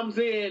Roode comes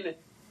in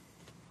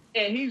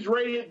and he's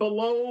rated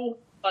below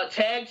a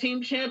tag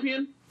team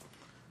champion.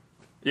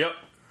 Yep.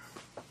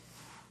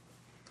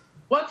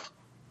 What?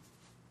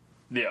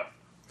 Yeah.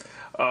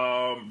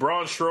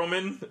 Braun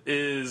Strowman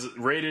is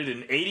rated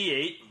an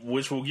 88,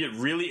 which will get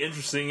really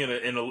interesting in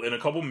a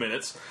couple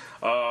minutes.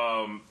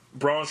 Braun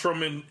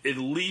Strowman at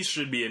least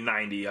should be a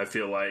 90, I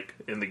feel like,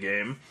 in the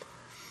game.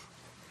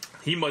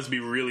 He must be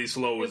really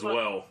slow as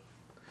well.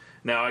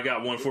 Now, I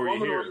got one for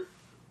you here.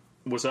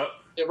 What's up?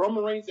 If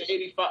Roman Reigns is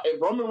 85,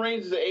 if Roman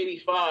Reigns is an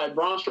 85,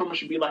 Braun Strowman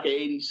should be like an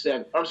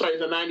 87. I'm sorry,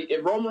 it's a 90.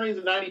 If Roman Reigns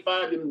is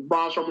 95, then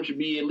Braun Strowman should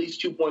be at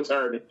least 2 points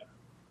higher than him.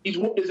 He's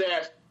whooped his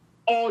ass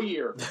all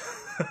year.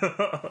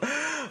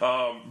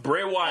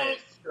 Bray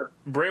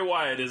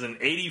Wyatt is an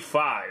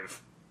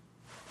 85.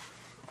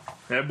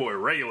 That boy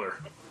regular.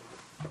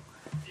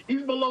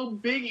 He's below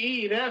Big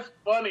E. That's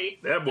funny.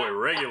 That boy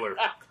regular.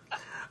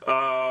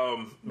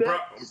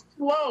 He's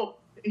too low.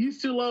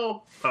 He's too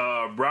low.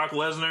 Brock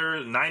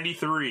Lesnar,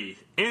 93.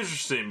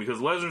 Interesting, because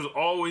Lesnar's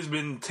always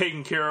been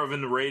taken care of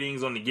in the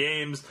ratings on the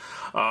games.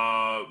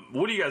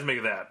 What do you guys make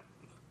of that?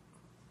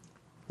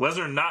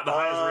 Lesnar not the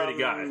highest rated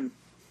guy.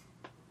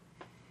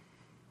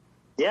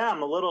 Yeah,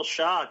 I'm a little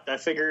shocked. I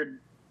figured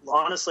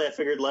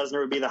Lesnar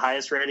would be the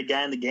highest rated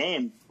guy in the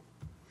game.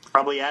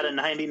 Probably at a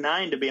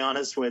 99, to be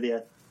honest with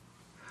you.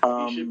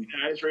 He should be the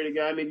highest rated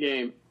guy in the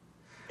game.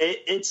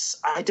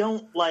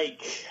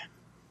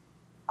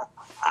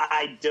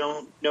 I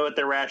don't know what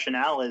the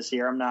rationale is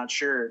here. I'm not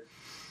sure.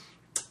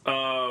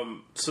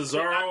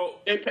 Cesaro.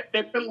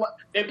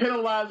 They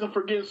penalized him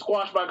for getting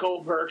squashed by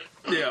Goldberg.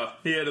 Yeah,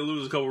 he had to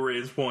lose a couple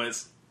ratings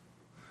points.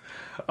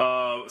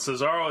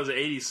 Cesaro is at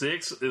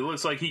 86. It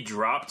looks like he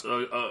dropped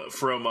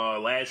from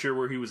last year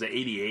where he was at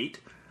 88.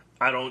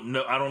 I don't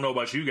know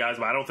about you guys,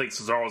 but I don't think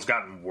Cesaro's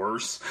gotten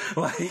worse.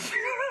 Like,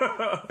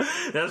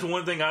 that's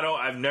one thing I've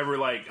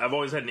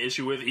always had an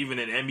issue with, even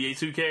in NBA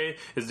 2K,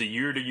 is the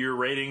year-to-year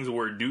ratings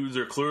where dudes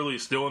are clearly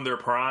still in their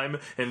prime,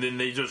 and then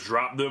they just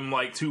drop them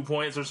like 2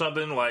 points or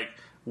something. Like,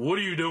 what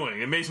are you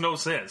doing? It makes no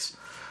sense.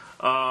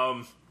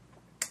 Chad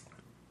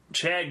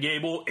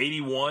Gable,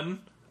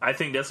 81. I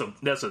think that's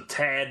a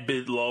tad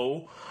bit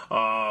low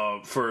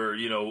for,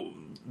 you know,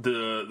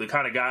 the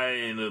kind of guy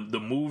and the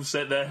move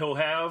set that he'll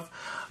have.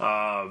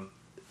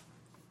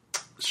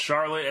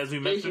 Charlotte, as we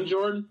mentioned. Jason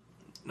Jordan?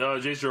 No,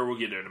 Jason Jordan, we'll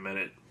get there in a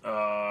minute.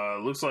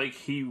 Looks like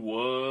he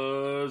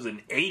was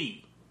an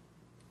 80.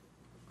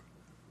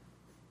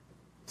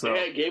 So,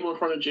 they had Gable in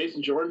front of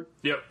Jason Jordan?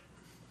 Yep.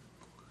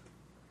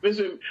 I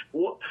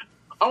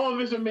want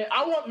Vince McMahon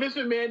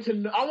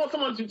I want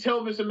someone to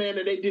tell Vince McMahon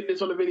that they did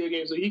this on the video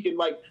game so he can,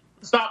 like,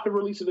 stop the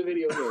release of the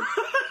video game.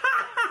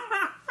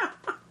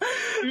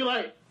 You're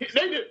like,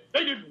 they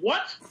did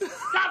what?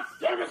 God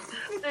damn it!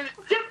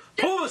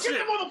 Pull the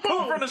shit.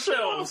 Pull from the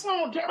shelves.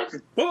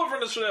 Pull from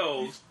the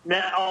shelves.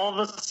 Now all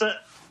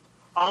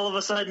of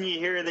a sudden you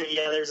hear that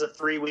there's a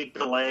 3-week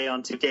delay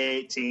on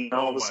 2K18.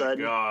 All of a sudden,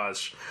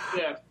 gosh.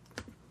 Yeah.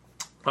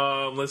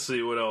 Let's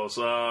see what else.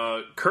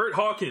 Kurt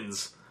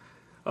Hawkins,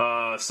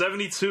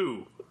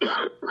 72,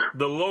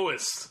 the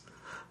lowest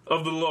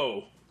of the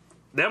low.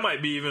 That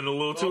might be even a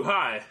little too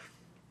high.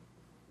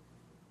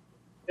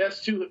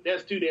 That's too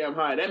damn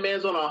high. That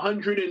man's on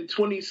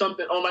 120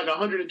 something, on like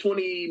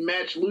 120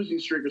 match losing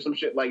streak or some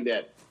shit like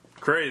that.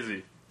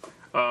 Crazy.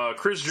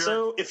 Chris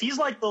Jericho. So if he's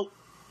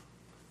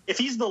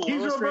the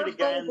lowest rated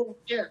guy,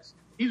 yes,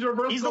 he's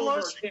reverse. He's the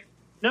lowest.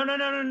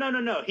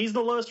 No. He's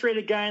the lowest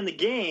rated guy in the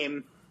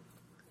game,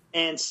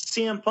 and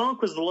CM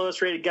Punk was the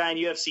lowest rated guy in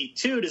UFC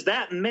 2. Does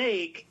that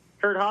make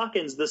Kurt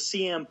Hawkins the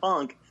CM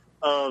Punk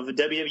of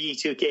WWE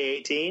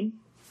 2K18?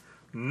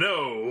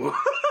 No.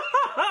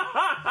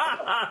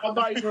 I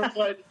thought you were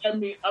going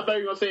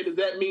to say, does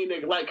that mean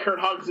that like Kurt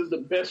Hawkins is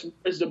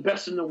the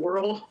best in the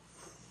world?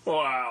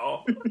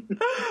 Wow.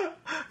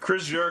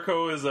 Chris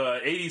Jericho is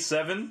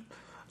 87.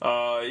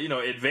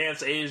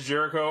 Advanced age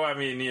Jericho. I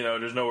mean,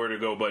 there's nowhere to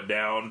go but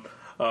down.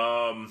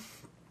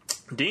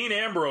 Dean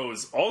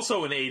Ambrose,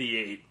 also an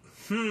 88.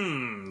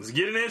 It's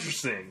getting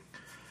interesting.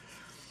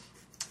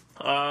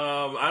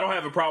 I don't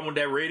have a problem with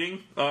that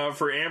rating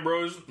for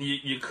Ambrose.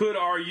 You could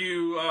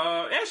argue,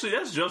 actually,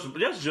 that's just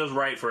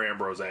right for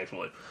Ambrose.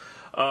 Actually,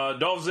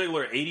 Dolph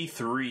Ziggler,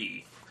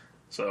 83.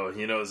 So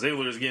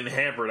Ziggler's getting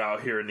hampered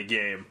out here in the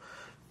game.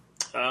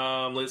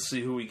 Let's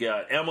see who we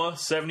got. Emma,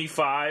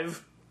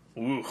 75.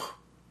 Ooh,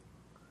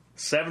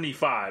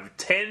 75.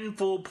 10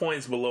 full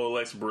points below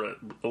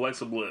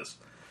Alexa Bliss.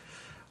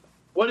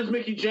 What is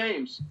Mickey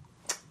James?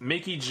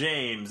 Mickey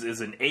James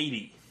is an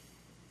 80.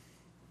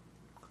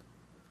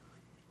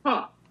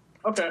 Huh.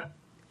 Okay.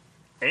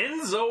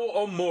 Enzo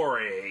Amore.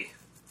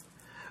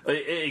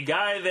 A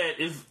guy that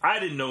if I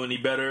didn't know any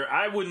better,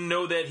 I wouldn't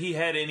know that he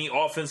had any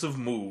offensive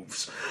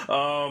moves.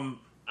 I'm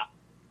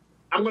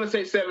going to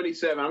say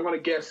 77. I'm going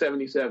to guess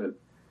 77.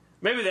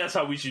 Maybe that's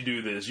how we should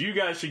do this. You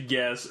guys should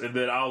guess, and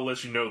then I'll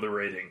let you know the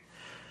rating.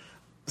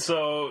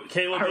 So,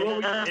 Caleb,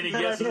 any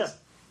guesses?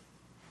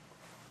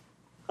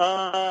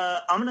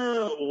 I'm going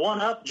to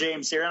one-up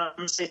James here, and I'm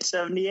going to say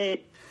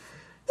 78.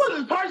 What,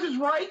 the Price is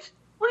Right?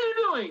 What are you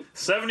doing?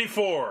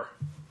 74.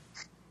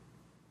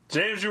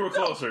 James, you were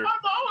closer.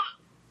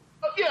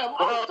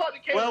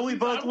 Well, we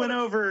both went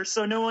over,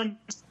 so no one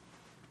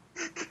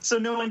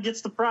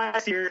gets the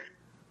prize here.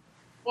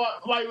 Well,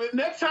 like the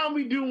next time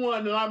we do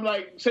one, and I'm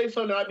like, say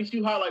something, I'd be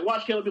too high. Like,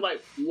 watch Caleb be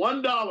like,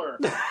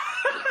 $1.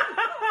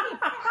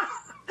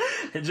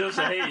 Just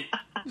a hate.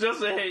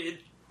 Just a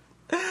hate.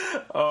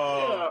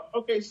 Yeah.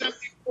 Okay.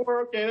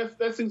 74. Okay,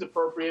 that seems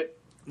appropriate.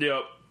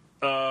 Yep.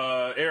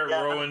 Eric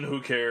Rowan,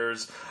 who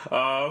cares?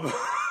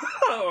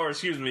 Or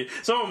excuse me,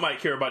 someone might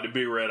care about the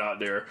Big Red out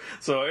there.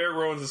 So Eric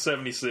Rowan's a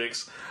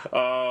 76.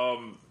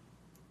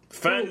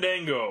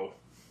 Fandango.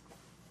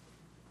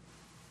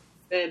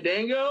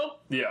 Fandango?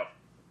 Yeah.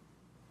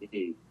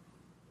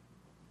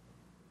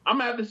 I'm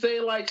gonna have to say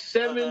like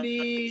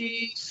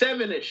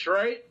 77-ish,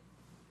 right?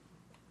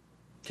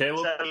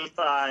 Caleb?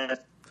 75.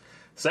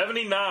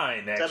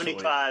 79, actually.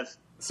 75.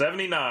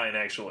 79,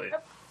 actually.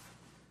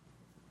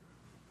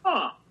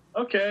 Huh.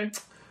 Okay.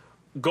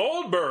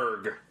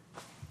 Goldberg.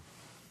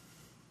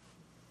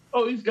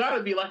 Oh, he's got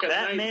to be like a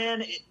That 92.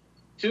 man,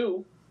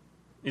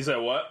 You said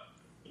what?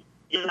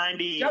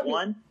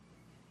 91.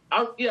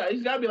 Yeah,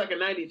 he's got to be like a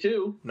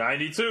 92.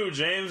 92.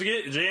 James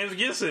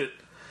gets it.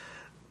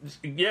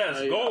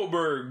 Yes, Yeah.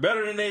 Goldberg.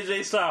 Better than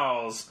AJ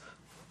Styles.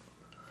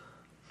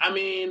 I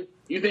mean,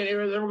 you think they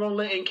were ever going to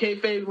let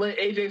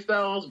AJ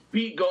Styles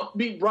beat Brock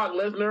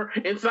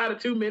Lesnar inside of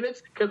 2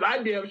 minutes? Because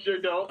I damn sure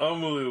don't.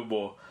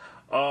 Unbelievable.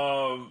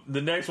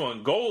 The next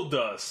one,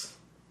 Goldust.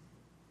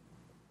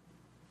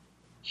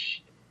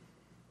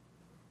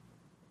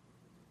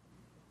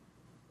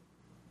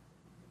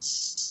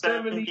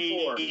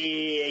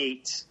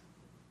 $78.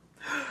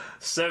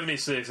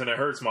 76, and it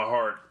hurts my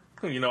heart.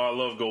 You know, I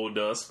love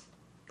Goldust.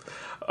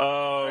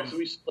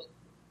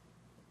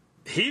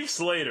 Heath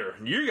Slater.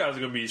 You guys are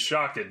going to be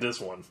shocked at this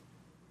one.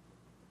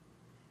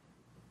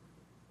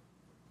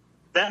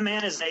 That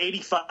man is an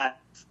 85.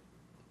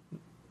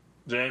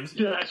 James?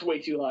 Yeah, that's way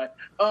too high.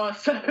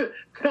 Say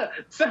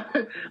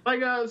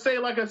like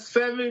a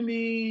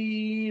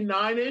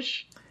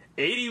 79-ish.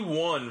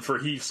 81 for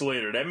Heath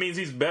Slater. That means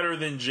he's better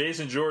than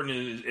Jason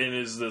Jordan and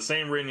is the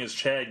same rating as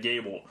Chad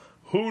Gable.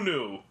 Who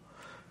knew?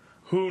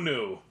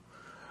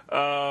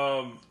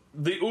 The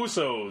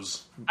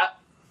Usos.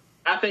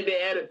 I think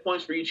they added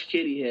points for each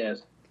kid he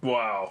has.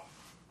 Wow.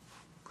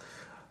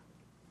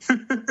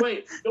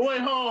 Wait,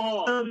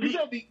 hold on. You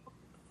got the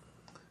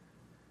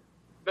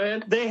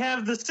man. They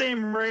have the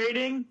same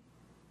rating.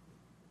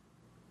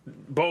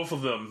 Both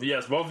of them.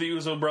 Yes, both the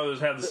Uso brothers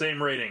have the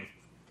same rating.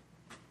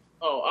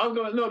 Oh, I was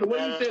gonna the way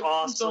you That's said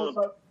awesome.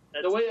 the Usos,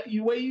 the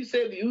way you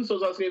said the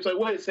Usos, I was gonna say,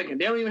 wait a second,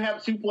 they don't even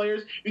have two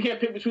players. You can't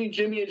pick between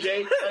Jimmy and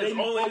Jay. It's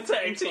only a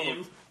tag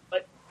team.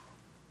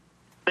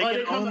 They Like, can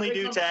they come- only they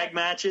do come- tag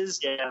matches.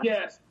 Yeah.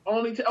 Yes,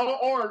 only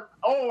or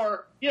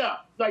yeah,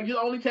 like just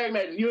only tag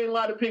matches. You ain't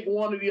allowed to pick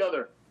one or the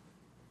other.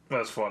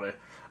 That's funny.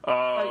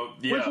 Like,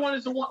 Yeah. Which one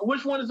is the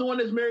one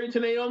that's married to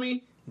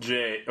Naomi?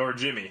 Jay or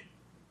Jimmy.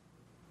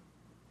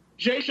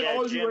 Jay should Yeah,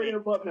 always Jimmy. be rated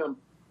above him.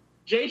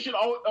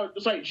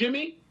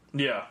 Jimmy.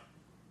 Yeah.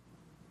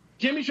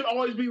 Jimmy should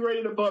always be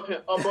rated above Jay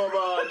at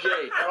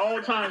all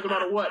times, no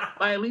matter what,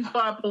 by at least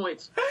 5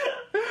 points.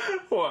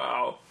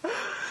 Wow.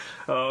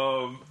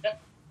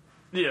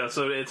 Yeah,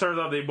 so it turns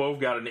out they both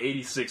got an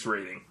 86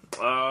 rating.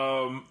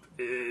 The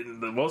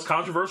most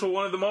controversial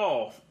one of them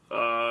all,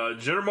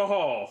 Jinder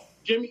Mahal.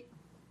 Jimmy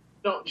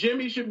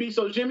should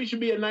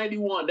be a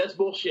 91. That's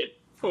bullshit.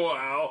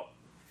 Wow.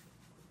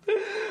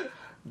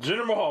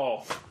 Jinder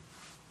Mahal.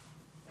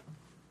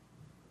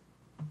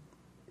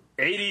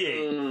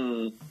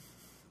 88.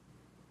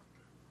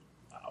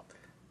 Wow.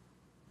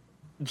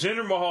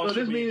 Jinder Mahal So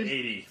should this be an means-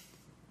 80.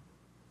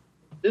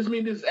 This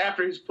means this is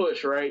after his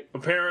push, right?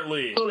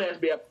 Apparently. So it has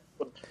to be after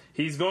his push.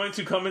 He's going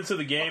to come into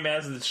the game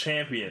as the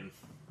champion.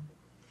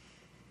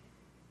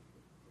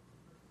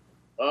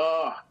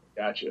 Oh,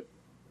 gotcha.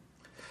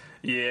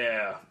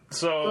 Yeah.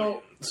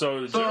 So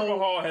Jinder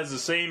Mahal has the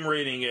same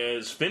rating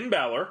as Finn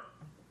Balor.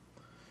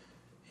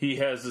 He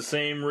has the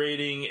same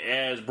rating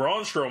as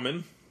Braun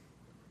Strowman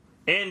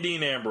and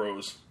Dean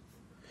Ambrose.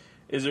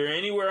 Is there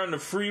anywhere in the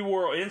free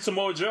world, in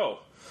Samoa Joe?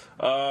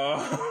 Is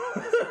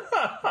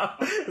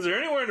there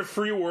anywhere in the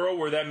free world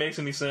where that makes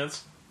any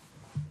sense?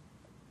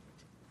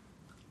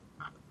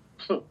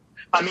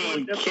 I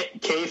mean,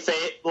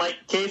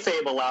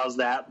 kayfabe allows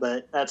that,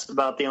 but that's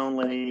about the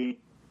only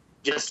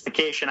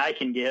justification I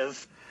can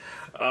give.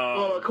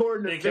 Well,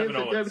 according to Nick Vince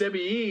Kevin at Owens.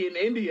 WWE in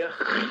India.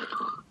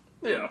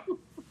 Yeah.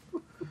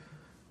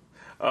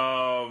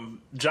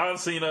 John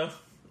Cena,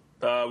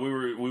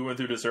 we went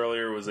through this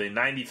earlier, was a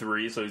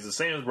 93, so he's the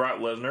same as Brock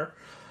Lesnar.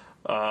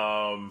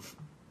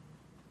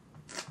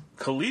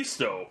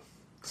 Kalisto,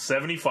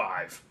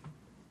 75.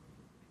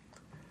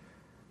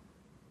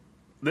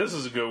 This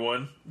is a good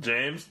one,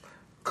 James.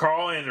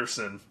 Carl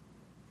Anderson.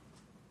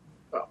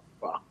 Oh,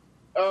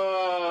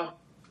 wow.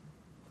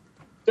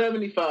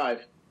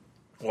 75.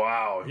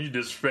 Wow, you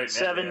disrespect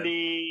that man.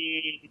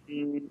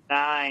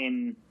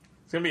 79.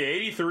 It's going to be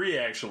 83,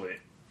 actually.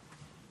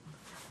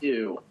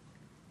 Ew.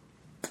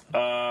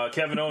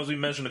 Kevin Owens, we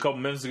mentioned a couple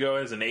minutes ago,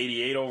 has an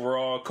 88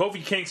 overall.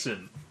 Kofi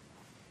Kingston.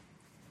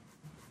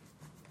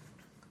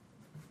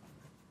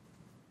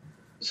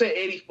 Say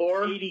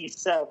 84.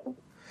 87.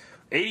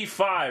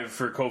 85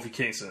 for Kofi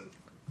Kingston.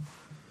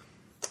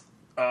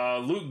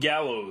 Luke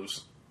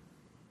Gallows.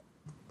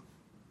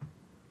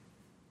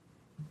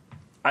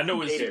 I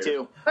know his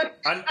 82.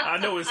 I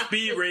know his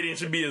speed rating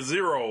should be a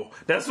 0.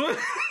 That's what.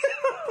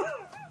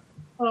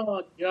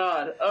 Oh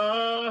God.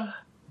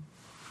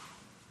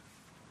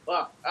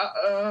 Well,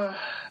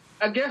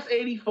 I guess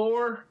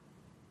 84.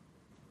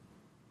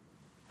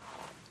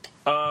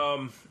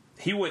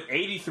 He went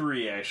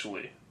 83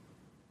 actually.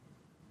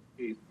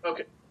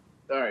 Okay.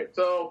 All right.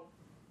 So,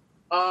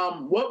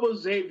 what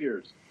was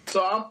Xavier's?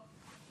 So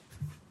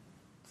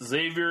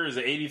Xavier is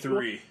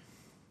 83.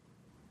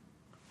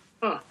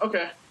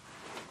 Okay.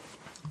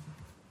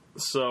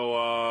 So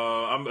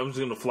I'm just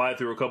gonna fly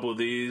through a couple of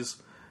these.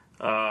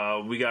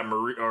 We got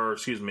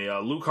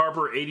Luke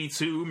Harper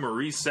 82,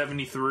 Maurice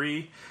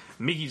 73,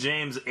 Mickie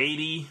James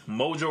 80,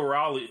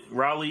 Mojo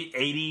Rawley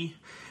 80,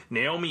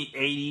 Naomi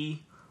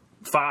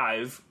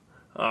 85,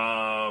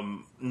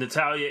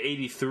 Natalia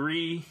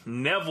 83,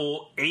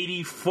 Neville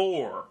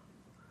 84.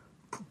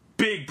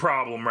 Big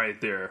problem right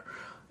there.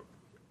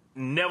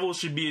 Neville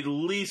should be at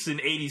least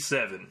an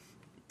 87.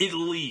 At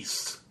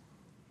least.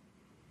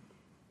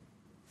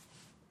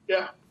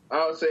 Yeah,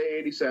 I would say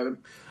 87.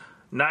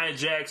 Nia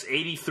Jax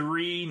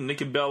 83,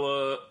 Nikki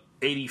Bella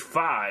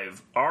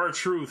 85,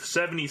 R-Truth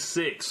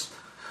 76.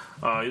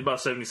 He's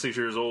about 76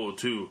 years old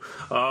too.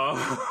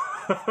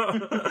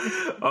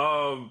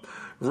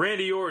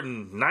 Randy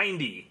Orton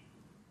 90.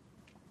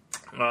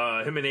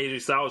 Him and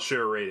AJ Styles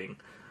share a rating.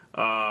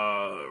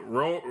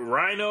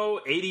 Rhino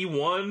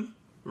 81,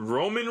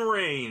 Roman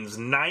Reigns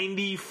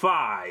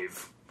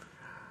 95.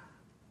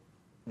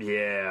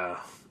 Yeah.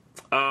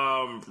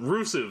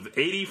 Rusev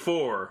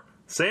 84,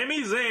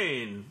 Sami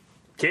Zayn.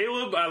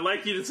 Caleb, I'd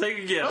like you to take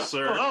a guess,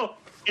 sir.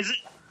 Is it?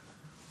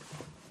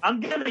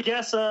 I'm gonna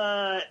guess.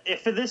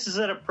 If this is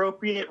an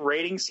appropriate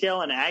rating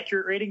scale, an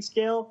accurate rating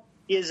scale,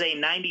 is a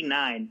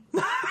 99.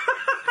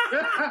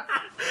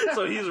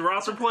 So he's a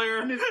roster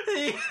player.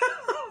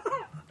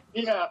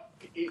 Yeah.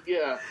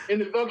 In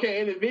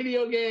the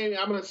video game,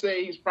 I'm gonna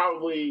say he's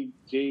probably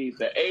an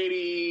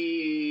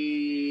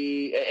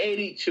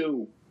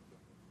 82.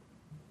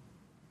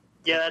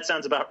 Yeah, that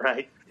sounds about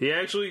right. He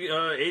actually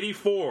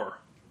 84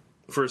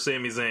 for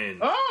Sami Zayn.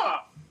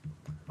 Ah,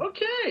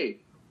 okay.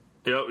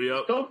 Yep.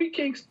 Kofi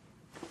Kingston.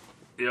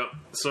 Yep.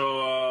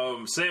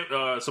 So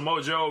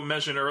Samoa Joe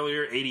mentioned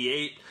earlier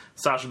 88,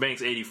 Sasha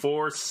Banks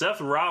 84,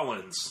 Seth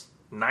Rollins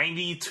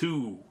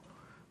 92,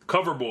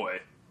 Cover Boy.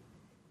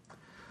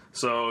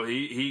 So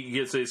he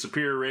gets a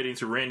superior rating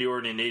to Randy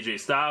Orton and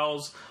AJ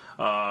Styles.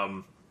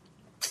 Shane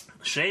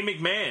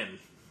McMahon.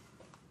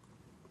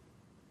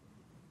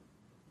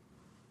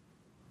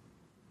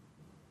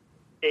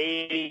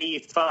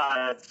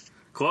 $85.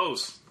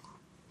 Close.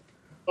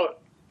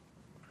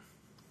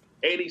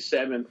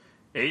 87.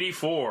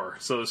 84.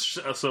 So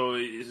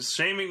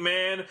Shane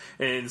McMahon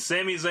and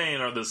Sami Zayn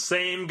are the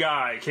same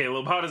guy.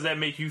 Caleb, how does that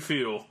make you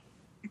feel?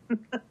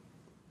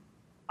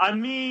 I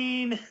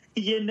mean,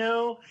 in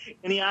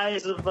the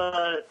eyes of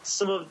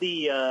some of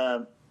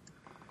the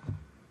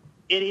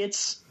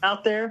idiots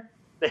out there,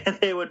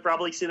 they would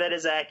probably see that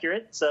as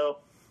accurate. So,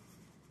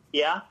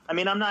 yeah. I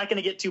mean, I'm not going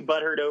to get too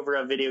butthurt over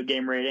a video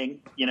game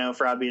rating,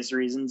 for obvious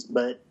reasons.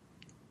 But,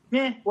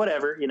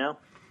 whatever,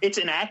 It's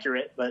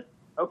inaccurate, but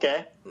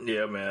okay.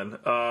 Yeah, man.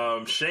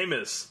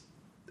 Sheamus,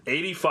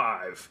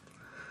 85.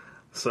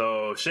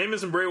 So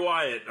Sheamus and Bray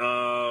Wyatt,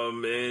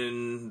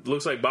 and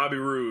looks like Bobby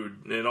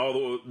Roode and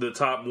all the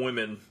top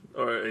women,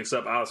 or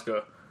except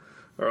Asuka,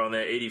 are on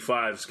that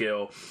 85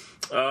 scale.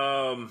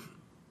 Shinsuke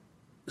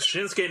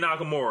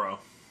Nakamura.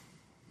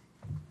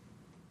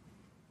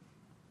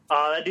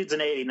 That dude's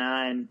an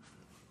 89.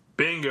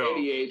 Bingo.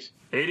 88.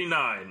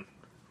 89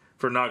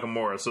 for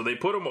Nakamura. So they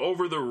put him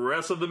over the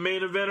rest of the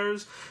main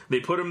eventers.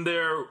 They put him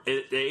there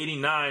at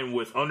 89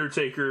 with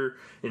Undertaker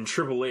and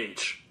Triple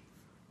H.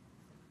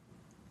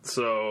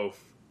 So,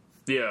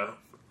 yeah.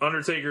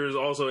 Undertaker is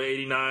also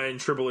 89.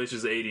 Triple H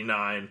is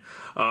 89.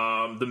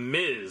 The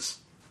Miz.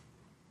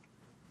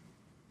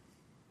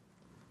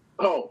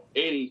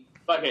 80.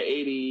 Like an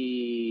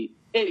 80.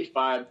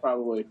 85,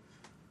 probably.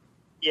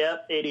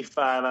 Yep,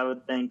 85, I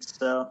would think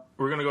so.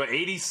 We're going to go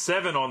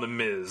 87 on The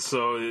Miz.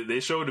 So they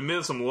showed The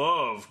Miz some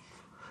love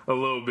a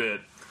little bit.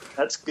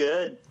 That's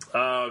good.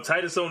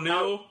 Titus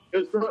O'Neil.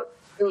 It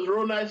was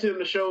real nice of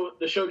him to show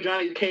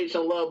Johnny Cage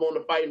some love on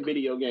the fighting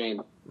video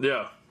game.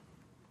 Yeah.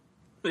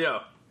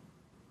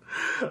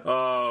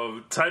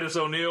 Titus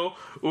O'Neil.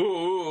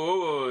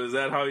 Ooh, is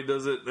that how he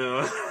does it?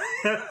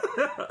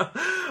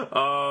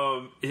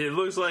 It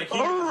looks like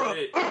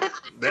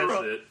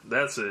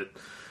That's it.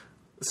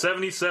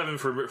 77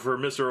 for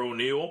Mr.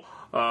 O'Neil.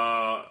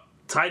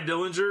 Ty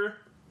Dillinger,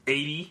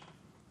 80.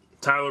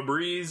 Tyler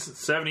Breeze,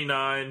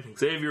 79.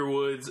 Xavier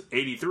Woods,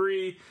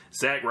 83.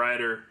 Zack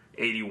Ryder,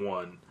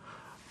 81.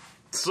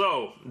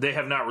 So they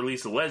have not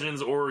released the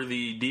Legends or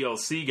the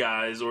DLC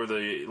guys or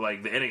the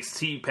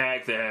NXT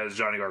pack that has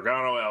Johnny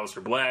Gargano,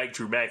 Aleister Black,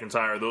 Drew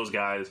McIntyre, those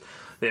guys.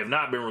 They have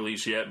not been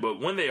released yet, but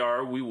when they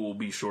are, we will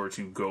be sure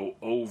to go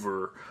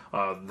over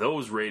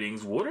those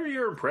ratings. What are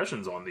your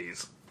impressions on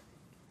these?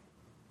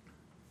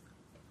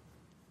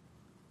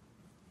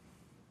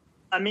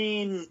 I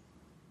mean,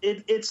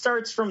 it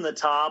starts from the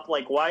top.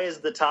 Like, why is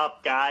the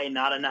top guy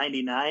not a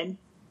 99?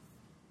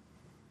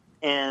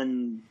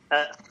 And,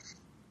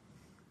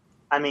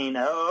 I mean,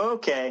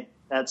 okay,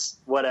 that's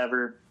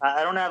whatever.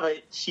 I don't have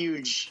a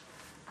huge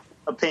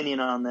opinion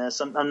on this.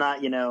 I'm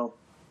not,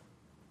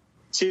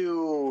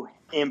 too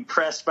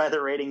impressed by the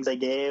ratings I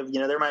gave.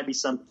 There might be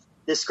some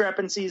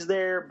discrepancies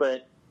there,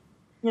 but,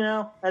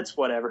 that's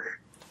whatever.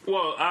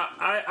 Well,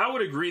 I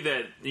would agree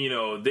that,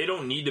 they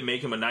don't need to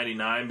make him a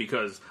 99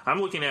 because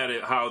I'm looking at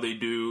it how they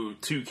do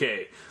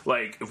 2K.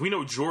 Like, if we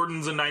know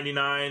Jordan's a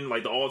 99,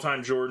 like the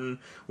all-time Jordan,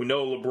 we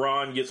know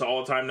LeBron gets an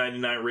all-time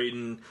 99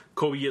 rating,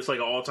 Kobe gets like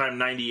an all-time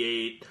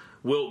 98,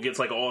 Wilt gets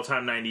like an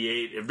all-time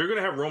 98. If they're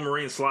going to have Roman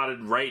Reigns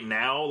slotted right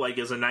now, like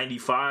as a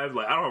 95,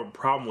 like I don't have a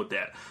problem with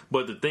that.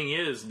 But the thing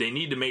is, they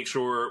need to make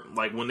sure,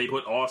 like when they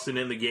put Austin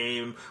in the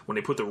game, when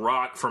they put The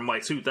Rock from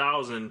like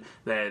 2000,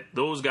 that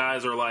those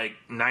guys are like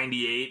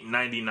 98,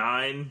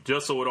 99,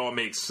 just so it all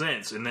makes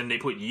sense. And then they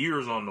put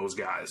years on those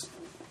guys.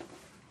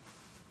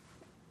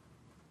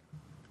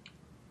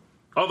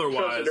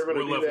 Otherwise,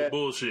 we're left with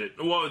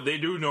bullshit. Well, they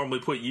do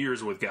normally put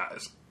years with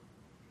guys.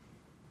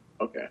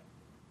 Okay.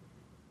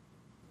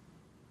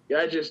 Yeah,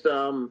 I just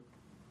don't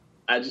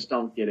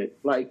get it.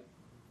 Like,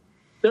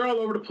 they're all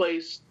over the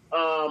place.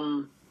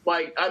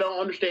 Like, I don't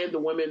understand the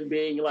women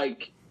being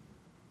like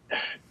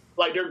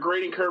their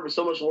grading curve is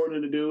so much lower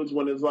than the dudes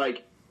when it's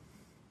like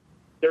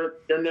they're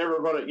never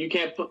gonna. You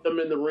can't put them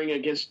in the ring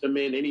against the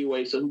men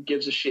anyway. So who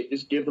gives a shit?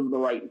 Just give them the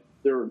right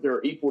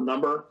their equal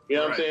number. You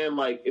know what I'm saying?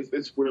 Like,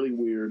 it's really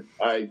weird.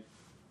 How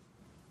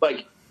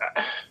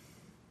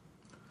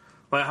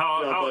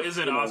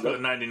isn't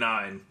Asuka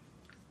 99?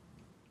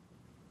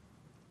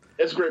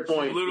 That's a great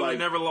point. Literally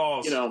never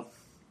lost.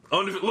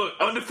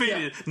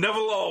 Undefeated, never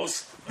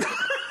lost.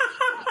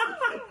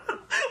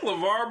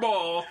 LeVar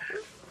Ball.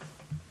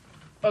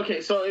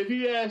 Okay, so if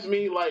you ask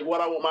me, like,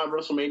 what I want my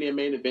WrestleMania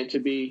main event to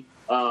be,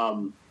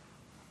 right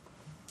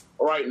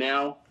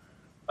now,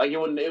 like, it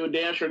would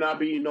damn sure not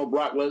be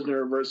Brock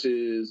Lesnar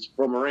versus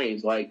Roman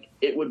Reigns. Like,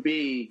 it would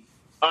be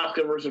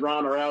Asuka versus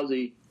Ronda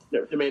Rousey,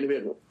 the main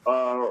event,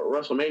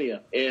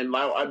 WrestleMania, and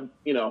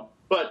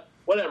but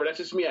whatever. That's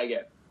just me, I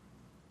guess.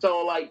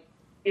 So, like,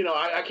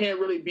 I can't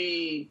really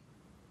be,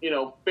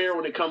 fair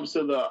when it comes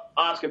to the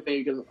Asuka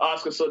thing because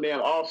Asuka's so damn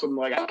awesome.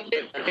 Like, I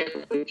can't.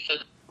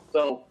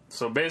 So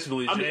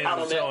basically, James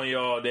was telling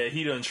y'all that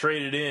he done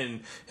traded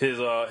in his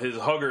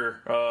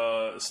hugger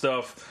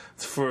stuff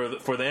for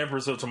the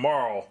Empress of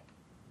Tomorrow.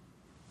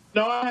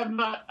 No, I have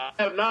not.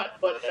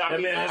 But that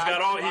man has got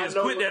all. He has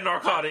quit that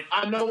narcotic.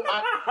 I know.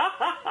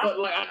 But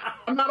like,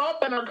 I'm not off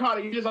that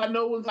narcotic. I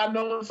know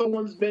when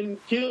someone's been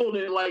killed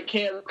and like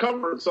can't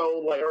recover.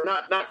 So like, or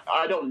not.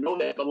 I don't know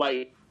that, but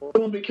like, when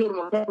someone's been killed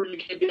and recovered, you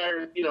can't be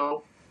there.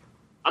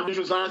 I'm just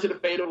resigned to the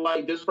fate of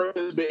like this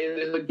person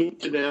is a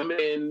gift to them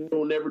and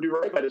will never do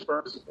right by this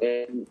person.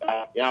 And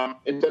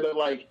instead of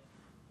like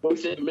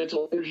wasting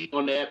mental energy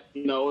on that,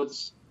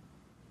 it's.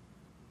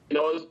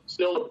 It's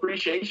still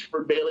appreciation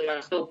for Bayley. I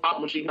still pop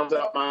when she comes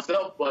out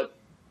myself, but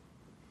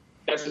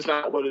that's just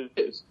not what it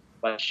is.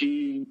 Like,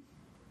 they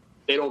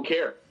don't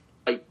care.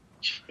 Like,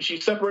 she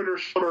separated her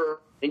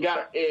shoulder and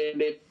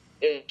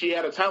she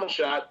had a title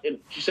shot, and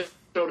she separated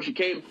her shoulder. She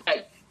came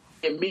back,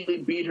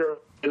 immediately beat her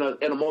in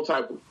a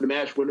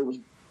multi-match when there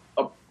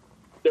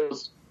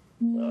was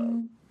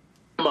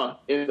Emma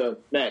in the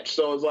match.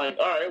 So it's like,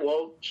 all right,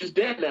 well, she's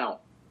dead now.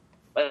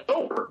 Like, it's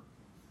over.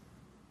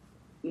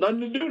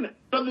 Nothing to do now.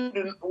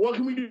 What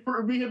can we do to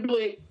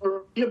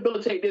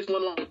rehabilitate this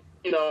one? Like,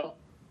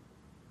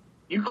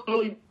 you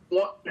clearly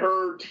want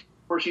her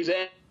where she's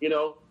at,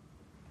 Yeah,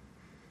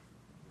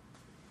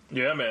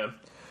 man.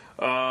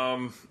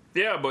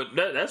 Yeah, but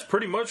that's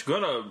pretty much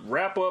gonna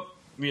wrap up,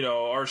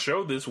 our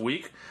show this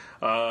week.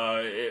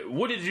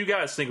 What did you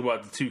guys think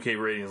about the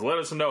 2K ratings? Let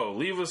us know.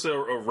 Leave us a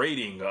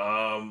rating.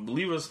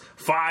 Leave us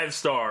 5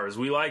 stars.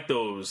 We like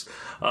those.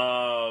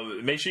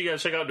 Make sure you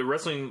guys check out the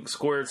Wrestling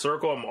Squared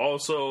Circle. I'm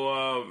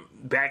also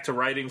back to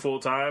writing full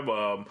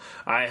time.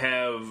 I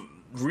have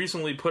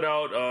recently put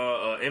out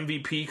a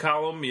MVP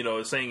column,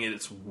 saying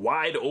it's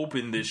wide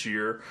open this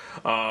year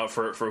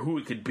for who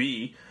it could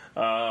be.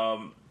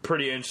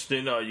 Pretty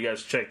interesting. You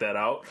guys check that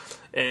out.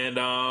 And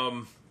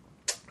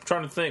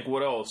trying to think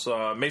what else.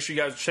 Make sure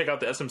you guys check out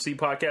the SMC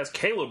podcast.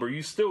 Caleb, are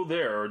you still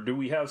there, or do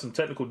we have some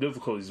technical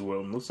difficulties with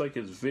him? Looks like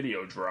his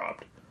video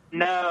dropped.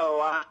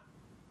 No,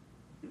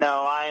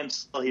 I am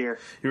still here.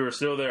 You are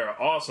still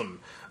there.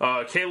 Awesome.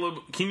 Caleb,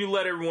 can you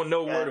let everyone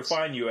know where to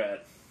find you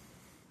at?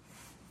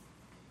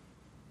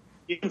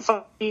 You can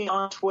find me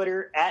on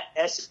Twitter at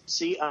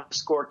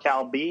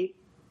SMC_CalB.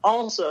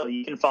 Also,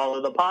 you can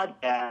follow the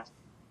podcast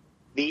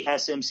the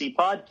SMC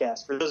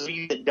podcast. For those of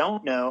you that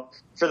don't know,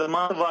 for the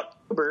month of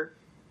October,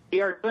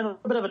 we are doing a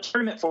little bit of a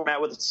tournament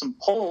format with some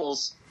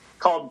polls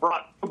called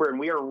Brocktober, and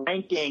we are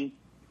ranking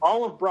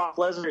all of Brock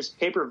Lesnar's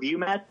pay-per-view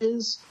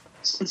matches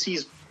since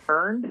he's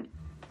returned, and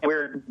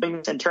we're doing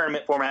this in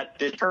tournament format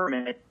to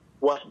determine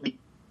what the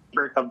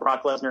of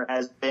Brock Lesnar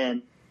has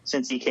been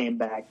since he came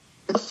back.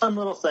 It's a fun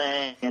little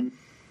thing, and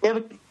we have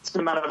a decent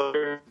amount of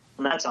voters,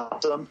 and that's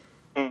awesome.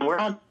 And we're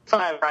on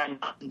 5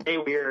 right now. Today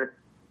we're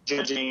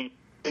judging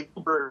the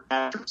Goldberg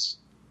matches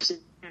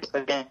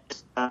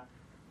against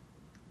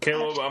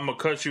Caleb, I'm going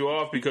to cut you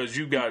off because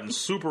you've gotten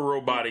super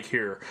robotic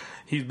here.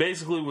 He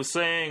basically was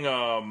saying,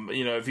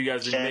 if you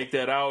guys didn't make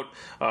that out,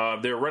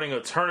 they're running a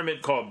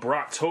tournament called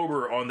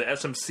Brocktober on the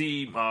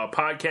SMC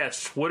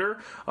podcast Twitter.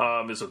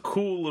 It's a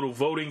cool little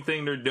voting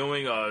thing they're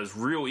doing. It's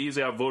real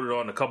easy. I voted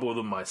on a couple of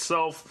them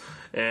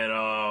myself.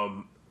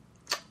 And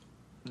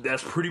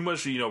that's pretty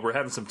much, we're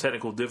having some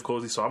technical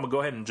difficulties, so I'm going to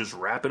go ahead and just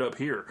wrap it up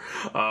here.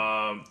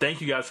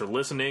 Thank you guys for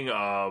listening.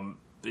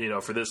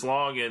 For this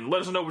long, and let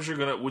us know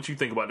what you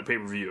think about the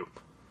pay-per-view.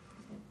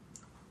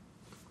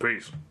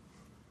 Peace.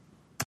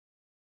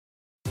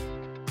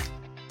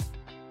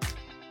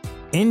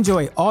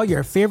 Enjoy all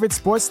your favorite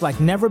sports like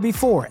never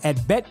before at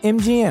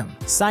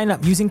BetMGM. Sign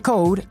up using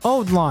code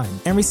OldLine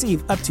and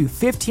receive up to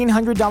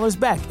 $1,500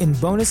 back in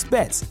bonus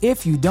bets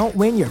if you don't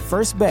win your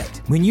first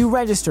bet. When you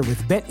register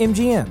with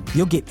BetMGM,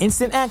 you'll get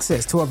instant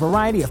access to a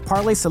variety of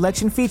parlay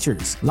selection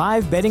features,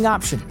 live betting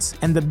options,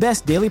 and the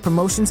best daily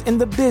promotions in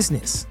the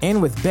business.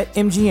 And with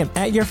BetMGM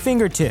at your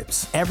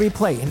fingertips, every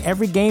play and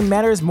every game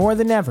matters more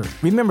than ever.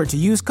 Remember to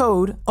use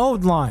code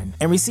OldLine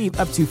and receive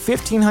up to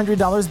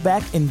 $1,500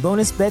 back in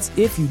bonus bets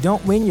if you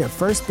don't win your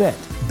first bet.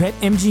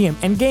 BetMGM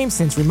and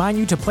GameSense remind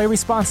you to play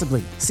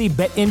responsibly. See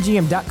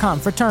BetMGM.com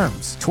for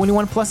terms.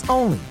 21 plus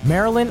only.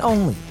 Maryland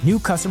only. New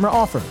customer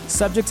offer.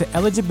 Subject to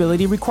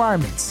eligibility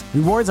requirements.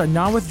 Rewards are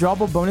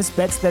non-withdrawable bonus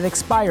bets that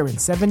expire in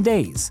 7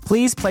 days.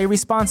 Please play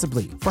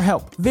responsibly. For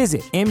help,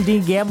 visit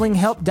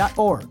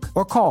mdgamblinghelp.org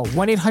or call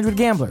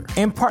 1-800-GAMBLER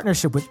in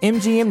partnership with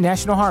MGM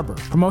National Harbor.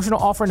 Promotional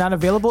offer not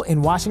available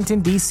in Washington,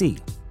 D.C.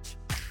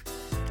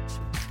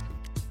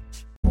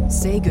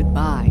 Say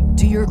goodbye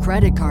to your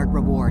credit card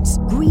rewards.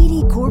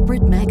 Greedy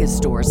corporate mega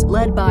stores,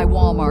 led by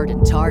Walmart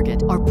and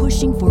Target, are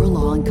pushing for a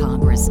law in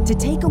Congress to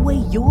take away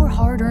your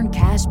hard-earned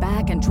cash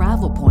back and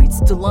travel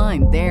points to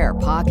line their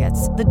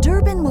pockets. The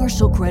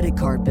Durbin-Marshall credit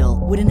card bill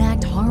would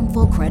enact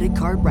harmful credit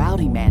card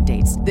routing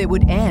mandates that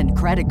would end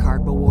credit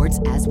card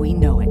rewards as we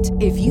know it.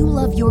 If you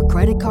love your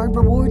credit card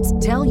rewards,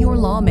 tell your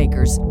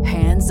lawmakers,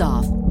 hands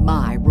off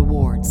my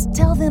rewards.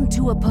 Tell them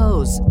to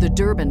oppose the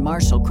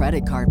Durbin-Marshall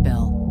credit card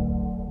bill.